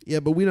 Yeah,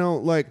 but we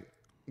don't like.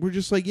 We're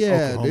just like,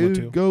 yeah, Oklahoma dude,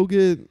 too. go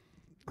get.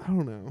 I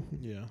don't know.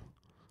 Yeah.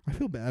 I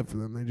feel bad for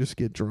them. They just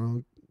get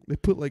drunk. They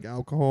put like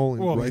alcohol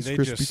and Rice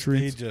Krispie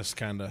treats. They just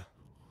kind of.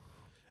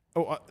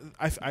 Oh,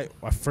 I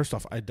first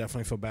off, I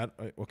definitely feel bad.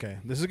 Okay,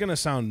 this is gonna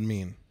sound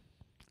mean.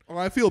 Oh,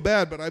 I feel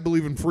bad, but I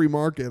believe in free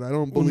market. I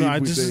don't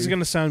believe. This is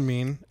gonna sound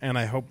mean, and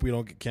I hope we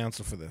don't get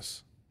canceled for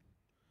this.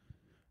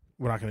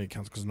 We're not gonna get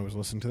canceled because nobody's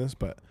listening to this,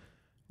 but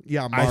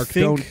yeah, Mark,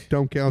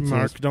 don't cancel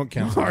Mark, us. don't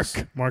cancel us.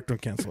 Mark,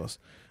 don't cancel us.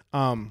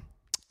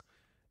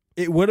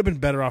 It would have been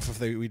better off if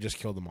we just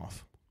killed them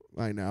off.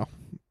 I know.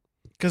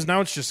 Because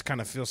now it's just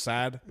kind of feels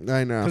sad.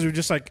 I know. Because we're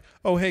just like,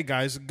 oh, hey,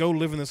 guys, go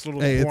live in this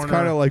little corner. corner. It's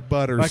kind of like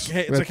Butters. Like,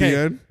 hey, it's at like, the hey,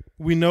 end.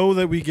 we know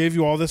that we gave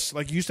you all this.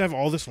 Like, you used to have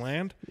all this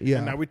land. Yeah.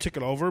 And now we took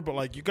it over. But,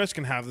 like, you guys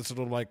can have this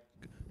little, like,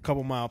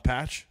 couple-mile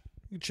patch.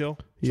 You chill.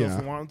 Yeah.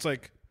 If you want. It's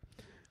like.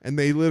 And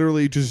they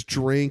literally just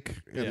drink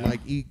and,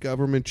 like, eat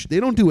government. They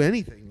don't do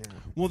anything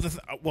now.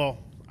 Well,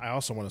 I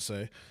also want to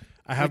say,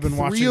 I have been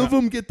watching. 3 of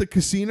them get the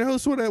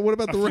casinos? What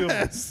about the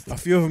rest? A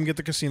few of them get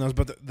the casinos.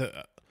 But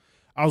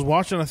I was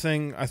watching a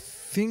thing,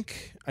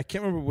 I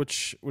can't remember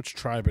which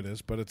tribe it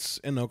is, but it's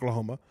in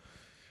Oklahoma.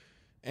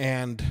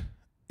 And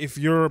if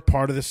you're a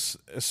part of this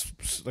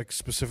like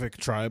specific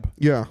tribe,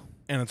 Yeah.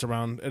 and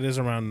it is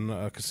around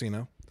a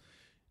casino,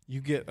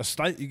 you get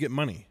you get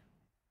money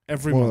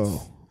every Whoa.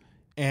 month.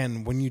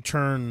 And when you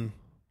turn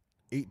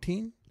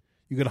 18,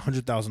 you get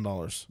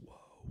 $100,000.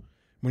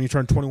 When you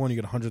turn 21, you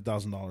get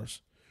 $100,000.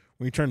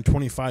 When you turn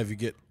 25, you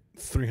get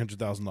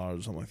 $300,000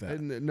 or something like that.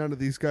 And none of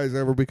these guys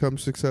ever become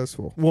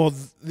successful. Well,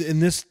 in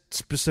this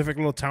specific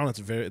little town, it's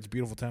a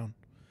beautiful town.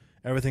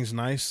 Everything's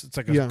nice. It's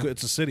like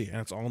it's a city,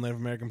 and it's all Native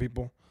American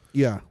people.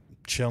 Yeah.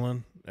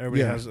 Chilling.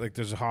 Everybody has like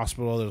there's a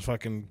hospital. There's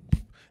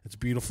it's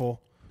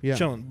beautiful. Yeah.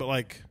 Chilling, but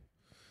like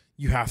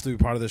you have to be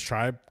part of this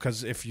tribe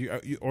because if you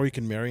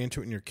can marry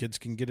into it and your kids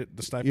can get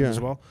the stipend as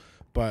well.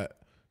 But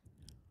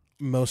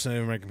most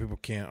Native American people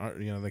can't.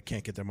 They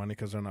can't get their money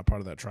because they're not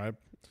part of that tribe.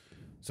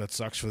 So that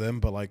sucks for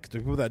them. But like the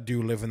people that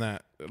do live in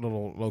that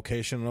little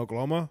location in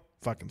Oklahoma,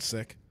 fucking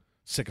sick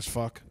as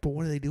fuck. But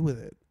what do they do with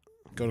it?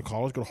 Go to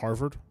college, go to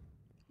Harvard.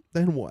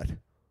 Then what?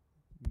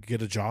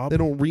 Get a job. They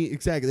don't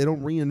They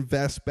don't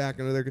reinvest back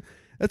into their.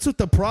 That's what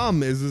the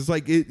problem is. Is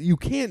like you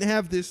can't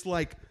have this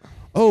like,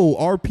 oh,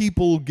 our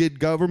people get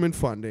government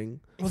funding.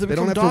 Well, they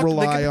don't have to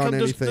rely on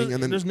anything,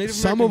 and then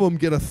some of them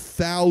get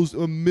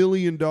 $1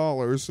 million,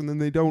 and then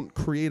they don't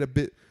create a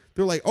bit.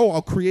 They're like, oh,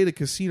 I'll create a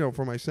casino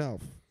for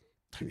myself.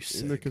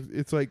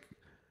 It's like,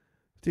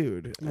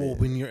 dude. Well,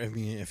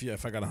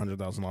 if I got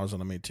 $100,000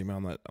 on a made team,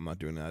 I'm not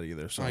doing that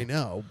either. So I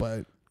know,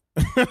 but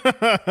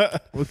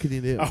what can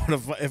you do?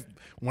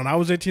 When I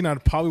was 18, I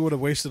probably would have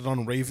wasted it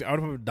on rave. I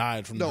would have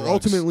died from drugs.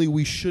 Ultimately,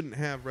 we shouldn't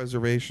have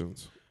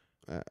reservations.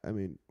 I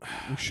mean,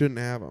 we shouldn't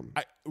have them.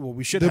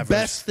 We should. The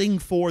best thing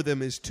for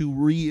them is to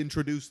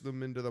reintroduce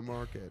them into the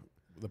market.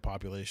 The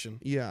population.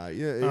 Yeah.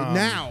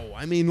 Now,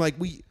 I mean, like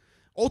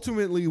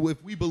ultimately,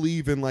 if we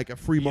believe in like a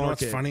free market, know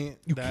what's funny?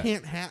 You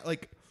can't have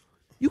like.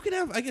 You can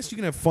have, I guess, you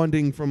can have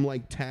funding from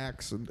like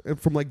tax and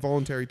from like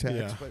voluntary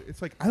tax, but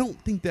it's like I don't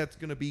think that's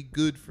going to be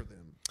good for them.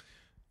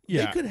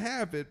 Yeah, they could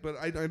have it, but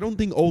I don't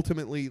think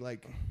ultimately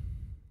like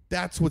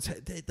that's what's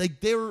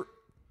like. They're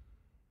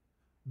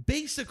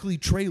basically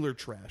trailer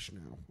trash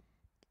now.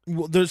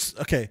 Well, there's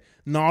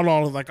not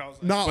all of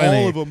not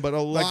all of them, but a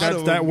lot of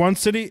them. That one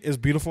city is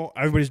beautiful.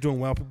 Everybody's doing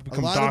well. People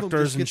become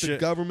doctors and shit. The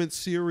government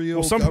cereal.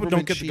 Well, some people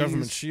don't get the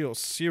government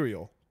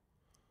cereal.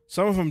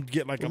 Some of them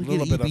get like a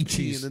little bit of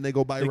cheese, and then they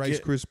go buy Rice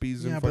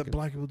Krispies. Yeah, but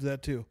black people do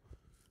that too.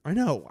 I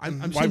know.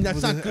 I'm saying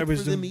that's not good for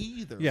them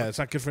either. Yeah, it's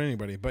not good for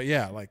anybody. But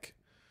yeah,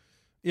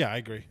 I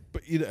agree.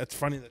 But it's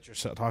funny that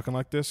you're talking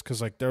like this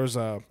because like there was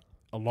a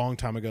long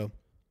time ago.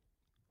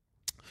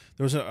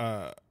 There was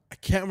I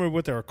can't remember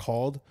what they were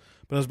called,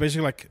 but it was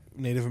basically like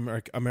Native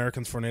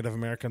Americans for Native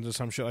Americans or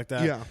some shit like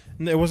that. Yeah,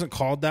 and it wasn't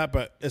called that,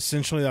 but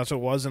essentially that's what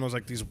it was. And it was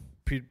like these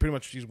pretty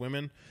much these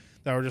women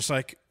that were just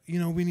like,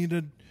 we need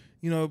to,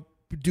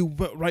 do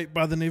right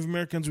by the Native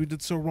Americans. We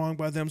did so wrong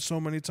by them so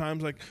many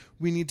times. Like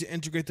we need to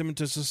integrate them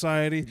into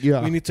society.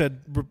 Yeah, we need to,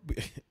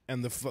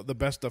 and the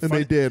best. And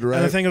they did, right?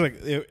 And the thing is,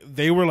 like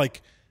they were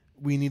like,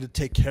 we need to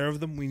take care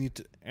of them. We need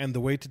to, and the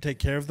way to take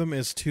care of them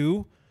is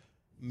to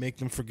make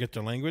them forget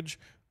their language,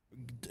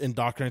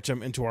 indoctrinate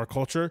them into our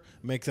culture,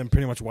 make them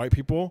pretty much white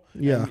people.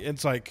 Yeah, and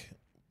it's like,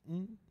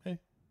 hey,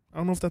 I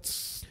don't know if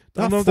that's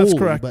that's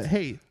correct, but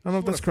hey, I don't know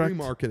if that's correct. Free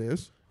market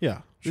is.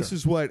 Yeah, sure. This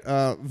is what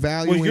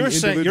valuing. Well,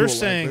 you're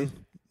saying life.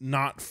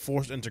 Not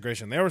forced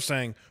integration. They were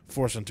saying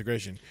forced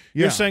integration.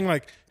 You're saying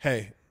like,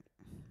 hey,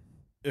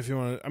 if you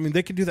want to, I mean,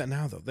 they can do that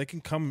now though. They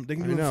can come. They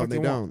can do what they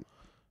don't.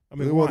 I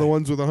mean, well, the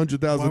ones with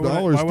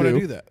 $100,000. Why would I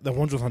do that? The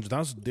ones with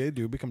 $100,000, they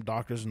do become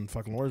doctors and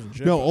fucking lawyers and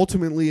shit. No,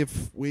 ultimately,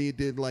 if we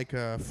did like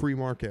a free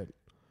market,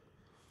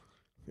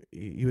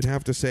 you would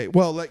have to say,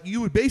 well, like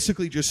you would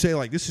basically just say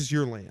like, this is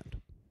your land.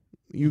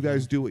 You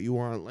guys do what you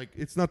want. Like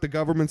it's not the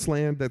government's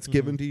land that's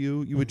given to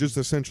you. You would just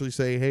essentially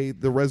say, hey,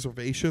 the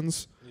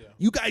reservations.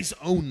 You guys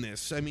own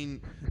this. I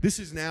mean, this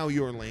is now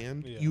your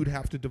land. Yeah. You would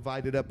have to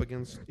divide it up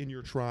in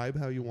your tribe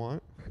how you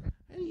want.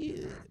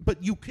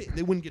 But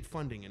they wouldn't get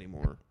funding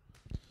anymore.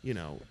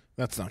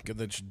 That's not good.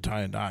 They should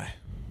tie and die.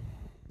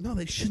 No,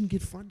 they shouldn't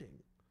get funding.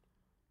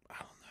 I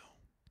don't know.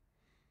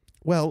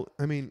 Well,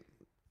 I mean,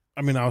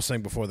 I was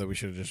saying before that we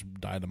should have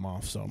just died them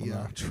off. So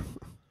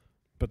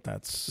but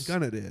that's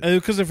gonna do.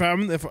 Because if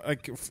I'm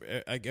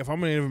a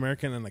Native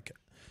American and like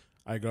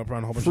I grew up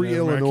around a whole bunch of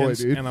Native Americans,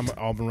 dude. and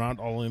I'm around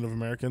all Native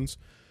Americans.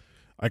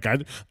 Like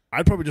I'd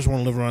probably just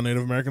want to live around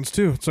Native Americans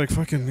too. It's like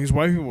fucking these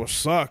white people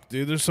suck,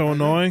 dude. They're so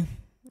annoying.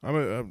 I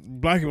mean,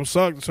 black people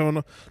suck.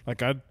 So,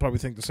 like, I'd probably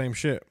think the same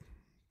shit.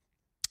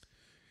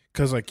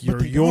 Because, like,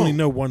 you only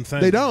know one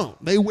thing. They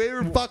don't. They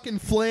wear fucking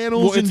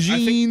flannels and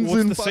jeans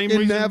and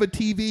fucking have a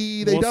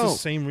TV. They don't. It's the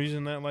same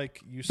reason that,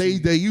 like, you see...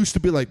 They used to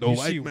be like, the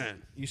white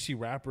man. You see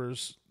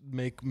rappers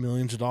make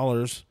millions of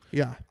dollars.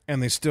 Yeah.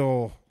 And they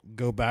still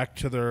go back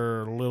to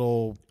their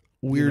little...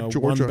 Weird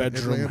Georgia,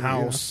 one-bedroom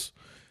house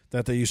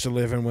that they used to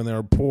live in when they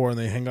were poor, and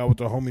they hang out with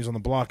their homies on the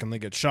block, and they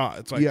get shot.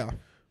 It's like,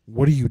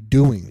 what are you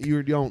doing?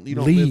 You don't Leave.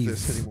 live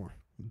this anymore.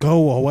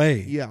 Go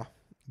away. Yeah.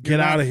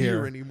 Get out of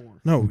here anymore.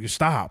 No, you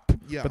stop.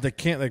 Yeah. But they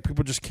can't. Like,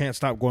 people just can't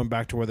stop going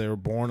back to where they were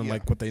born and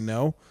like what they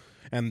know.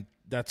 And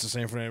that's the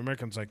same for Native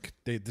Americans. Like,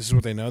 this is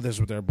what they know. This is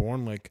what they're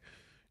born. Like,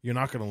 you're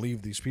not going to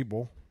leave these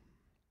people.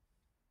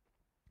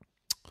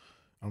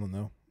 I don't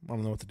know. I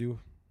don't know what to do.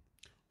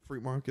 Free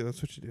market.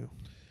 That's what you do.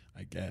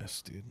 I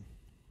guess, dude.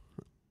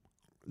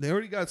 They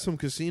already got some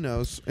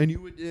casinos,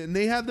 and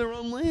they have their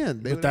own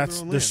land. But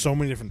there's so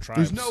many different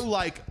tribes. There's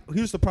no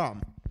Here's the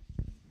problem.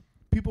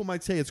 People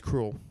might say it's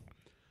cruel.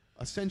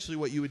 Essentially,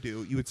 what you would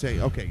do, you would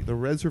say, okay, the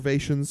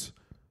reservations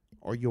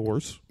are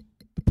yours.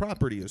 The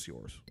property is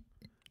yours.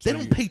 They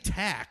don't pay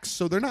tax,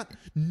 so they're not.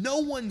 No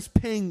one's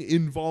paying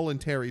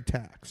involuntary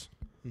tax.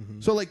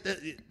 Mm-hmm. So, like,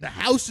 the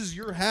house is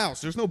your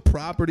house. There's no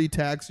property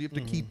tax you have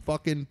to keep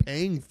fucking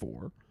paying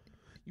for.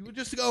 You would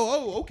just go,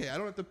 oh, okay, I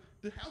don't have to.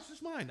 The house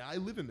is mine. I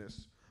live in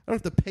this. I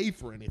don't have to pay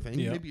for anything.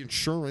 Yep. Maybe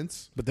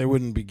insurance. But they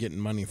wouldn't be getting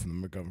money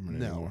from the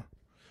government anymore.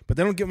 But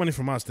they don't get money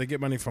from us. They get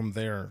money from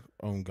their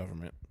own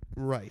government.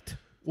 Right.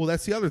 Well,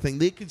 that's the other thing.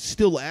 They could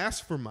still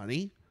ask for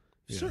money.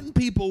 Yeah. Certain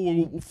people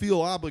will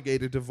feel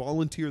obligated to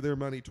volunteer their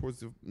money towards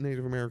the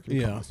Native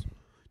American cause,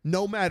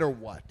 no matter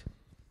what.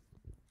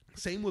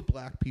 Same with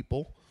black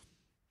people.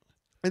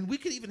 And we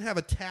could even have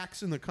a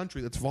tax in the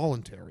country that's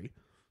voluntary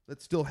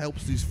that still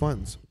helps these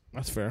funds.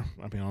 That's fair.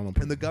 I mean, I don't know.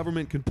 And the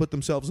government can put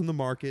themselves in the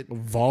market. A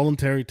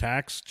voluntary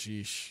tax?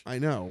 Sheesh. I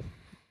know.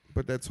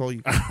 But that's all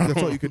you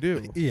could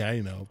do. Yeah, I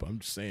know. But I'm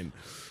just saying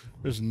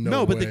there's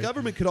no way. But the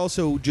government could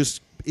also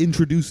just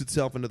introduce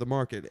itself into the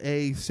market.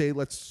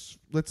 Let's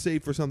say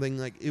for something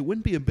like, it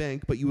wouldn't be a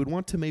bank, but you would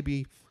want to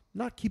maybe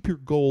not keep your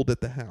gold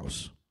at the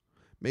house.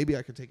 Maybe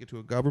I could take it to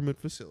a government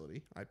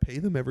facility. I pay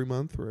them every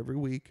month or every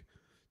week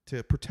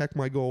to protect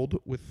my gold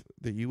with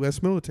the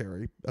U.S.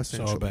 military,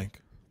 essentially. So a bank.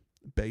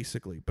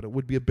 Basically. But it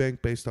would be a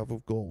bank based off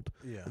of gold.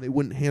 Yeah. And they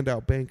wouldn't hand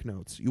out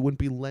banknotes. You wouldn't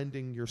be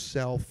lending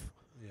yourself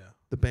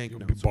the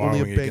banknotes. You'd be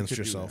borrowing against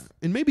yourself.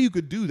 And maybe you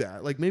could do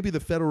that. Like, maybe the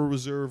Federal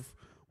Reserve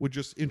would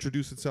just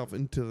introduce itself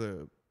into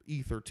the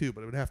ether too,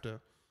 but it would have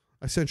to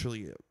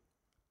essentially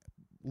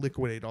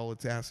liquidate all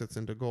its assets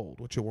into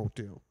gold, which it won't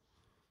do.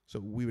 So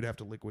we would have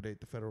to liquidate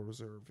the Federal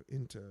Reserve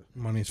into...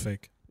 Money's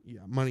fake.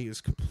 Yeah, money is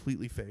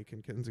completely fake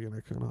in Keynesian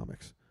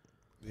economics.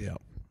 Yeah.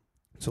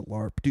 It's a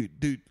LARP.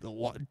 Dude,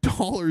 the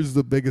dollar is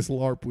the biggest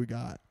LARP we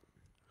got.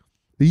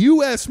 The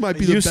U.S. might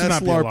be the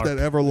best LARP that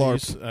ever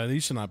LARPed. It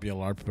used to not be a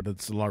LARP, but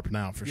it's a LARP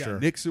now for sure.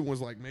 Nixon was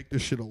like, make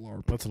this shit a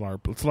LARP. Let's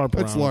LARP. Let's LARP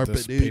Let's around LARP with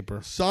this it, dude.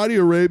 paper. Saudi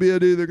Arabia,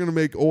 dude, they're going to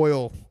make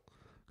oil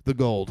the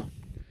gold.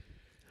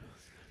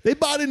 They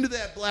bought into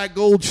that black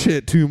gold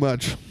shit too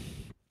much.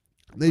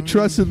 They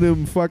trusted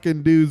them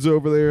fucking dudes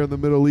over there in the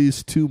Middle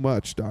East too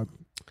much, dog.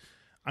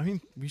 I mean,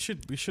 we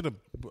should have.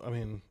 I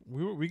mean,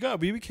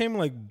 we became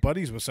like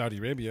buddies with Saudi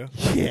Arabia.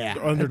 Yeah,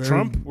 under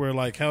Trump, we're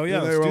like, hell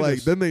yeah. They were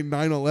like, then they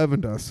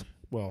 9/11'd us.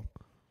 Well,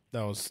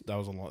 that was a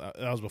lot.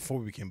 That was before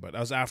we became buddies. That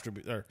was after.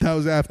 That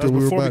was after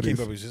we were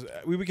buddies.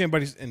 We became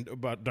buddies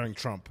during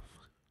Trump.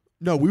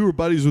 No, we were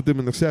buddies with them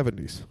in the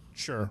 70s.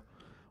 Sure.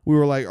 We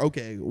were like,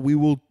 okay, we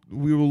will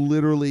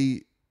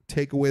literally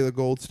take away the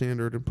gold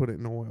standard and put it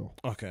in oil.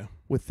 Okay.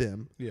 With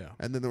them. Yeah.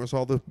 And then there was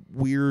all the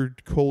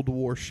weird Cold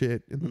War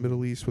shit in the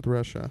Middle East with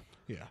Russia.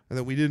 Yeah. And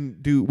then we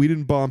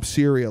didn't bomb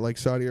Syria like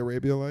Saudi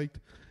Arabia liked.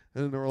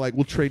 And then they were like,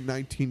 we'll trade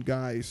 19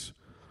 guys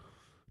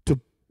to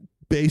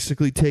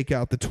basically take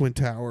out the Twin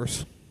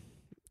Towers.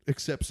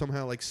 Except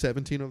somehow like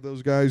 17 of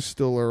those guys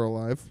still are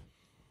alive.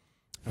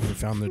 And we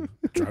found the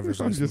driver's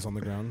license on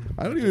the ground.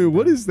 I don't even.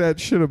 What is that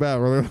shit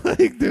about? Where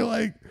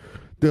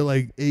they're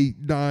like 8,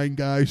 9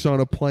 guys on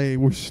a plane.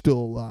 We're still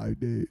alive,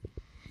 dude.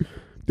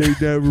 They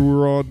never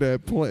were on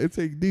that plane. It's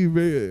like, dude,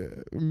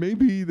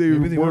 maybe they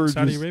were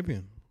Saudi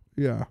Arabian.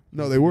 Yeah,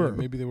 no, they were.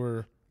 Maybe they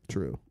were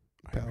true.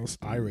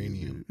 Palestine.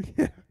 Iranian.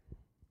 Yeah,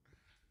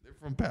 they're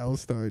from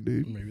Palestine,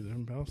 dude. Maybe they're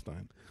from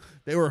Palestine.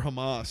 They were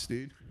Hamas,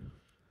 dude.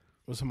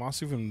 Was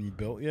Hamas even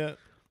built yet?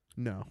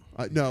 No,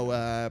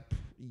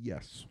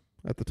 yes.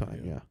 At the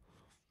time, yeah.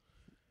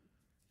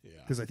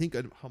 Because I think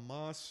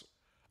Hamas...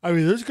 I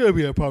mean, there's going to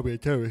be probably a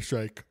terrorist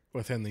strike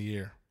within the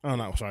year. Oh,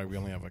 no, sorry. We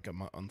only have like a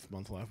month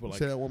left. But like,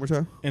 say that one more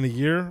time?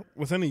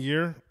 Within a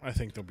year, I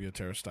think there'll be a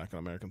terrorist attack on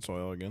American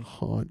soil again.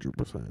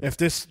 100%. If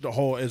the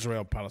whole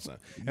Israel-Palestine.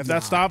 If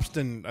that stops,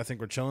 then I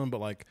think we're chilling. But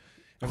like,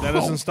 if that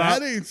doesn't stop...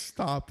 That ain't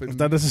stopping. If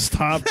that doesn't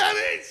stop...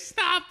 That ain't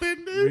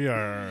stopping, dude.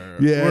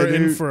 We're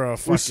in for a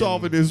fucking... We're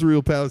solving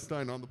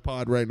Israel-Palestine on the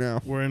pod right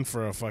now. We're in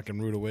for a fucking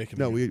rude awakening.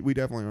 No, we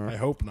definitely are. I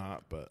hope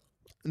not, but...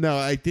 No,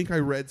 I think I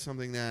read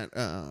something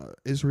that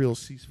Israel's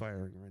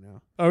ceasefiring right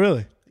now. Oh,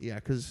 really? Yeah,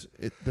 because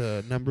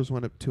the numbers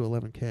went up to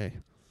 11K.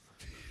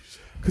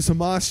 Because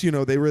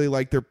Hamas, they really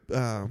like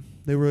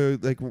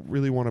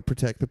really want to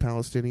protect the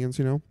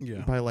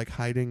Palestinians, by like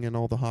hiding in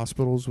all the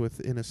hospitals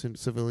with innocent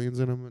civilians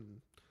in them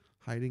and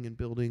hiding in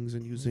buildings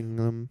and using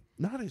them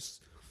not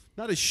as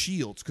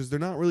shields, because they're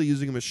not really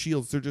using them as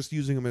shields. They're just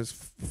using them as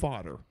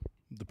fodder.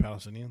 The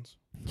Palestinians?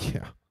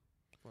 Yeah.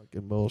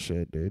 Fucking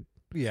bullshit, dude.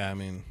 Yeah, I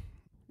mean,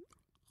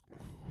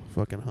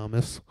 fucking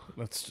hummus.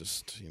 Let's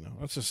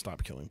just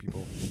stop killing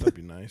people. That'd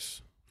be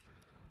nice.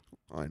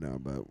 I know,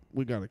 but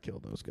we got to kill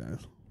those guys.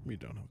 We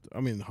don't have to.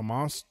 I mean,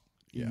 Hamas.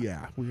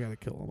 Yeah, we got to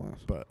kill Hamas.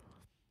 But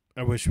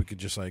I wish we could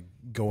just like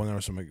go in there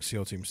with some like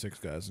SEAL Team 6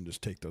 guys and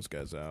just take those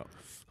guys out.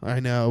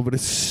 I know, but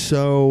it's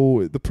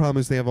so. The problem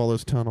is they have all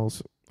those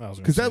tunnels.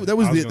 Because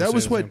that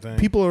was what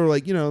people are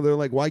like. They're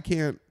like, why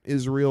can't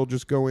Israel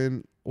just go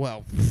in?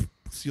 Well,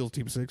 SEAL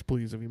Team 6,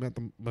 please. Have you met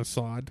the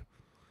Mossad?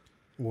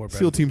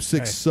 SEAL Team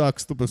 6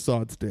 sucks the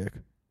Mossad's dick.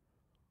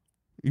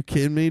 You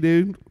kidding me,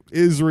 dude?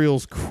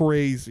 Israel's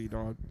crazy,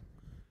 dog.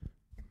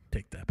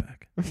 Take that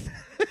back.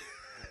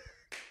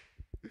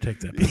 Take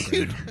that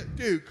back.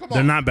 Dude, come on.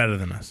 They're not better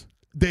than us.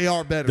 They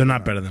are better. They're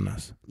not better than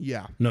us.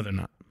 Yeah. No, they're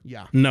not.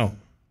 Yeah. No.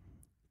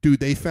 Dude,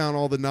 they found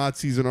all the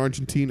Nazis in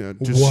Argentina,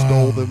 just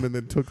stole them, and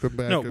then took them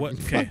back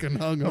fucking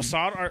hung them.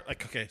 Mossad are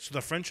so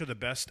the French are the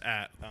best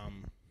at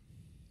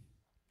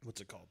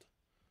what's it called?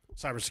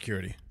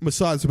 Cybersecurity.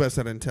 Mossad's the best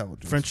at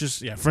intelligence. French is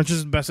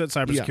the best at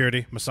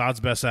cybersecurity. Yeah.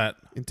 Mossad's best at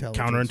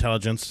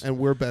counterintelligence, and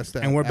we're best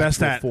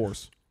at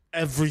force.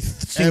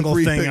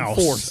 Everything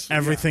else. Force.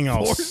 Everything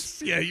else.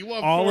 Force. Yeah, you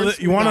want all force, of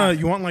it. You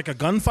want like a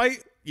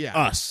gunfight? Yeah,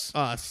 us.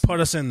 Put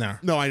us in there.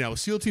 No, I know.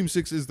 SEAL Team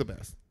 6 is the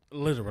best.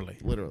 Literally.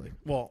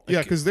 Well,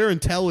 yeah, because they're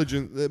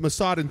intelligent.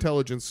 Mossad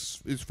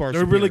intelligence is far.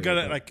 They're really good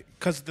at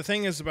because the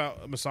thing is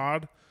about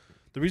Mossad,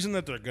 the reason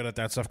that they're good at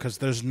that stuff because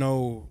there's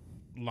no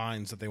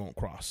lines that they won't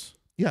cross.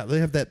 Yeah, they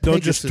have that. They'll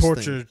Pegasus just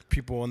torture thing.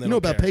 people and they know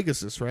don't about care.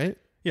 Pegasus, right?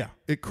 Yeah,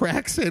 it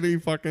cracks any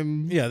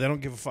fucking. Yeah, they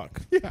don't give a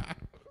fuck. Yeah,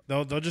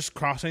 they'll just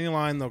cross any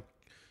line. They'll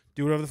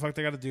do whatever the fuck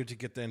they got to do to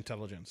get the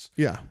intelligence.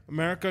 Yeah,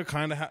 America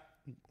kind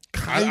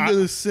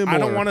of similar. I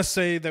don't want to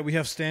say that we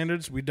have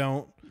standards. We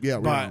don't. Yeah,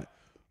 but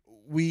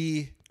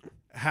we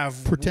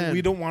have pretend.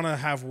 We don't want to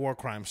have war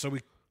crimes, so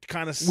we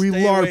kind of we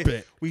LARP away.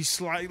 it. We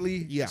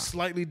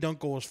slightly don't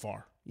go as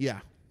far.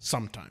 Yeah,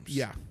 sometimes.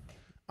 Yeah.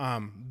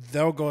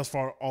 They'll go as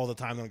far all the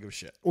time. They don't give a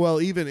shit.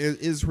 Well, even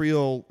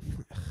Israel,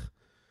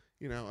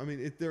 I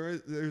mean,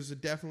 there's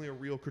definitely a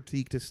real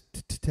critique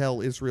to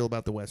tell Israel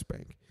about the West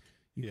Bank.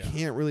 You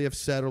can't really have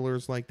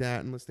settlers like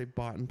that unless they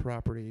bought in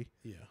property.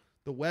 Yeah,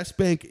 the West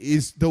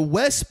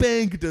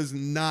Bank does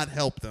not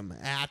help them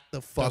at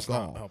the fuck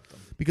all. Not help them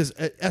because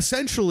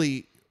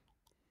essentially,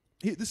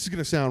 this is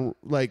gonna sound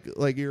like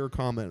your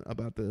comment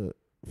about the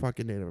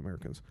fucking Native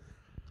Americans.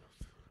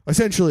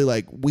 Essentially,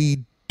 like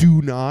we do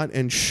not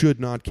and should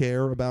not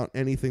care about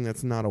anything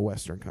that's not a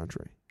Western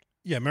country.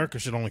 Yeah, America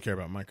should only care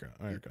about America.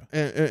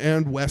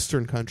 And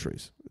Western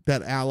countries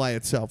that ally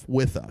itself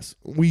with us.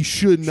 We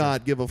should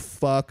not give a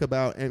fuck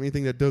about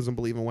anything that doesn't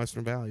believe in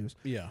Western values.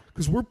 Yeah.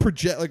 Because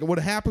what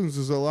happens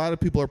is a lot of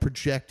people are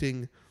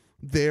projecting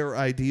their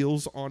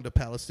ideals onto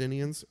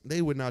Palestinians.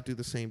 They would not do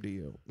the same to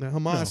you. Now,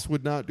 Hamas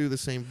would not do the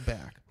same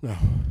back. No.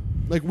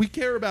 Like, we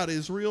care about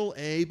Israel,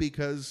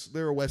 because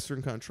they're a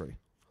Western country.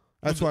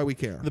 That's why we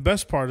care. The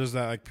best part is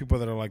that like people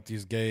that are like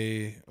these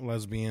gay,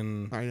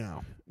 lesbian, I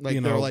know, like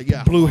they're like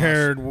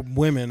blue-haired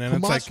women, and Hamas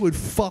it's like would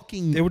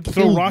fucking they would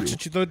throw rocks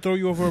at you. They'd throw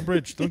you over a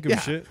bridge. Don't give a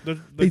shit.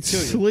 They'd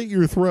slit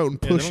your throat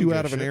and push you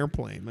out of an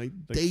airplane. Like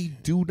they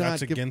do not.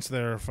 That's against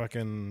their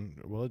fucking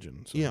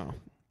religion. So. Yeah.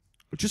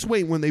 Just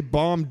wait when they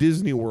bomb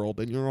Disney World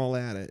and you're all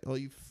at it. All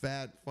you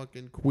fat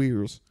fucking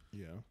queers.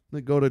 Yeah.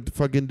 They go to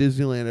fucking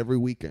Disneyland every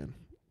weekend.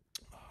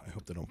 I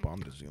hope they don't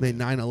bomb Disneyland. They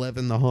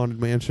 9/11 the Haunted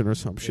Mansion or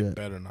some shit.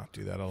 Better not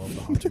do that. I love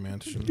the Haunted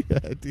Mansion. Yeah,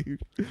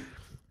 dude.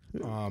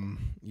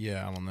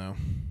 Yeah, I don't know.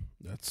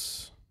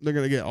 They're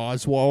gonna get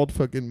Oswald,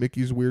 fucking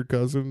Mickey's weird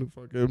cousin, to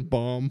fucking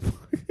bomb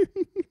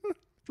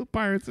the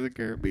Pirates of the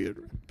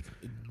Caribbean.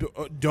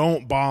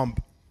 Don't bomb.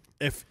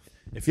 If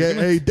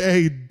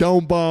hey,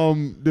 don't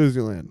bomb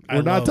Disneyland.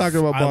 We're not talking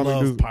about bombing.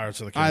 I love Pirates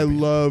of the Caribbean. I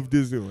love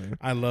Disneyland.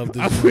 I love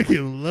Disneyland. I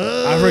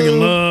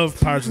freaking love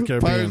Pirates of the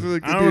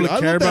Caribbean. I don't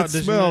really care about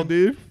that smell,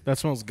 dude. That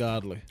smells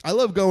godly. I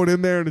love going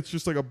in there and it's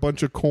just like a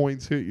bunch of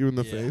coins hit you in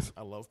the face.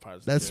 I love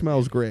Pirates. That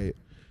smells great.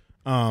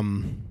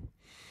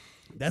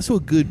 That's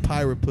what good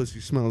pirate pussy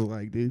smells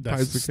like, dude.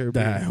 Pirates of the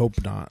Caribbean. I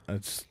hope not.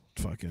 That's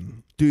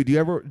fucking. Dude, you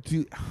ever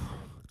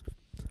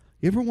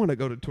want to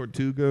go to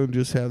Tortuga and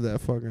just have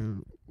that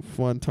fucking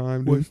fun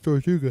time, dude? What's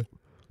Tortuga?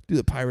 Dude,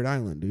 the Pirate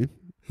Island, dude.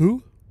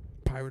 Who?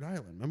 Pirate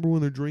Island. Remember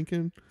when they're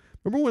drinking?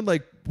 Remember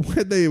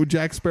when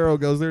Jack Sparrow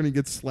goes there and he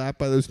gets slapped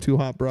by those two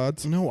hot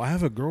broads? No, I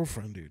have a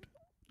girlfriend, dude.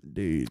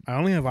 dude. I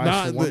only have eyes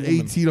Not for in one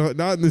the woman.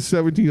 not in the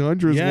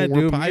 1700s Yeah, when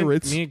we're dude.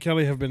 pirates. Me and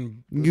Kelly have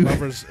been You-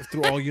 lovers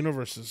through all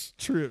universes,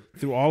 True.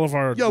 through all of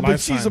our Yo, but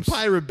she's a lifetimes.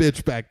 pirate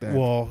bitch back then.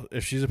 Well,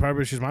 if she's a pirate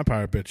bitch, she's my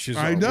pirate bitch. She's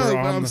I know, we're but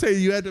on I'm the-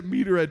 saying you had to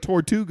meet her at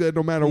Tortuga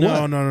no matter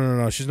No, what.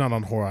 no. She's not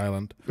on Whore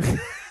Island.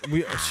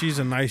 She's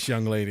a nice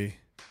young lady.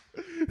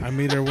 I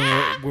meet her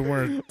when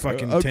we're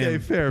fucking Okay,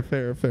 10.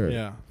 fair.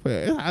 Yeah.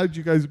 Fair. How'd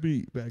you guys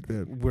meet back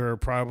then? We're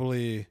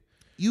probably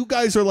You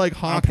guys are like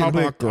Hawk and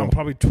Hawk Girl. I'm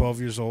probably 12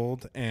 years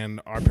old, and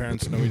our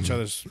parents know each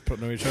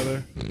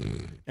other,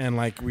 and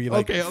like we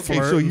like okay.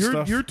 flirt So and you're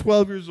stuff.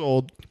 12 years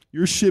old.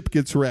 Your ship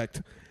gets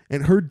wrecked,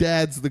 and her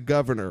dad's the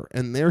governor,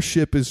 and their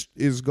ship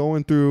is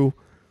going through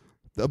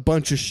a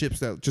bunch of ships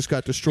that just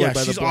got destroyed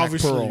by the Black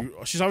Pearl.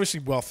 She's obviously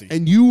wealthy.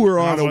 And you were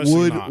And on a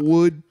obviously not.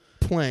 wood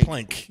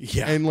plank,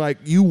 Yeah, and like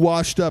you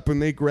washed up,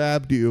 and they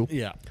grabbed you.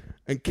 yeah.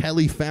 And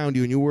Kelly found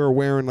you, and you were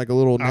wearing like a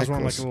little I was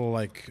necklace. wearing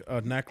like a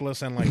little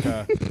necklace and like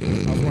a.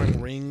 I was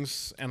wearing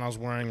rings, and I was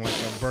wearing like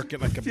a burlap,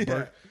 like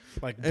a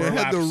like And it had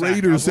burlap the sack.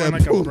 Raiders I was wearing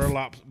that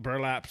like a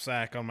burlap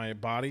sack on my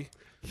body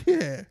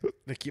Yeah.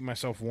 to keep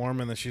myself warm.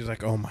 And then she's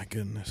like, "Oh my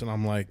goodness," and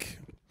I'm like,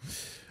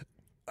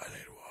 "I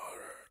need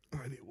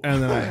water."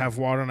 And then I have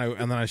water,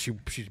 and then she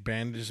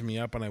bandages me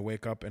up, and I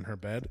wake up in her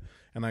bed,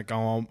 and like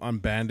I'm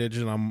bandaged,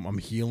 and I'm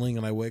healing,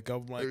 and I wake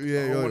up like,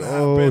 Yeah, you're what like,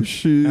 happened? oh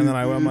shit. And then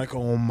I'm like,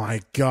 oh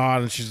my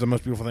god, and she's the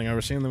most beautiful thing I've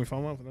ever seen. And then we fall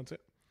in love, and that's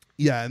it.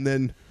 Yeah, and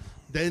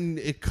then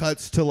it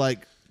cuts to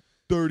like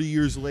 30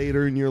 years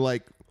later, and you're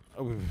like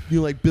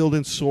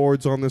building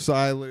swords on this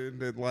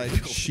island, and like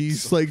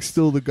she's like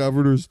still the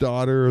governor's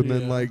daughter, and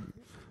then Yeah. like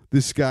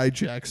this guy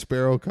Jack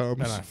Sparrow comes.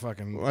 And I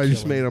fucking. I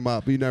just kill made him. him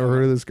up. You never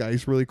heard of this guy?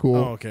 He's really cool.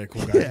 Oh, okay,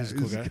 cool guy. He's a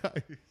cool this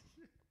guy.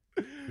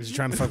 Is he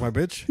trying to fuck my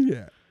bitch?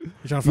 Yeah.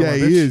 He's trying to fuck Yeah, my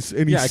bitch? he is,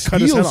 and he I cut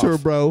his head steals her,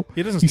 off. bro.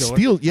 He doesn't He steal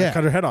steals. her. Yeah, I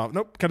cut her head off.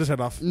 Nope, cut his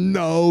head off.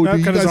 No, No,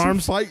 dude, cut you his guys are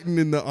arms. fighting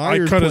in the I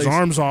iron cut his place.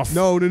 arms off.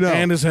 No.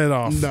 And his head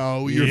off.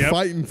 No, you're Yep.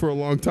 fighting for a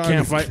long time.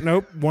 Can't fight.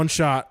 Nope. One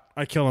shot.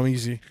 I kill him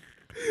easy.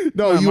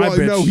 No, Not my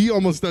bitch. no, he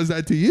almost does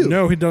that to you.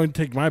 No, he don't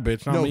take my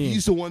bitch. Not no, me.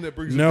 he's the one that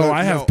brings. No, the gun.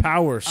 I have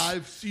powers.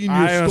 I've seen your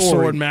I am a story.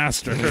 sword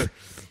master.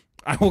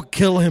 I will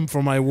kill him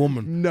for my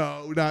woman.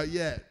 No, not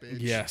yet, bitch.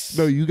 Yes.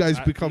 No, you guys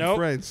become nope.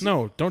 friends.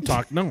 No, don't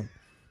talk. No.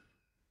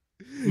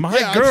 My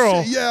Yeah,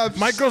 girl. I've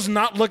My girl's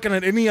not looking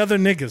at any other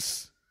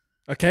niggas.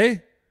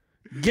 Okay?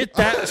 Get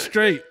that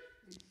straight.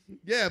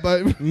 Yeah,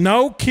 but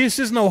No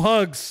kisses, no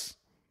hugs.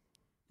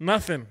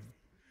 Nothing.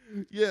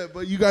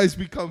 you guys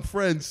become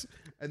friends,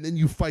 and then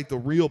you fight the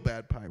real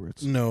bad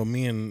pirates. No,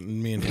 me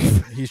and him.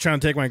 He's trying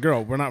to take my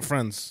girl. We're not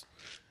friends.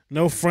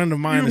 No friend of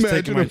You mine is imagine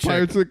taking my if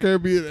Pirates of the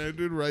Caribbean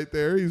ended right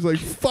there? He's like,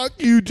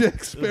 "Fuck you,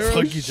 Jack Sparrow."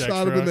 Fuck you, Jack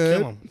Shot Sparrow. him in the head.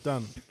 Kill him.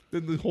 Done.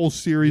 Then the whole You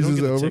series don't is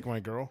get to over. take my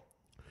girl.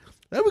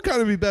 That would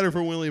kind of be better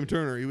for William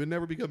Turner. He would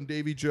never become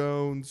Davy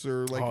Jones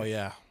or like. Oh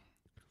yeah.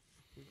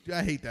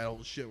 I hate that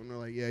old shit when they're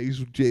like, "Yeah, he's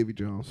with Davy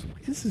Jones." I'm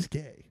like, this is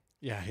gay.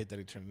 Yeah, I hate that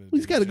he turned into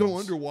He's got Davy to go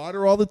Jones.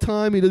 underwater all the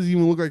time. He doesn't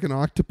even look like an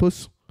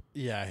octopus.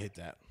 Yeah, I hate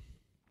that.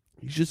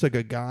 He's just like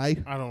a guy.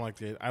 I don't like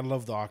the. I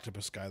love the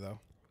octopus guy though.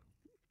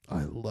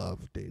 I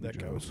love Davy That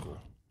guy was Jones. cool.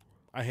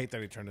 I hate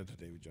that he turned into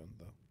Davy Jones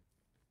though.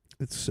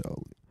 It's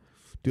so.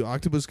 Dude,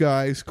 octopus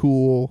guy is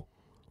cool.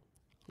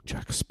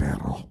 Jack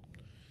Sparrow.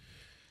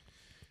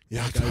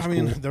 Yeah, That guy's I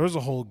mean, cool. there was a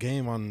whole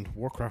game on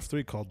Warcraft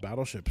 3 called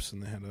Battleships,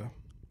 and they had a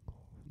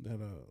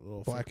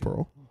little Black fucking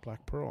Pearl.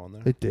 Black Pearl on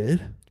there. It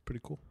did? It's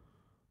pretty cool.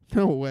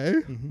 No way.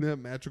 Mhm. They have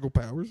magical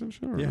powers and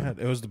shit? or Yeah, not?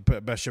 it was the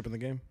best ship in the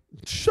game.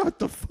 Shut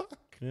the fuck.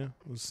 Yeah,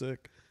 it was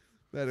sick.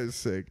 That is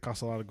sick.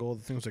 Cost a lot of gold.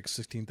 The thing was like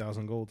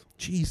 16,000 gold.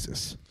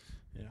 Jesus.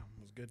 Yeah,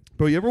 it was good.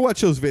 Bro, you ever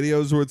watch those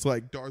videos where it's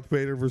like Darth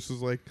Vader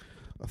versus like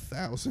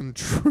 1,000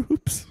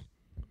 troops?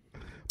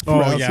 Oh,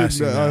 yeah, I've Browsing,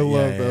 seen that. I Yeah,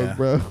 love yeah, those, yeah.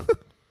 bro.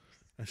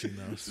 Actually,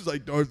 no. It's just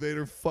like Darth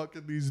Vader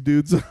fucking these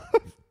dudes up.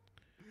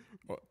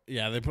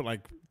 Yeah, they put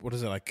like, what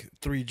is it, like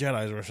 3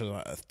 Jedis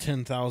versus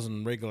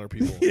 10,000 regular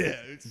people. Yeah,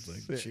 It's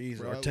like, sick, jeez,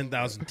 bro. I or love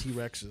 10,000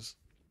 T-Rexes.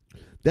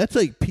 That's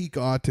like peak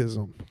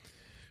autism.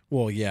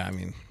 Well, yeah, I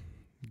mean,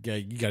 yeah,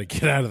 you got to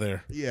get out of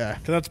there. Yeah.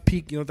 Because that's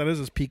peak, you know what that is?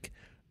 It's peak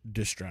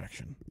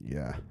distraction.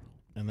 Yeah.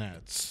 And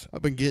that's,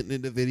 I've been getting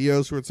into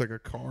videos where it's like a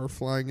car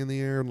flying in the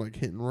air and like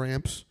hitting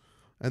ramps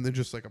and then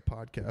just like a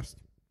podcast.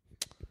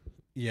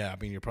 yeah, I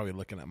mean, you're probably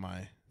looking at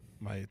my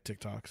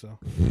TikTok, so.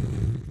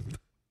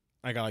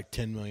 I got like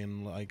 10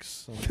 million likes.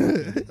 So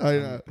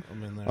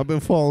I'm in there. I've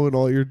been following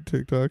all your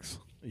TikToks.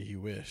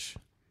 You wish.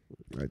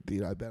 I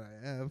bet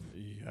I have.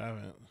 You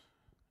haven't.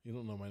 You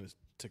don't know my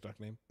TikTok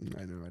name?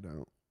 I know I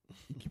don't.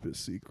 Keep it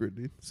secret,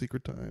 dude.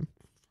 Secret time.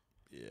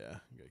 Yeah,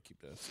 you gotta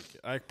keep that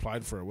secret. I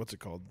applied for what's it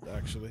called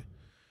actually?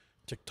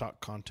 TikTok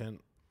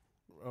content.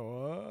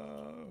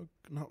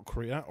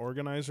 Not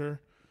organizer,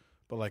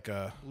 but like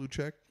a Blue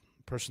check.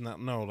 person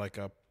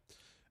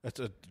it's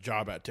a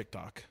job at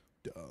TikTok,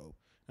 Dope.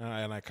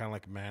 and I kind of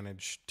like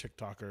manage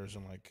TikTokers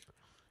and like.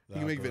 You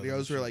can make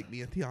videos where like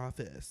me at the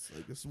office.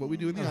 Like this is what we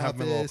do in the I'll have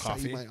my little office. I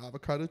eat coffee. my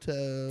avocado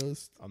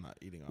toast. I'm not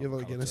eating. You have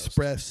like avocado an toast.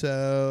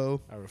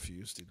 espresso. I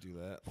refuse to do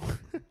that.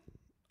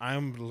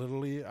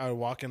 I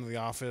walk into the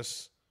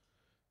office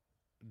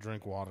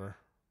drink water.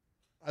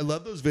 I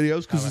love those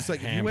videos because Have a it's like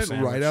if you ham went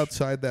sandwich. right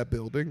outside that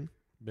building,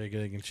 Big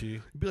egg and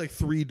cheese. it'd be like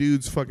 3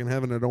 dudes fucking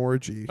having an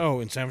orgy. Oh,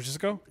 in San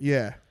Francisco?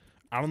 Yeah.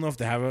 I don't know if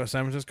they have a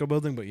San Francisco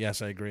building, but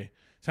yes, I agree.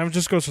 San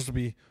Francisco is supposed to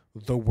be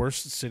the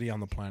worst city on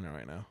the planet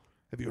right now.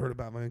 Have you heard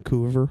about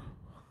Vancouver?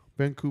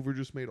 Vancouver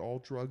just made all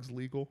drugs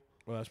legal.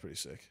 Well, that's pretty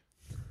sick.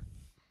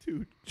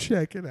 Dude,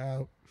 check it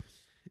out.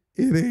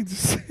 It ain't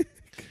sick.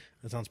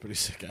 That sounds pretty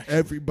sick, actually.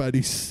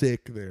 Everybody's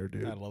sick there,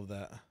 dude. I love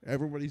that.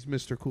 Everybody's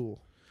Mr.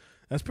 Cool.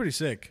 That's pretty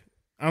sick.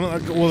 Well,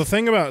 the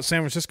thing about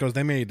San Francisco is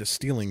they made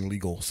stealing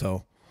legal,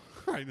 so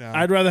I know.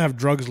 I'd rather have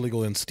drugs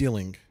legal than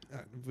stealing.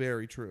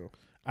 Very true.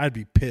 I'd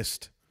be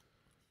pissed.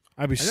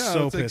 I'd be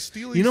so it's like pissed.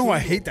 stealing's You know who I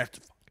legal. hate that?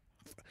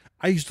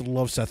 I used to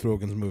love Seth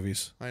Rogen's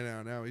movies. I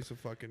know. Now he's a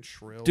fucking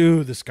shrill.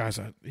 Dude, this guy's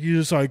he's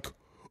just like,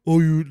 oh,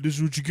 this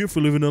is what you get for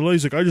living in LA.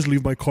 He's like, I just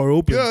leave my car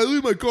open. Yeah, I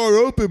leave my car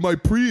open, my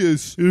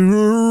Prius.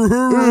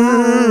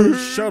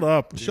 Shut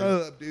up. Dude. Shut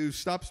up, dude.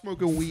 Stop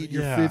smoking weed.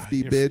 You're Yeah,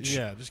 50, bitch.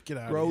 Yeah, just get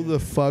out Grow of here. the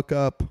fuck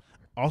up.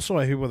 Also,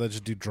 I hate people that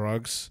just do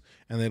drugs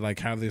and they like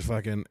have these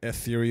fucking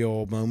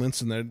ethereal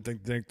moments and they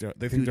think they're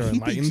Dude,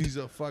 enlightened. he thinks he's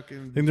a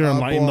fucking Think they're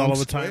enlightened all oblong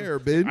the time. square,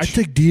 bitch. I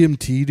take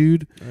DMT,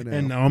 dude, I know.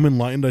 and now I'm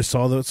enlightened. I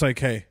saw that. It's like,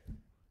 hey,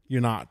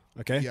 you're not,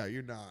 okay? Yeah,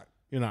 you're not.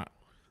 You're not.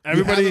 You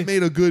Everybody haven't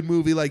made a good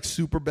movie like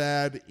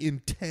Superbad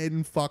in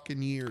 10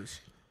 fucking years.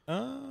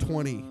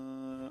 20.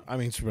 I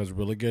mean, Superbad's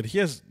really good. He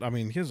has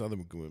other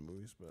good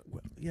movies, but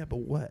Yeah, but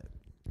what?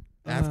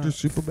 After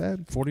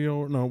Superbad? 40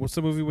 or no? What's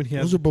the movie when he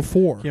Those are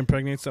before. he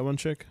impregnates that one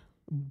chick?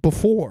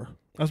 Before.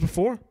 That's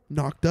before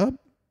Knocked Up?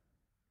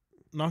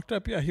 Knocked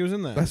Up. Yeah, he was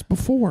in that. That's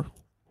before.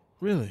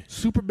 Really,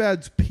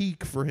 Superbad's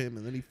peak for him,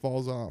 and then he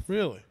falls off.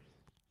 really.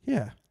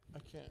 Yeah. I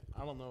can't.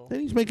 I don't know.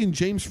 Then he's making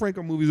James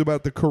Franco movies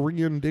about the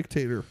Korean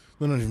dictator.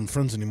 They're not even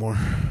friends anymore.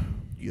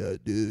 Yeah,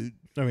 dude.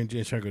 I mean,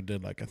 James Franco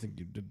did I think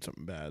you did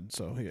something bad,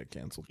 so he got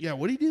canceled. Yeah,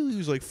 what did he do? He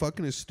was like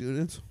fucking his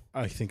students.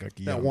 I think like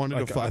That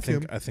wanted to fuck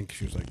him? I think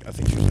she was like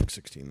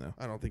 16 though.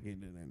 I don't think he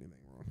did anything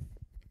wrong.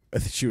 I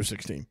think she was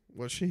 16.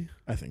 Was she?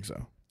 I think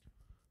so.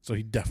 So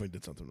he definitely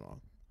did something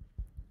wrong.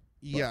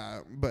 Yeah,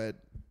 but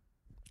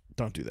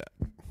Don't do that.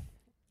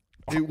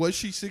 dude, was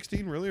she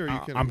 16 really? Or are you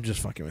kidding? I'm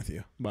just fucking with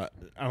you, but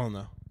I don't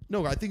know.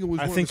 No, I think it was.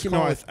 I one think of you his know.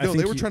 college- I think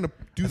they were he- trying to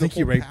do I the think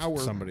he whole raped power.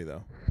 somebody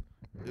though.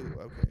 Ew,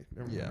 okay,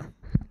 never mind. Yeah.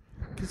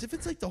 Because if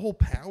it's like the whole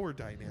power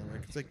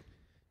dynamic, it's like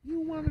you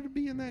wanted to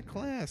be in that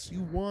class.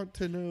 You want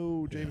to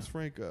know James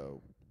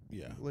Franco.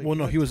 Yeah. Like, Well,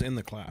 no, what? he was in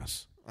the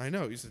class. I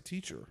know he's a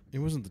teacher. He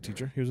wasn't the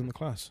teacher. He was in the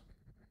class.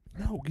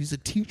 No, he's a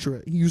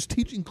teacher. He was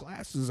teaching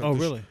classes. At Oh, the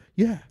really?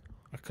 Yeah.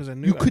 Because I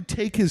knew You could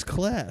take his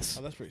class.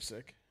 Oh, that's pretty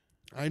sick.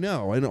 I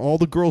know, and all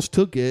the girls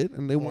took it,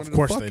 and they Well, wanted of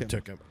course to fuck they him.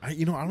 took him. I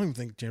don't even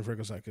think James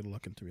Franco's that good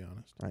looking, to be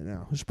honest. I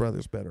know his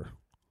brother's better.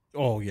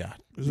 Oh yeah.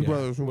 His Yeah.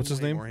 brother's What's his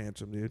way name? more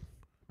handsome, dude.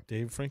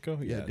 Dave Franco.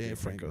 Yeah, Dave Dave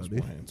Franco, Franco's dude.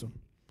 more handsome.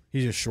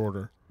 He's just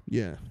shorter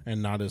Yeah,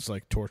 and not as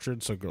like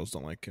tortured, so girls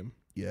don't like him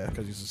yeah.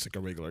 because he's just like a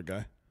regular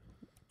guy.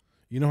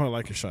 You know who I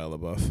like is Shia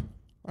LaBeouf.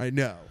 I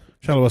know.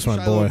 Shia LaBeouf's my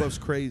Shia boy. LaBeouf's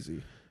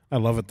crazy. I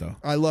love it though.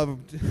 I love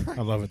him.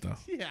 I love it though.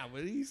 Yeah,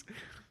 but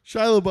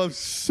Shia LaBeough's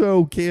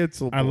so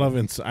canceled. I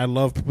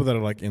love people that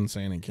are like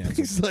insane and canceled.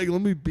 He's like,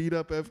 let me beat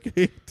up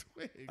FK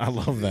Twigs. I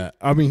love that.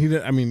 I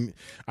mean,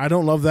 I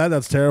don't love that.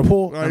 That's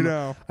terrible. I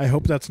know. I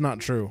hope that's not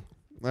true.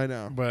 I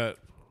know. But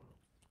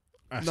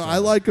No, I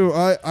like him.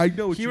 I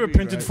know what he you mean,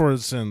 repented right? for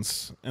his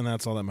sins, and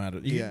that's all that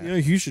matters. Yeah.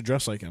 You should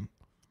dress like him.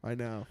 I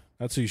know.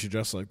 That's who you should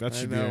dress like. That I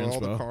should be your know all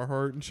the inspo.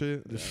 Carhartt and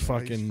shit. Just Yeah,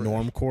 fucking he's fresh.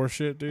 normcore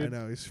shit, I dude.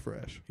 know he's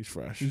fresh. He's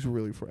fresh. He's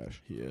really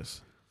fresh. He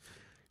is.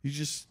 He's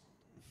just,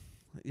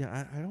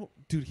 yeah. I don't,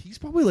 dude. He's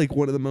probably like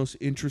one of the most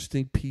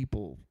interesting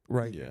people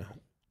right Yeah. now.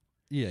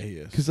 Yeah, he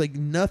is. Because like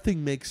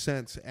nothing makes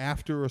sense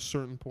after a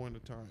certain point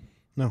of time.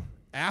 No.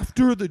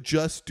 After the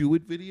Just Do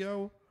It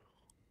video,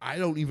 I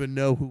don't even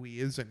know who he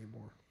is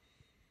anymore.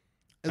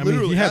 And I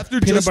mean, he had after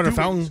Peanut Just Butter Do It-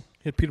 Fountain.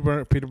 He had Peanut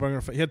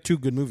Butter. He had two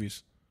good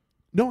movies.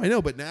 No, I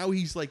know, but now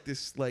he's like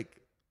this.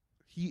 Like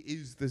he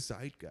is the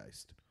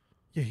zeitgeist.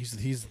 Yeah, he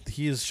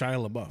is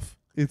Shia LaBeouf.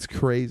 It's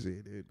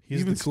crazy, dude.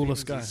 He's Even the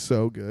coolest Stevens guy. is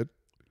so good.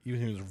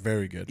 Even he was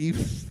very good.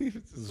 Even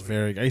Stevens He was is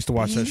very good. I used to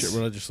watch that He's- shit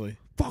religiously.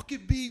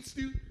 fucking beats,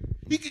 dude.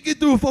 He could get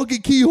through a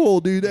fucking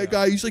keyhole, dude. That Yeah.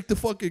 guy, he's like the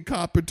fucking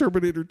cop in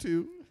Terminator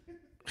 2.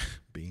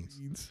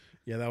 Beans.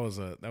 Yeah, that was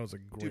a great.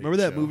 Dude, remember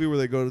that show. movie where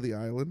they go to the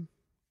island?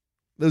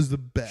 That was the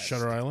best.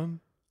 Shutter Island?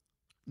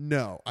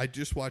 No, I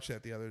just watched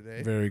that the other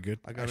day. Very good.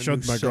 I got a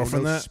showed new my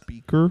girlfriend Sonos that.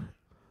 speaker.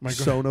 My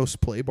Sonos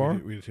play bar.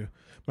 We do too.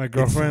 My It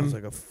girlfriend, sounds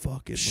like a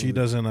fucking. she movie.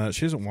 doesn't.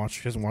 She doesn't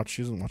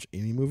watch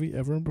any movie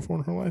ever before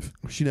in her life.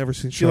 She never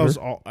seen. She Shutter? loves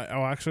all.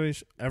 Oh, actually,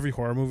 every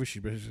horror movie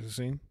she's basically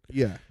seen,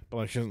 Yeah, but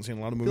like she hasn't seen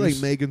a lot of I feel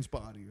movies. like Megan's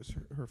Body is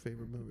her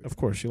favorite movie. Of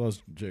course, she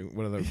loves.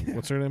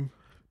 What's her name?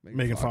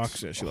 Megan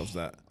Fox. Yeah, she loves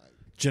that.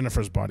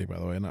 Jennifer's Body, by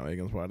the way, not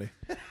Megan's Body.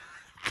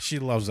 She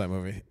loves that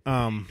movie.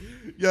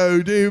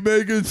 Yo, dude,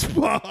 Megan's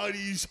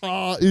Body's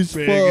hot as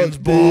Megan's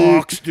fuck,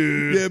 box,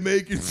 dude. Yeah,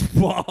 Megan's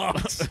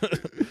box.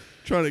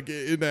 Trying to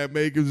get in that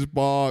Megan's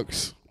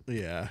box.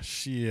 Yeah,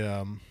 she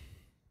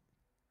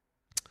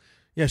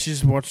Yeah, she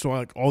just watched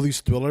like all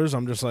these thrillers.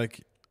 I'm just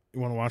like, you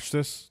want to watch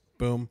this?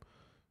 Boom.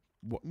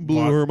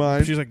 Blew her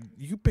mind. She's like,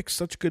 you pick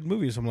such good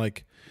movies. I'm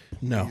like,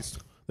 no. Please.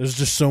 There's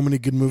just so many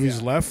good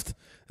movies left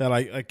that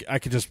I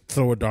could just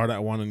throw a dart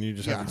at one and you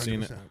just haven't 100%.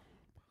 seen it.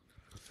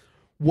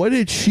 What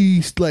did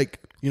she like?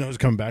 You know who's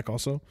coming back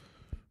also?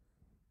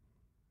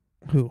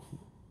 Who?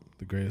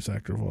 The greatest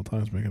actor of all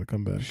time is making a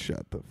comeback.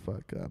 Shut the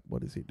fuck up.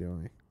 What is he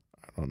doing?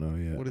 I don't know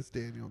yet. What is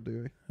Daniel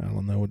doing? I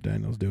don't know what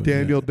Daniel's doing.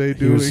 Daniel yet. Day He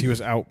doing?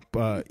 was out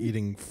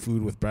eating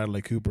food with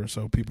Bradley Cooper,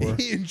 so people are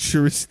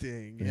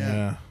Interesting.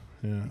 Yeah.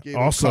 Gave him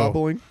Also,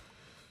 cobbling.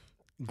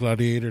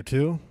 Gladiator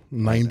 2,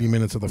 90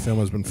 minutes of the film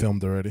has been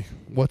filmed already.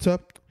 What's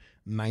up?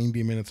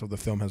 90 minutes of the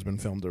film has been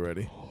filmed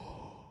already.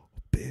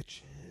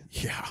 Bitch.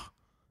 Yeah.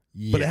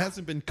 But it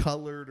hasn't been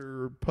colored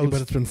or Yeah, posted.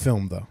 but it's been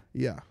filmed though.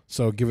 Yeah.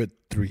 So give it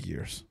 3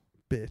 years.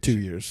 Bitch. 2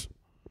 years.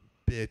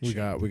 Bitch. We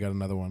got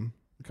another one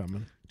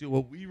coming. Dude,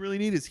 what we really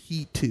need is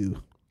Heat 2.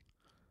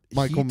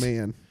 Michael Heat?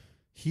 Mann.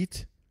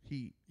 Heat?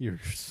 Heat. You're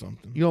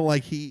something. You don't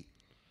like Heat?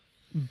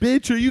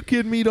 Bitch, are you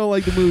kidding me? You don't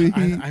like the movie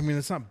Heat? I mean,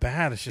 it's not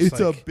bad. It's just It's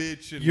like, a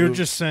bitch. you're movie.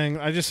 just saying.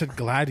 I just said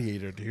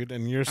Gladiator, dude,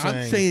 and you're saying.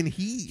 I'm saying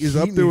Heat is Heat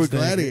up there with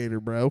needs to- Gladiator,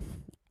 bro.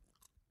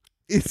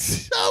 It's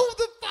so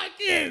the fuck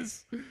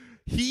is.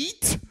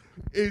 Heat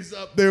is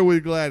up there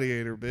with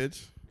Gladiator,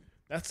 bitch.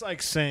 That's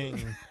like saying,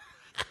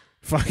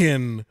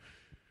 fucking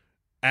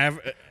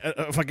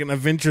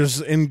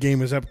Avengers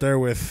Endgame is up there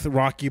with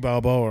Rocky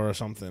Balboa or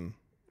something.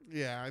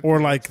 Yeah.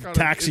 Or like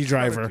Taxi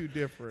Driver.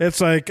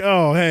 It's like,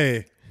 oh,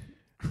 hey,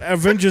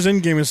 Avengers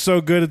Endgame is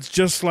so good, it's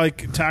just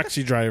like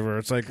Taxi Driver.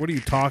 It's like, what are you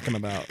talking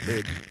about,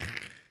 dude?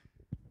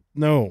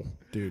 No,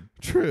 dude.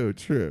 True.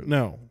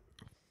 No,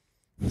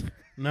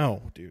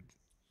 dude.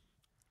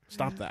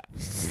 Stop that.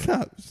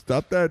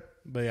 Stop that.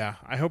 But yeah,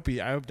 I hope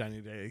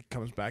Danny Day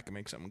comes back and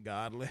makes something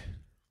godly.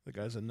 The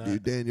guy's a nut.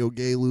 Dude, Daniel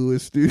Gay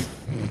Lewis, dude.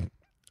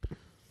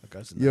 That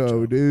guy's a nut.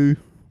 Yo, job. dude.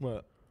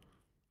 What?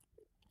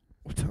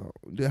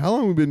 Dude, how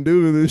long we been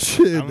doing this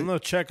shit? I don't know.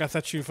 Check. I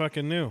thought you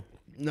fucking knew.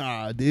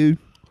 Nah, dude.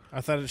 I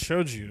thought it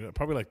showed you.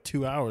 Probably like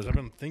 2 hours. I've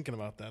been thinking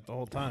about that the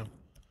whole time.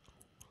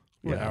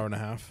 An hour and a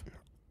half.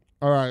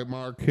 All right,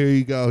 Mark. Here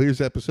you go.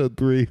 Here's episode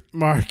 3.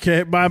 Mark.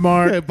 Okay, bye,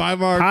 Mark. Hey, bye,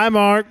 Mark. Hi,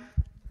 Mark.